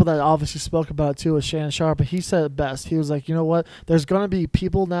one of the people that obviously spoke about it too was Shannon Sharp, and he said it best. He was like, you know what? There's going to be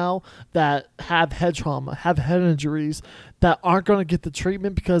people now that have head trauma, have head injuries, that aren't going to get the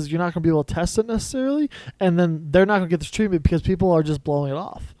treatment because you're not going to be able to test it necessarily, and then they're not going to get the treatment because people are just blowing it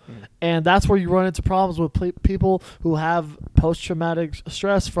off. And that's where you run into problems with people who have post-traumatic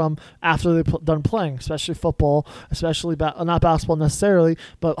stress from after they've done playing, especially football, especially not basketball necessarily,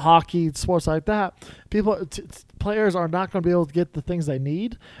 but hockey, sports like that. Players are not going to be able to get the things they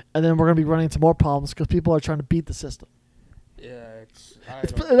need, and then we're going to be running into more problems because people are trying to beat the system. Yeah,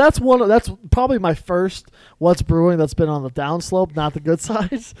 that's probably my first what's brewing that's been on the downslope, not the good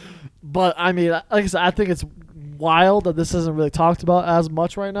sides. But I mean, like I said, I think it's wild that this isn't really talked about as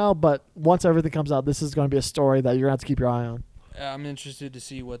much right now. But once everything comes out, this is going to be a story that you're going to have to keep your eye on. I'm interested to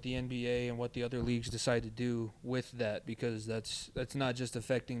see what the NBA and what the other leagues decide to do with that, because that's not just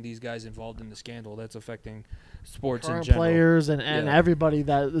affecting these guys involved in the scandal. That's affecting sports in general. Players and everybody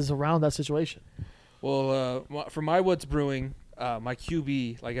that is around that situation. Well, for my what's brewing, my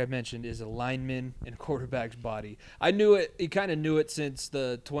QB, like I mentioned, is a lineman in a quarterback's body. I knew it. He kind of knew it since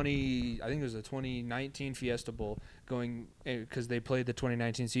the 2019 Fiesta Bowl, because they played the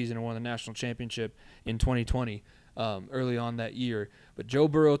 2019 season and won the national championship in 2020, early on that year. But Joe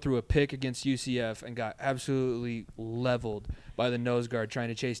Burrow threw a pick against UCF and got absolutely leveled by the nose guard trying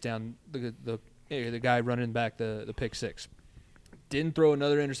to chase down the guy running back the pick six. Didn't throw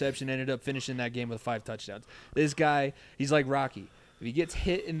another interception, ended up finishing that game with 5 touchdowns. This guy, he's like Rocky. If he gets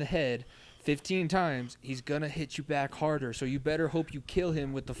hit in the head 15 times, he's going to hit you back harder. So you better hope you kill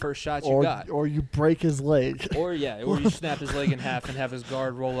him with the first shot you got. Or you break his leg. Or you snap his leg in half and have his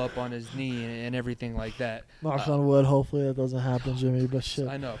guard roll up on his knee and everything like that. Knock on wood, hopefully that doesn't happen, Jimmy, but shit.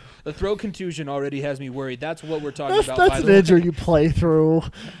 I know. The throat contusion already has me worried. That's what we're talking about. That's an injury you play through.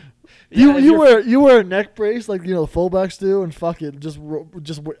 You wear a neck brace like the fullbacks do, and fuck it, just.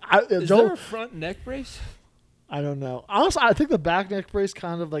 Is there a front neck brace? I don't know. Honestly, I think the back neck brace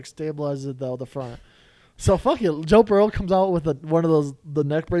kind of like stabilizes it though, the front. So fuck it. Joe Burrow comes out with one of the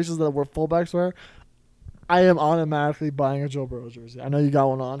neck braces that fullbacks wear. I am automatically buying a Joe Burrow jersey. I know you got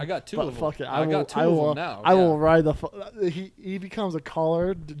one on. I got two of them. Fuck it. I got two of them now. I will ride he becomes a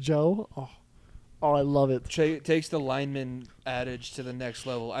collared Joe. Oh. Oh, I love it. Takes the lineman adage to the next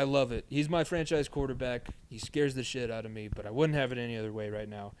level. I love it. He's my franchise quarterback. He scares the shit out of me, but I wouldn't have it any other way right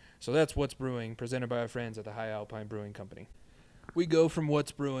now. So that's What's Brewing, presented by our friends at the High Alpine Brewing Company. We go from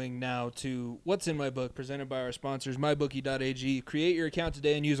What's Brewing now to What's in My Book, presented by our sponsors, MyBookie.ag. Create your account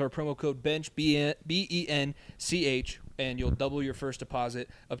today and use our promo code BENCH, BENCH, and you'll double your first deposit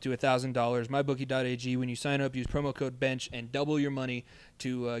up to $1,000. MyBookie.ag. When you sign up, use promo code BENCH and double your money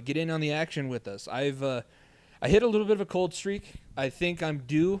to get in on the action with us. I hit a little bit of a cold streak. I think I'm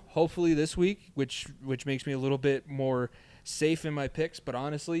due, hopefully this week, which makes me a little bit more safe in my picks. But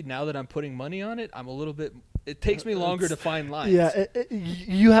honestly, now that I'm putting money on it, I'm a little bit. It takes me longer to find lines. Yeah,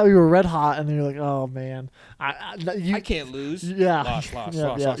 you were red hot, and you're like, oh man, I can't lose. Yeah,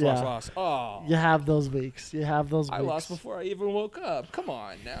 lost. Oh, you have those weeks. I lost before I even woke up. Come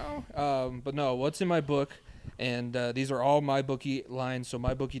on now. But no, what's in my book? And these are all MyBookie lines. So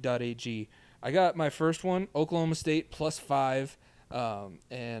MyBookie.ag. I got my first one, Oklahoma State +5.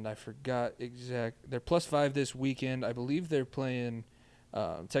 And I forgot they're +5 this weekend. I believe they're playing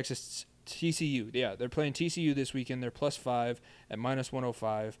Texas TCU. Yeah, they're playing TCU this weekend. They're +5 at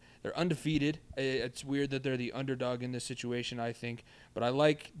 -105. They're undefeated. It's weird that they're the underdog in this situation, I think. But I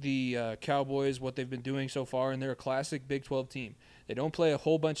like the Cowboys, what they've been doing so far, and they're a classic Big 12 team. They don't play a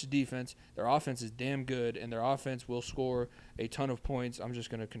whole bunch of defense. Their offense is damn good, and their offense will score a ton of points. I'm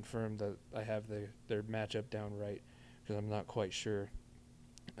just going to confirm that I have their matchup down right because I'm not quite sure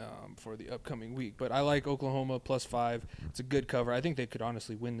for the upcoming week. But I like Oklahoma +5. It's a good cover. I think they could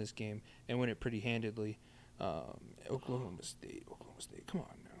honestly win this game and win it pretty handedly. Oklahoma State. Come on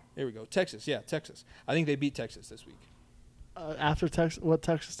now. Here we go. Texas. Yeah, Texas. I think they beat Texas this week. After what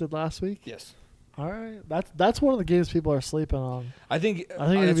Texas did last week? Yes. All right. That's one of the games people are sleeping on. I think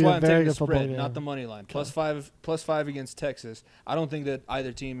that's why I'm taking the spread, game. not the money line. Okay. +5 against Texas. I don't think that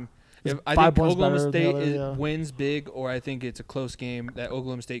either team – I 5 think points Oklahoma better than State the other, wins big, or I think it's a close game that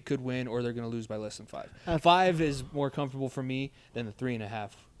Oklahoma State could win, or they're going to lose by less than 5. 5 is more comfortable for me than the 3.5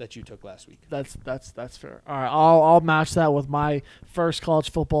 that you took last week. That's fair. All right, I'll match that with my first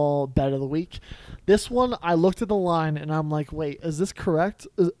college football bet of the week. This one, I looked at the line and I'm like, wait, is this correct?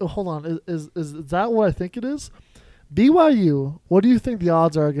 Hold on, is that what I think it is? BYU. What do you think the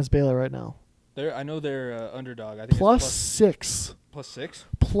odds are against Baylor right now? I know they're underdog. I think +6. +6?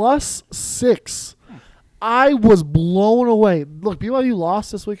 +6. I was blown away. Look, BYU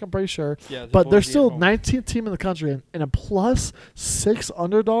lost this week, I'm pretty sure. Yeah, but they're still 19th team in the country. And a +6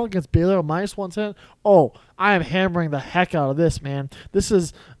 underdog against Baylor at -110. Oh, I am hammering the heck out of this, man. This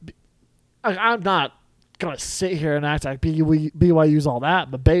is – I'm not going to sit here and act like BYU's all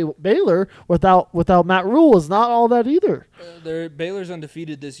that. But Baylor, without Matt Rule, is not all that either. Baylor's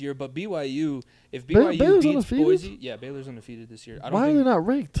undefeated this year, but BYU – if BYU Baylor's beats undefeated? Boise, yeah, Baylor's undefeated this year. Why are they not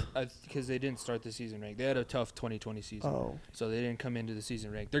ranked? Because they didn't start the season ranked. They had a tough 2020 season, so they didn't come into the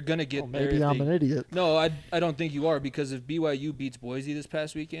season ranked. They're gonna get there. Maybe I'm an idiot. No, I don't think you are, because if BYU beats Boise this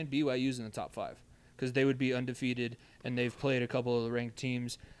past weekend, BYU's in the top 5 because they would be undefeated and they've played a couple of the ranked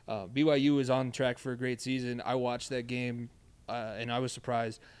teams. BYU is on track for a great season. I watched that game and I was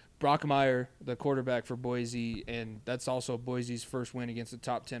surprised. Brockmeyer, the quarterback for Boise, and that's also Boise's first win against a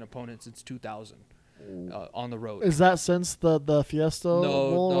top 10 opponent since 2000 on the road. Is that since the Fiesta Bowl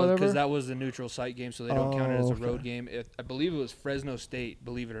or whatever? No, because that was a neutral site game, so they don't count it as a road game. I believe it was Fresno State,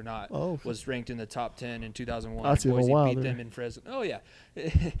 believe it or not, was ranked in the top 10 in 2001. That's even Boise wilder. beat them in Fresno. Oh, yeah.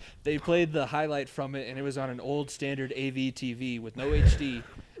 They played the highlight from it, and it was on an old standard AV TV with no HD.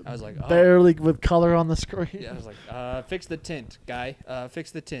 I was like, oh. Barely with color on the screen. Yeah, I was like, fix the tint, guy.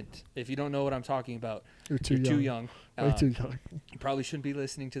 Fix the tint. If you don't know what I'm talking about, you're too young. Way too young. You probably shouldn't be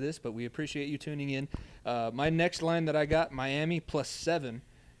listening to this, but we appreciate you tuning in. My next line that I got, Miami +7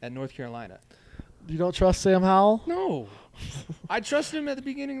 at North Carolina. You don't trust Sam Howell? No. I trusted him at the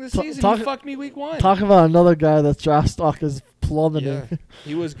beginning of the season. He fucked me week 1. Talk about another guy that's draft stock is plummeting. Yeah.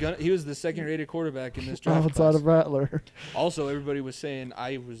 He was the second-rated quarterback in this draft outside of Rattler. Also, everybody was saying,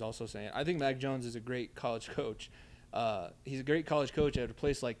 I was also saying, I think Mac Jones is a great college coach. He's a great college coach at a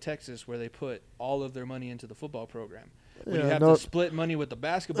place like Texas where they put all of their money into the football program. When you have to split money with the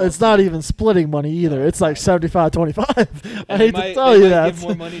basketball it's team, not even splitting money either. It's like 75-25. I hate to tell you that. They give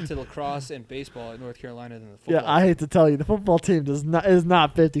more money to lacrosse and baseball at North Carolina than the football team. I hate to tell you. The football team is not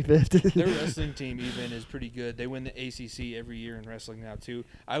 50-50. Their wrestling team even is pretty good. They win the ACC every year in wrestling now, too.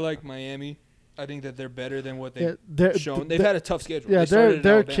 I like Miami. I think that they're better than what they've shown. They've had a tough schedule. Yeah,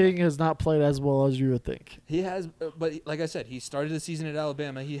 their king has not played as well as you would think. He has, but like I said, he started the season at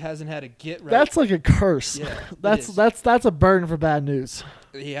Alabama. He hasn't had a get right. That's like a curse. Yeah, that's a burden for bad news.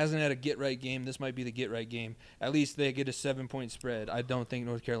 He hasn't had a get right game. This might be the get right game. At least they get a 7-point spread. I don't think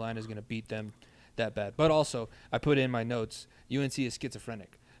North Carolina is going to beat them that bad. But also, I put in my notes, UNC is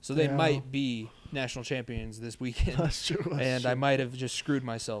schizophrenic. So they might be national champions this weekend. That's true. And I might have just screwed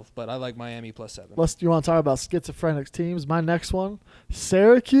myself, but I like Miami +7. You want to talk about schizophrenic teams? My next one,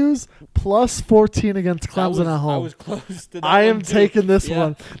 Syracuse +14 against Clemson at home. I was close to that. I am one too. taking this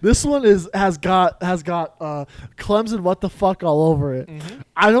one. This one has got Clemson what the fuck all over it. Mm-hmm.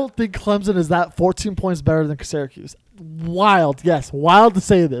 I don't think Clemson is that 14 points better than Syracuse. Wild to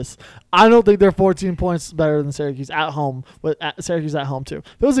say this. I don't think they're 14 points better than Syracuse at home. With Syracuse at home too.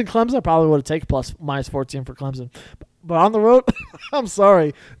 If it was in Clemson, I probably would have taken -14 for Clemson. But on the road, I'm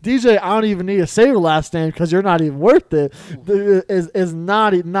sorry, DJ. I don't even need to say your last name because you're not even worth it. Is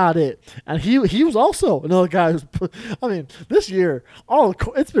not it. And he was also another guy who's. I mean, this year,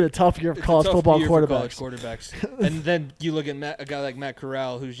 it's been a tough year of college football quarterbacks. And then you look at a guy like Matt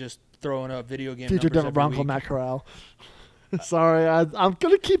Corral, who's just throwing up video game future numbers Denver every Bronco week. Matt Corral. Sorry, I'm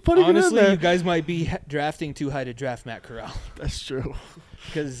gonna keep putting Honestly, it in there. you guys might be drafting too high to draft Matt Corral. That's true.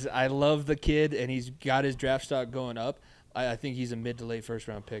 Because I love the kid, and he's got his draft stock going up. I think he's a mid to late first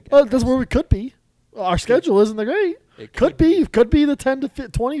round pick. That's where we could be. Our schedule isn't that great. It could be the 10 to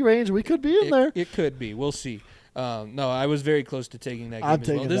 20 range. We could be in there. It could be. We'll see. No, I was very close to taking that game I'm as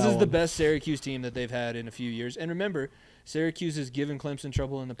well. taking This that is the one. best Syracuse team that they've had in a few years. And remember, Syracuse has given Clemson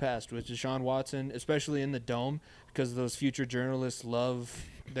trouble in the past with Deshaun Watson, especially in the Dome, because those future journalists love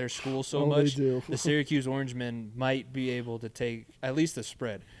their school so much. They do. The Syracuse Orangemen might be able to take at least the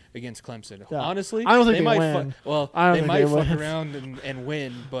spread against Clemson. Yeah. Honestly, I don't think they they might win. they might fuck win. around and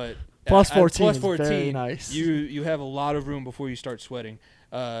win, but Plus at 14 plus is 14, very nice. You have a lot of room before you start sweating.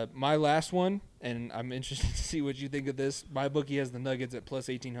 My last one, and I'm interested to see what you think of this. My bookie has the Nuggets at plus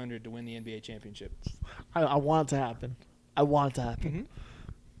 1,800 to win the NBA championship. I want it to happen. Mm-hmm.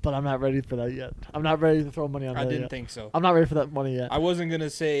 But I'm not ready for that yet. I'm not ready to throw money on that I didn't yet. think so. I'm not ready for that money yet. I wasn't going to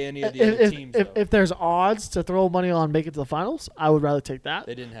say any of the other teams, though. If there's odds to throw money on make it to the finals, I would rather take that.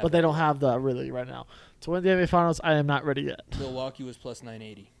 They didn't have but that they don't yet. have that really right now. To win the NBA finals, I am not ready yet. Milwaukee was plus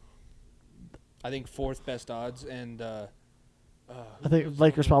 980. I think fourth best odds, and I think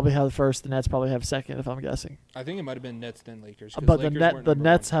Lakers probably have the first, the Nets probably have second, if I'm guessing. I think it might have been Nets then Lakers. 'cause But Lakers the weren't number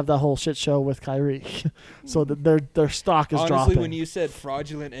Nets one. have that whole shit show with Kyrie, so their stock is Honestly, dropping. when you said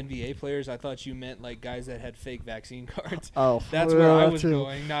fraudulent NBA players, I thought you meant like guys that had fake vaccine cards. oh, That's where I that was too.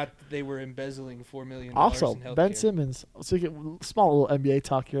 going. Not that they were embezzling $4 million Also, in healthcare. Ben Simmons. So you get small little NBA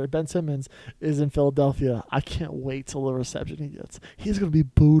talk here. Ben Simmons is in Philadelphia. I can't wait till the reception he gets. He's gonna be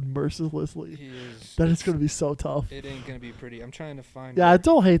booed mercilessly. He is. That is gonna be so tough. It ain't gonna be pretty. I'm trying to find. Yeah, I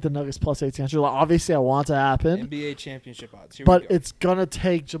don't hate the Nuggets plus 1800. Like, obviously, I want it to happen, NBA championship odds. Here but we go. it's gonna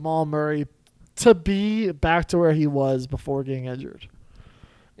take Jamal Murray to be back to where he was before getting injured.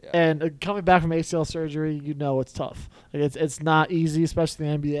 Yeah. And coming back from ACL surgery, you know it's tough. Like it's not easy, especially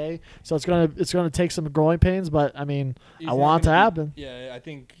in the NBA. So it's gonna take some growing pains. But I mean, He's I not want it to gonna be- happen. Yeah, I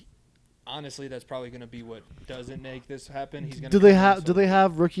think. Honestly, that's probably going to be what doesn't make this happen. He's going. Do they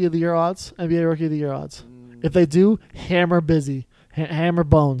have Rookie of the Year odds? NBA Rookie of the Year odds? If they do, hammer busy, hammer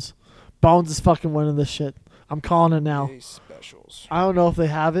Bones. Bones is fucking winning this shit. I'm calling it now. Specials. I don't know if they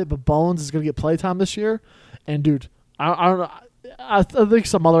have it, but Bones is gonna get playtime this year. And dude, I don't know. I think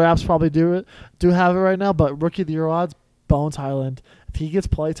some other apps probably do have it right now. But Rookie of the Year odds, Bones Highland. If he gets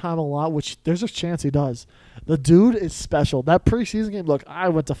playtime a lot, which there's a chance he does, the dude is special. That preseason game, look, I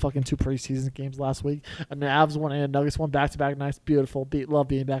went to fucking 2 preseason games last week, and the Avs won and Nuggets won back-to-back nights. Beautiful. Love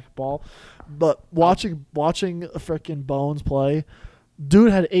being back at ball. But watching freaking Bones play,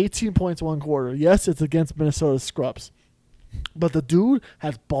 dude had 18 points 1 quarter. Yes, it's against Minnesota Scrubs. But the dude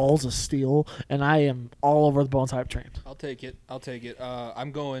has balls of steel, and I am all over the Bones hype train. I'll take it.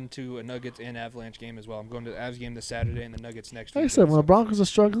 I'm going to a Nuggets and Avalanche game as well. I'm going to the Avs game this Saturday and the Nuggets next Like I week. said, when the Broncos are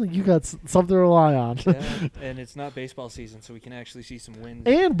struggling, you got something to rely on. Yeah, and it's not baseball season, so we can actually see some wins.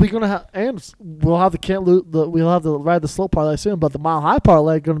 And we'll have the ride the slow parlay soon, but the mile high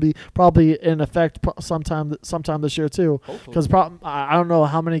parlay going to be probably in effect sometime this year too. Hopefully. Because I don't know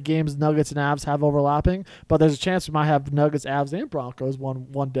how many games Nuggets and Avs have overlapping, but there's a chance we might have Nuggets, Avs, and Broncos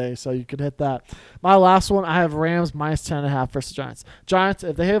one day, so you could hit that. My last one, I have Rams minus 10.5 versus Giants. Giants,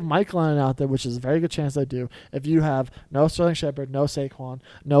 if they have Mike Lennon out there, which is a very good chance they do, if you have no Sterling Shepard, no Saquon,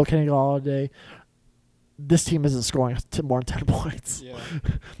 no Kenny Golladay, this team isn't scoring more than 10 points. Yeah.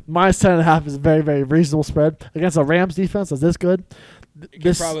 Minus 10.5 is a very, very reasonable spread against a Rams defense that's this good. It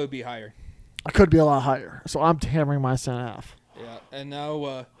could probably be higher. Could be a lot higher. So I'm hammering minus 10.5. Yeah, and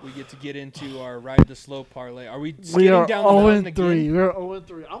now we get into our ride the slow parlay. Are we We skidding are down the mountain 0-3. again? We're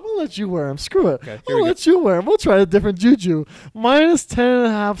 0-3. I'm gonna let you wear them. Screw it. Okay, here I'll we let you wear them. We'll try a different juju. Minus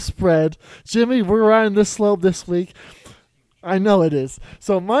 10.5 spread. Jimmy, we're riding this slope this week. I know it is.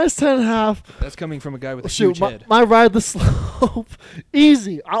 So minus 10.5. That's coming from a guy with a Shoot, huge head. my ride the slope,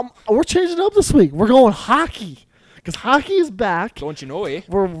 easy. We're changing it up this week. We're going hockey because hockey is back. Don't you know, eh?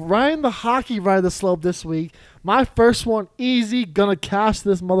 We're riding the hockey ride the slope this week. My first one, easy. Gonna cash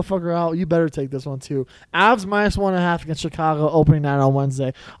this motherfucker out. You better take this one too. Avs minus 1.5 against Chicago, opening night on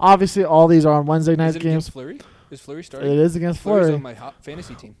Wednesday. Obviously, all these are on Wednesday night Is it games. against Fleury? Is Fleury starting? It is against Fleury's Fleury. on my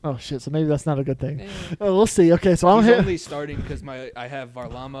fantasy team. Oh shit! So maybe that's not a good thing. Eh. We'll see. Okay, so I'm He's here. only starting because I have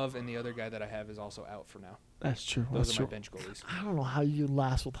Varlamov, and the other guy that I have is also out for now. That's true. Those That's are my true. bench goalies. I don't know how you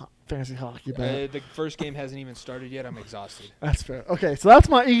last with fantasy hockey, man. The first game hasn't even started yet. I'm exhausted. That's fair. Okay, so that's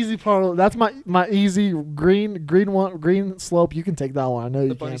my easy part. That's my easy green slope. You can take that one. I know The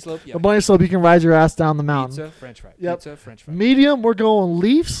you bunny can. slope, yeah. The bunny slope. You can ride your ass down the mountain. Pizza, French fry. Yep. Pizza, French fry. Medium, we're going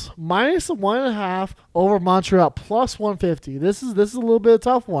Leafs minus 1.5 over Montreal plus 150. This is a little bit of a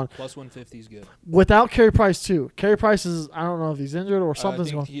tough one. Plus 150 is good. Without Carey Price too. Carey Price is, I don't know if he's injured or I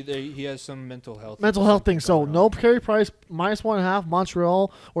something's going. think he has some mental health Thing. So going on. no Carey Price minus 1.5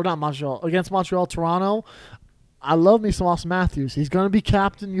 Montreal or not Montreal against Montreal Toronto. I love me some Austin Matthews. He's going to be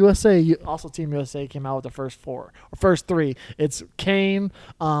captain USA. Also, Team USA came out with the first three. It's Kane,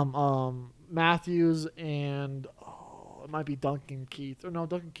 Matthews, and it might be Duncan Keith. Or no,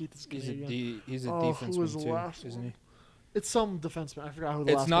 Duncan Keith is Canadian. He's a Who defenseman was the too, last isn't one? he? It's some defenseman. I forgot who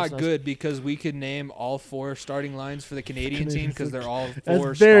the It's last not person is. good because we could name all 4 starting lines for the Canadian team because they're all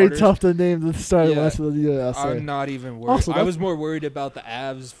 4 It's very starters. tough to name the starting Yeah. lines for the USA. I'm not even worried. Also, I was more worried about the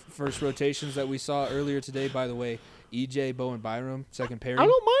Avs first rotations that we saw earlier today. By the way, EJ, Bowen, Byram, second pairing. I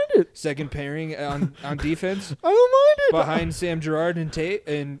don't mind it. Second pairing on defense I don't mind it. behind Sam Girard and Tate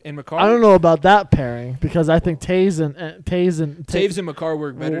and McCarr. I don't know about that pairing because I think Taves and Taves and McCarr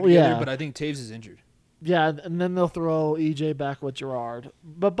work better Well, together, yeah. but I think Taves is injured. yeah, and then they'll throw EJ back with Gerard.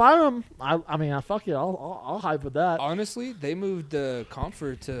 But Byram, I mean, fuck it, I'll hype with that. Honestly, they moved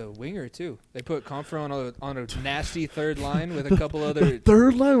Comfer to winger too. They put Comfer on a nasty third line with a couple The other.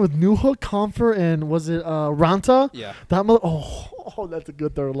 third line with Newhook, Comfer, and was it Ranta? Yeah, That that's a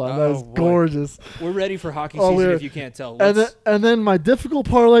good third line. That Oh, is boy. gorgeous. we're ready for hockey Oh, season. we're- If you can't tell, And then my difficult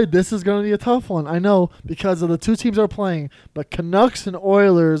parlay. This is going to be a tough one. I know because of the two teams are playing. But Canucks and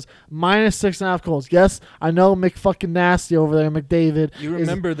Oilers minus 6.5 goals. Yes, I know McFucking Nasty over there, McDavid. you is-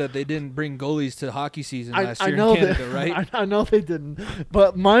 remember that they didn't bring goalies to hockey season last I year know in Canada, that, right? I know they didn't.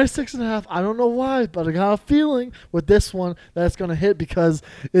 But minus 6.5. I don't know why, but I got a feeling with this one that it's going to hit because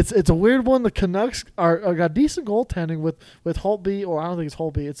it's a weird one. The Canucks are got decent goaltending with Holtby, or I don't think it's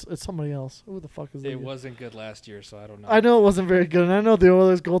Holtby. It's somebody else. Who the fuck is It it? wasn't good last year, so I don't know. I know it wasn't very good, and I know the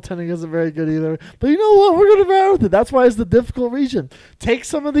Oilers' goaltending isn't very good either. But you know what? We're going to ride with it. That's why it's the difficult region. Take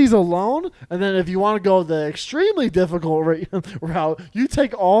some of these alone, and then if you want to go the extremely difficult route, you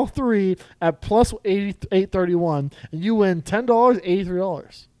take all 3 at plus 831, and you win $10,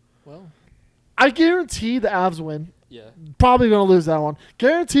 $83. Well, I guarantee the Avs win. yeah. Probably going to lose that one.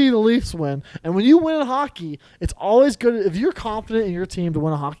 Guarantee the Leafs win. And when you win in hockey, it's always good. If you're confident in your team to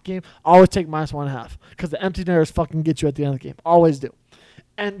win a hockey game, always take minus 1.5 because the empty netters fucking get you at the end of the game. Always do.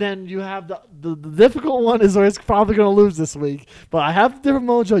 And then you have the difficult one is where it's probably going to lose this week. But I have the different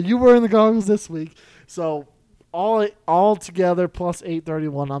mojo. You were in the goggles this week. So all together plus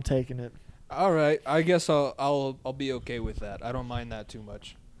 831, I'm taking it. All right, I guess I'll be okay with that. I don't mind that too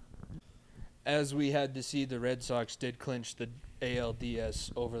much. As we had to see, the Red Sox did clinch the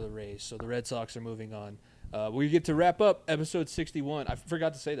ALDS over the Rays, so the Red Sox are moving on. We get to wrap up episode 61. I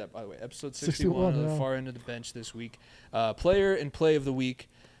forgot to say that, by the way. Episode 61 of the yeah. Far End of the Bench this week. Player and play of the week.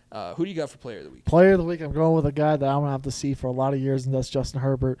 Who do you got for player of the week? Player of the week, I'm going with a guy that I'm going to have to see for a lot of years, and that's Justin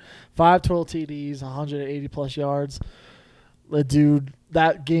Herbert. 5 total TDs, 180-plus yards. The dude,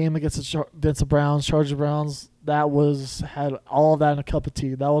 that game against the Browns, Charger Browns, had all of that in a cup of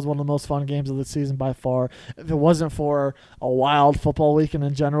tea. That was one of the most fun games of the season by far. If it wasn't for a wild football weekend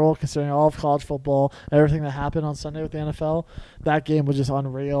in general, considering all of college football, everything that happened on Sunday with the NFL, that game was just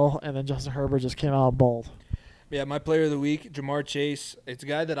unreal, and then Justin Herbert just came out bold. Yeah, my player of the week, Jamar Chase. It's a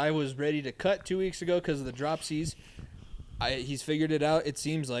guy that I was ready to cut 2 weeks ago because of the dropsies. He's figured it out, it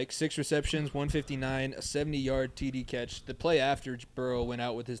seems like. 6 receptions, 159, a 70-yard TD catch. The play after Burrow went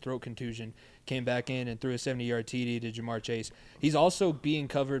out with his throat contusion, came back in and threw a 70-yard TD to Jamar Chase. He's also being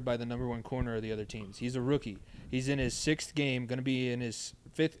covered by the number 1 corner of the other teams. He's a rookie. He's in his 6th game, going to be in his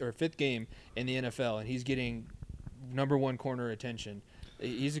fifth game in the NFL, and he's getting number 1 corner attention.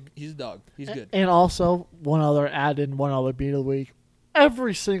 He's a dog. He's good. And also, one other beat of the week.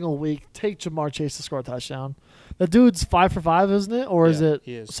 every single week take Jamar Chase to score a touchdown. The dude's 5 for 5, isn't it? Or is Yeah, it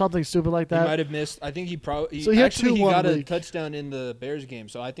he is. something stupid like He that? might have missed. I think he probably. So he had actually, 2 he one got a week. touchdown in the Bears game,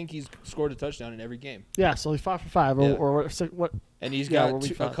 so I think he's scored a touchdown in every game. Yeah, so he's 5 for 5. Yeah. Or what? And he's Yeah, we're got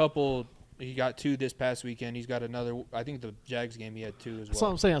week a 5. couple. He got 2 this past weekend. He's got another. I think the Jags game he had 2 as well. So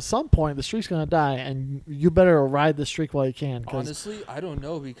I'm saying at some point the streak's gonna die, and you better ride the streak while you can. 'Cause Honestly, I don't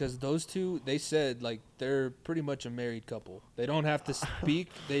know because those two, they said like they're pretty much a married couple. They don't have to speak.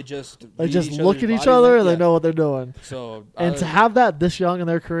 They just they read just each look other's at each body other and language. they know what they're doing. So And to have that this young in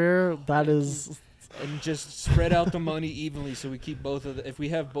their career, that is and just spread out the money evenly, so we keep both of the, if we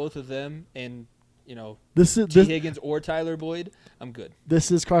have both of them and this is T. Higgins or Tyler Boyd, I'm good.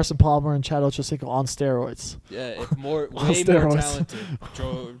 this is Carson Palmer and Chad Ochocinco on steroids. Yeah, if more On way more steroids.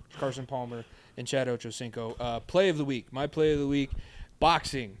 talented. Carson Palmer and Chad Ochocinco. Play of the week. My play of the week.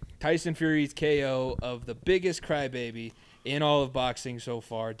 Boxing. Tyson Fury's KO of the biggest crybaby in all of boxing so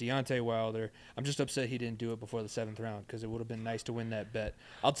far, Deontay Wilder. I'm just upset he didn't do it before the 7th round because it would have been nice to win that bet.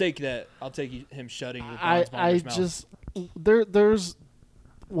 I'll take that. I'll take him shutting with I Bonds' mouth. just there's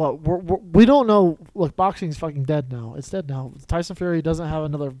what we don't know. Look, boxing's fucking dead now. It's dead now. Tyson Fury doesn't have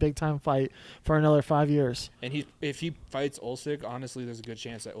another big time fight for another 5 years. And if he fights Usyk, honestly, there's a good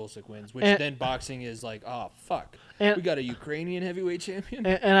chance that Usyk wins. Which And- then boxing is like, oh fuck, And- we got a Ukrainian heavyweight champion.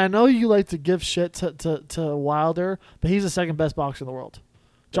 And I know you like to give shit to Wilder, but he's the second best boxer in the world.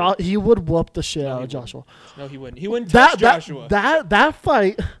 He would whoop the shit No, out he of Joshua. No, he wouldn't. He wouldn't touch Joshua. That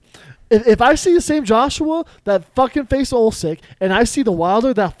fight. If I see the same Joshua that fucking faced Usyk, and I see the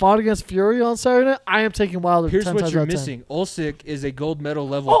Wilder that fought against Fury on Saturday night, I am taking Wilder. Here's 10 what times you're out of 10. missing. Usyk is a gold medal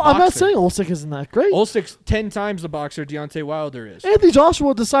level. Oh, I'm not boxer. saying Usyk isn't that great. Usyk's 10 times the boxer Deontay Wilder is. Anthony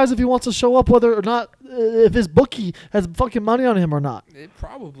Joshua decides if he wants to show up, whether or not, if his bookie has fucking money on him or not.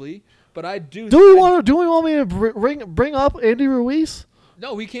 Probably, but I do. Do we want me to bring up Andy Ruiz?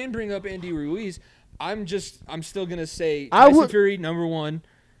 No, we can bring up Andy Ruiz. I'm still gonna say I Tyson would- Fury number 1,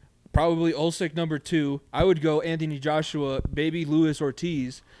 probably Usyk number 2. I would go Anthony Joshua, baby Luis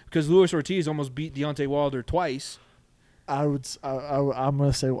Ortiz, because Luis Ortiz almost beat Deontay Wilder twice. I'm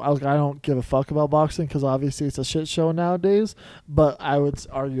gonna say I don't give a fuck about boxing because obviously it's a shit show nowadays. But I would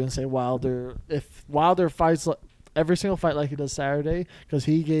argue and say Wilder. If Wilder fights every single fight like he does Saturday, because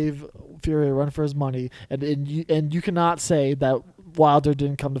he gave Fury a run for his money, and you cannot say that Wilder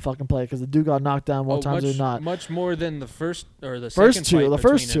didn't come to fucking play because the dude got knocked down more times much, than not. Much more than the first or the First second two, fight the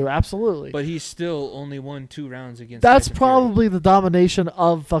between first two, them. absolutely. But he still only won 2 rounds against. That's Tyson Fury. probably the domination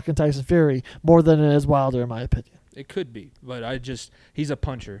of fucking Tyson Fury more than it is Wilder, in my opinion. It could be, but he's a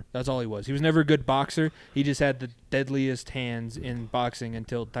puncher. That's all he was. He was never a good boxer. He just had the deadliest hands in boxing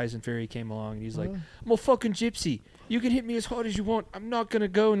until Tyson Fury came along. And he's like, I'm a fucking gypsy. You can hit me as hard as you want. I'm not going to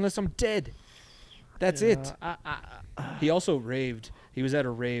go unless I'm dead. That's it. He also raved. He was at a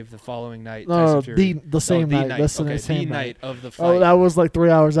rave the following night. No, Tyson Fury. the same the night. night. Listen, Okay, the same the night. night of the fight. Oh, that was like 3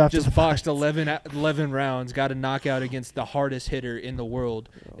 hours after. Just the boxed fight. 11 rounds, got a knockout against the hardest hitter in the world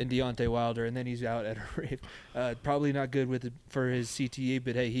in Deontay Wilder, and then he's out at a rave. Probably not good for his CTE,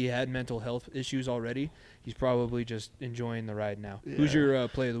 but hey, he had mental health issues already. He's probably just enjoying the ride now. Yeah. Who's your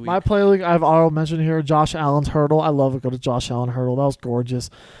play of the week? My play league, I've already mentioned here, Josh Allen's hurdle. I love it. Go to Josh Allen hurdle. That was gorgeous.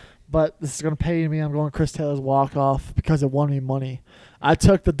 But this is going to pay me. I'm going Chris Taylor's walk-off because it won me money. I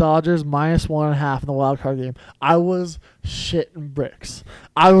took the Dodgers -1.5 in the wild card game. I was shitting bricks.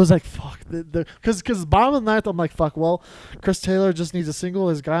 I was like, fuck. Because bottom of the ninth, I'm like, fuck, well, Chris Taylor just needs a single.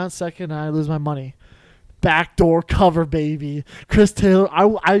 His guy on second, and I lose my money. Backdoor cover, baby. Chris Taylor.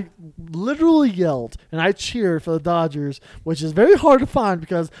 I literally yelled and I cheered for the Dodgers, which is very hard to find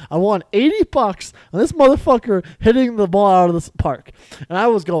because I won $80 on this motherfucker hitting the ball out of the park. And I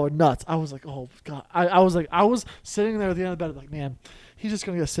was going nuts. I was like, oh, God. I was sitting there at the end of the bed like, man, he's just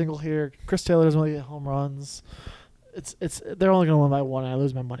going to get a single here. Chris Taylor doesn't really get home runs. They're only going to win by 1 and I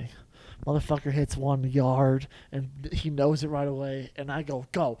lose my money. Motherfucker hits 1 yard, and he knows it right away. And I go,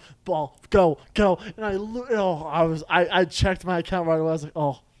 ball, go. And I checked my account right away. I was like,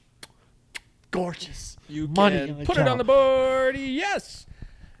 oh, gorgeous. You money can in the put it account. on the board. Yes.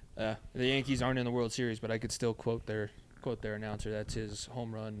 The Yankees aren't in the World Series, but I could still quote their announcer. That's his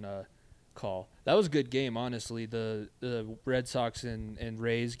home run call. That was a good game, honestly. The Red Sox and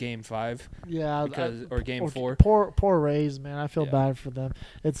Rays game 5. Yeah, or game 4. Poor Rays, man. I feel Yeah. bad for them.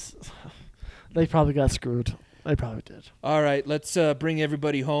 They probably got screwed. They probably did. All right, let's bring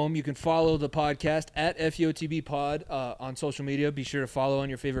everybody home. You can follow the podcast at FUOTB Pod on social media. Be sure to follow on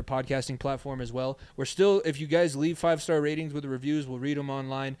your favorite podcasting platform as well. We're still, if you guys leave 5-star ratings with the reviews, we'll read them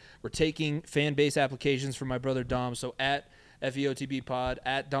online. We're taking fan base applications from my brother Dom. So at FEOTB Pod,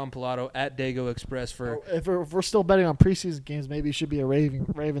 at Dom Pilato, at Dago Express for. If we're still betting on preseason games, maybe you should be a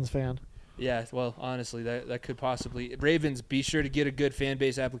Ravens fan. Yeah, well, honestly, that could possibly. Ravens, be sure to get a good fan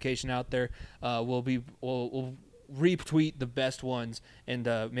base application out there. We'll retweet the best ones, and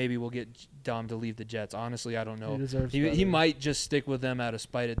maybe we'll get Dom to leave the Jets. Honestly, I don't know. He deserves He better. might just stick with them out of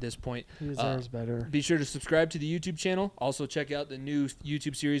spite at this point. He deserves better. Be sure to subscribe to the YouTube channel. Also, check out the new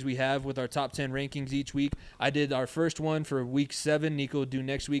YouTube series we have with our top 10 rankings each week. I did our first one for week 7. Nico will do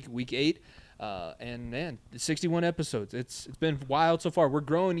next week, week 8. And man, 61 episodes. It's been wild so far. We're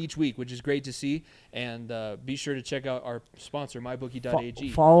growing each week, which is great to see. And be sure to check out our sponsor, mybookie.ag.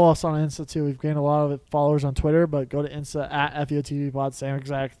 Follow us on Insta too. We've gained a lot of followers on Twitter, but go to Insta at FEOTV Pod. Same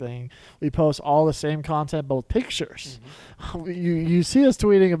exact thing. We post all the same content, but with pictures. Mm-hmm. You see us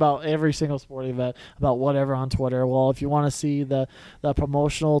tweeting about every single sporting event, about whatever on Twitter. Well, if you want to see the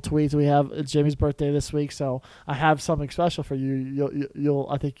promotional tweets we have, it's Jimmy's birthday this week, so I have something special for you.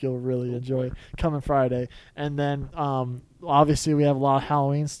 I think you'll really enjoy coming Friday. And then obviously we have a lot of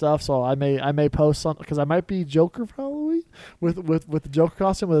Halloween stuff, so I may post something because I might be Joker for Halloween with the Joker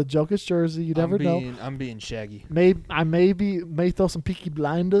costume with a Jokic jersey. You never know. I'm being Shaggy. I may throw some Peaky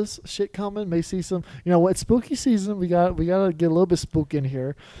Blinders shit coming. May see some. It's spooky season. We gotta get a little bit spooky in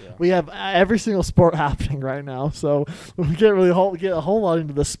here. Yeah. We have every single sport happening right now, so we can't really get a whole lot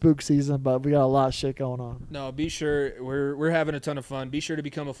into the spook season, but we got a lot of shit going on. No, be sure we're having a ton of fun. Be sure to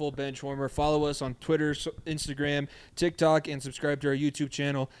become a full bench warmer. Follow us on Twitter, Instagram, TikTok, and subscribe to our YouTube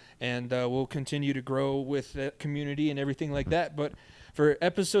channel. And we'll continue to grow with that community and everything like that. But for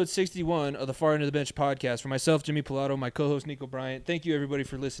episode 61 of the Far End of the Bench podcast, for myself, Jimmy Pilato, my co-host, Nico Bryant, thank you, everybody,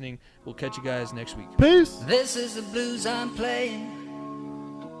 for listening. We'll catch you guys next week. Peace. This is the blues I'm playing.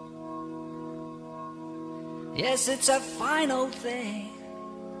 Yes, it's a final thing.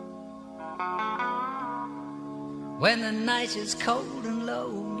 When the night is cold and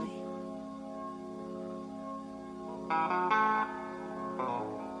lonely.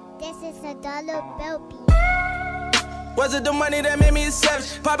 This is a dollar bill beat. Was it the money that made me a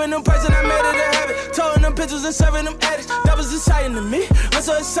savage? Popping them perks and I made it a habit. Towing them pictures and serving them addicts. That was exciting to me. I'm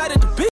so excited to be.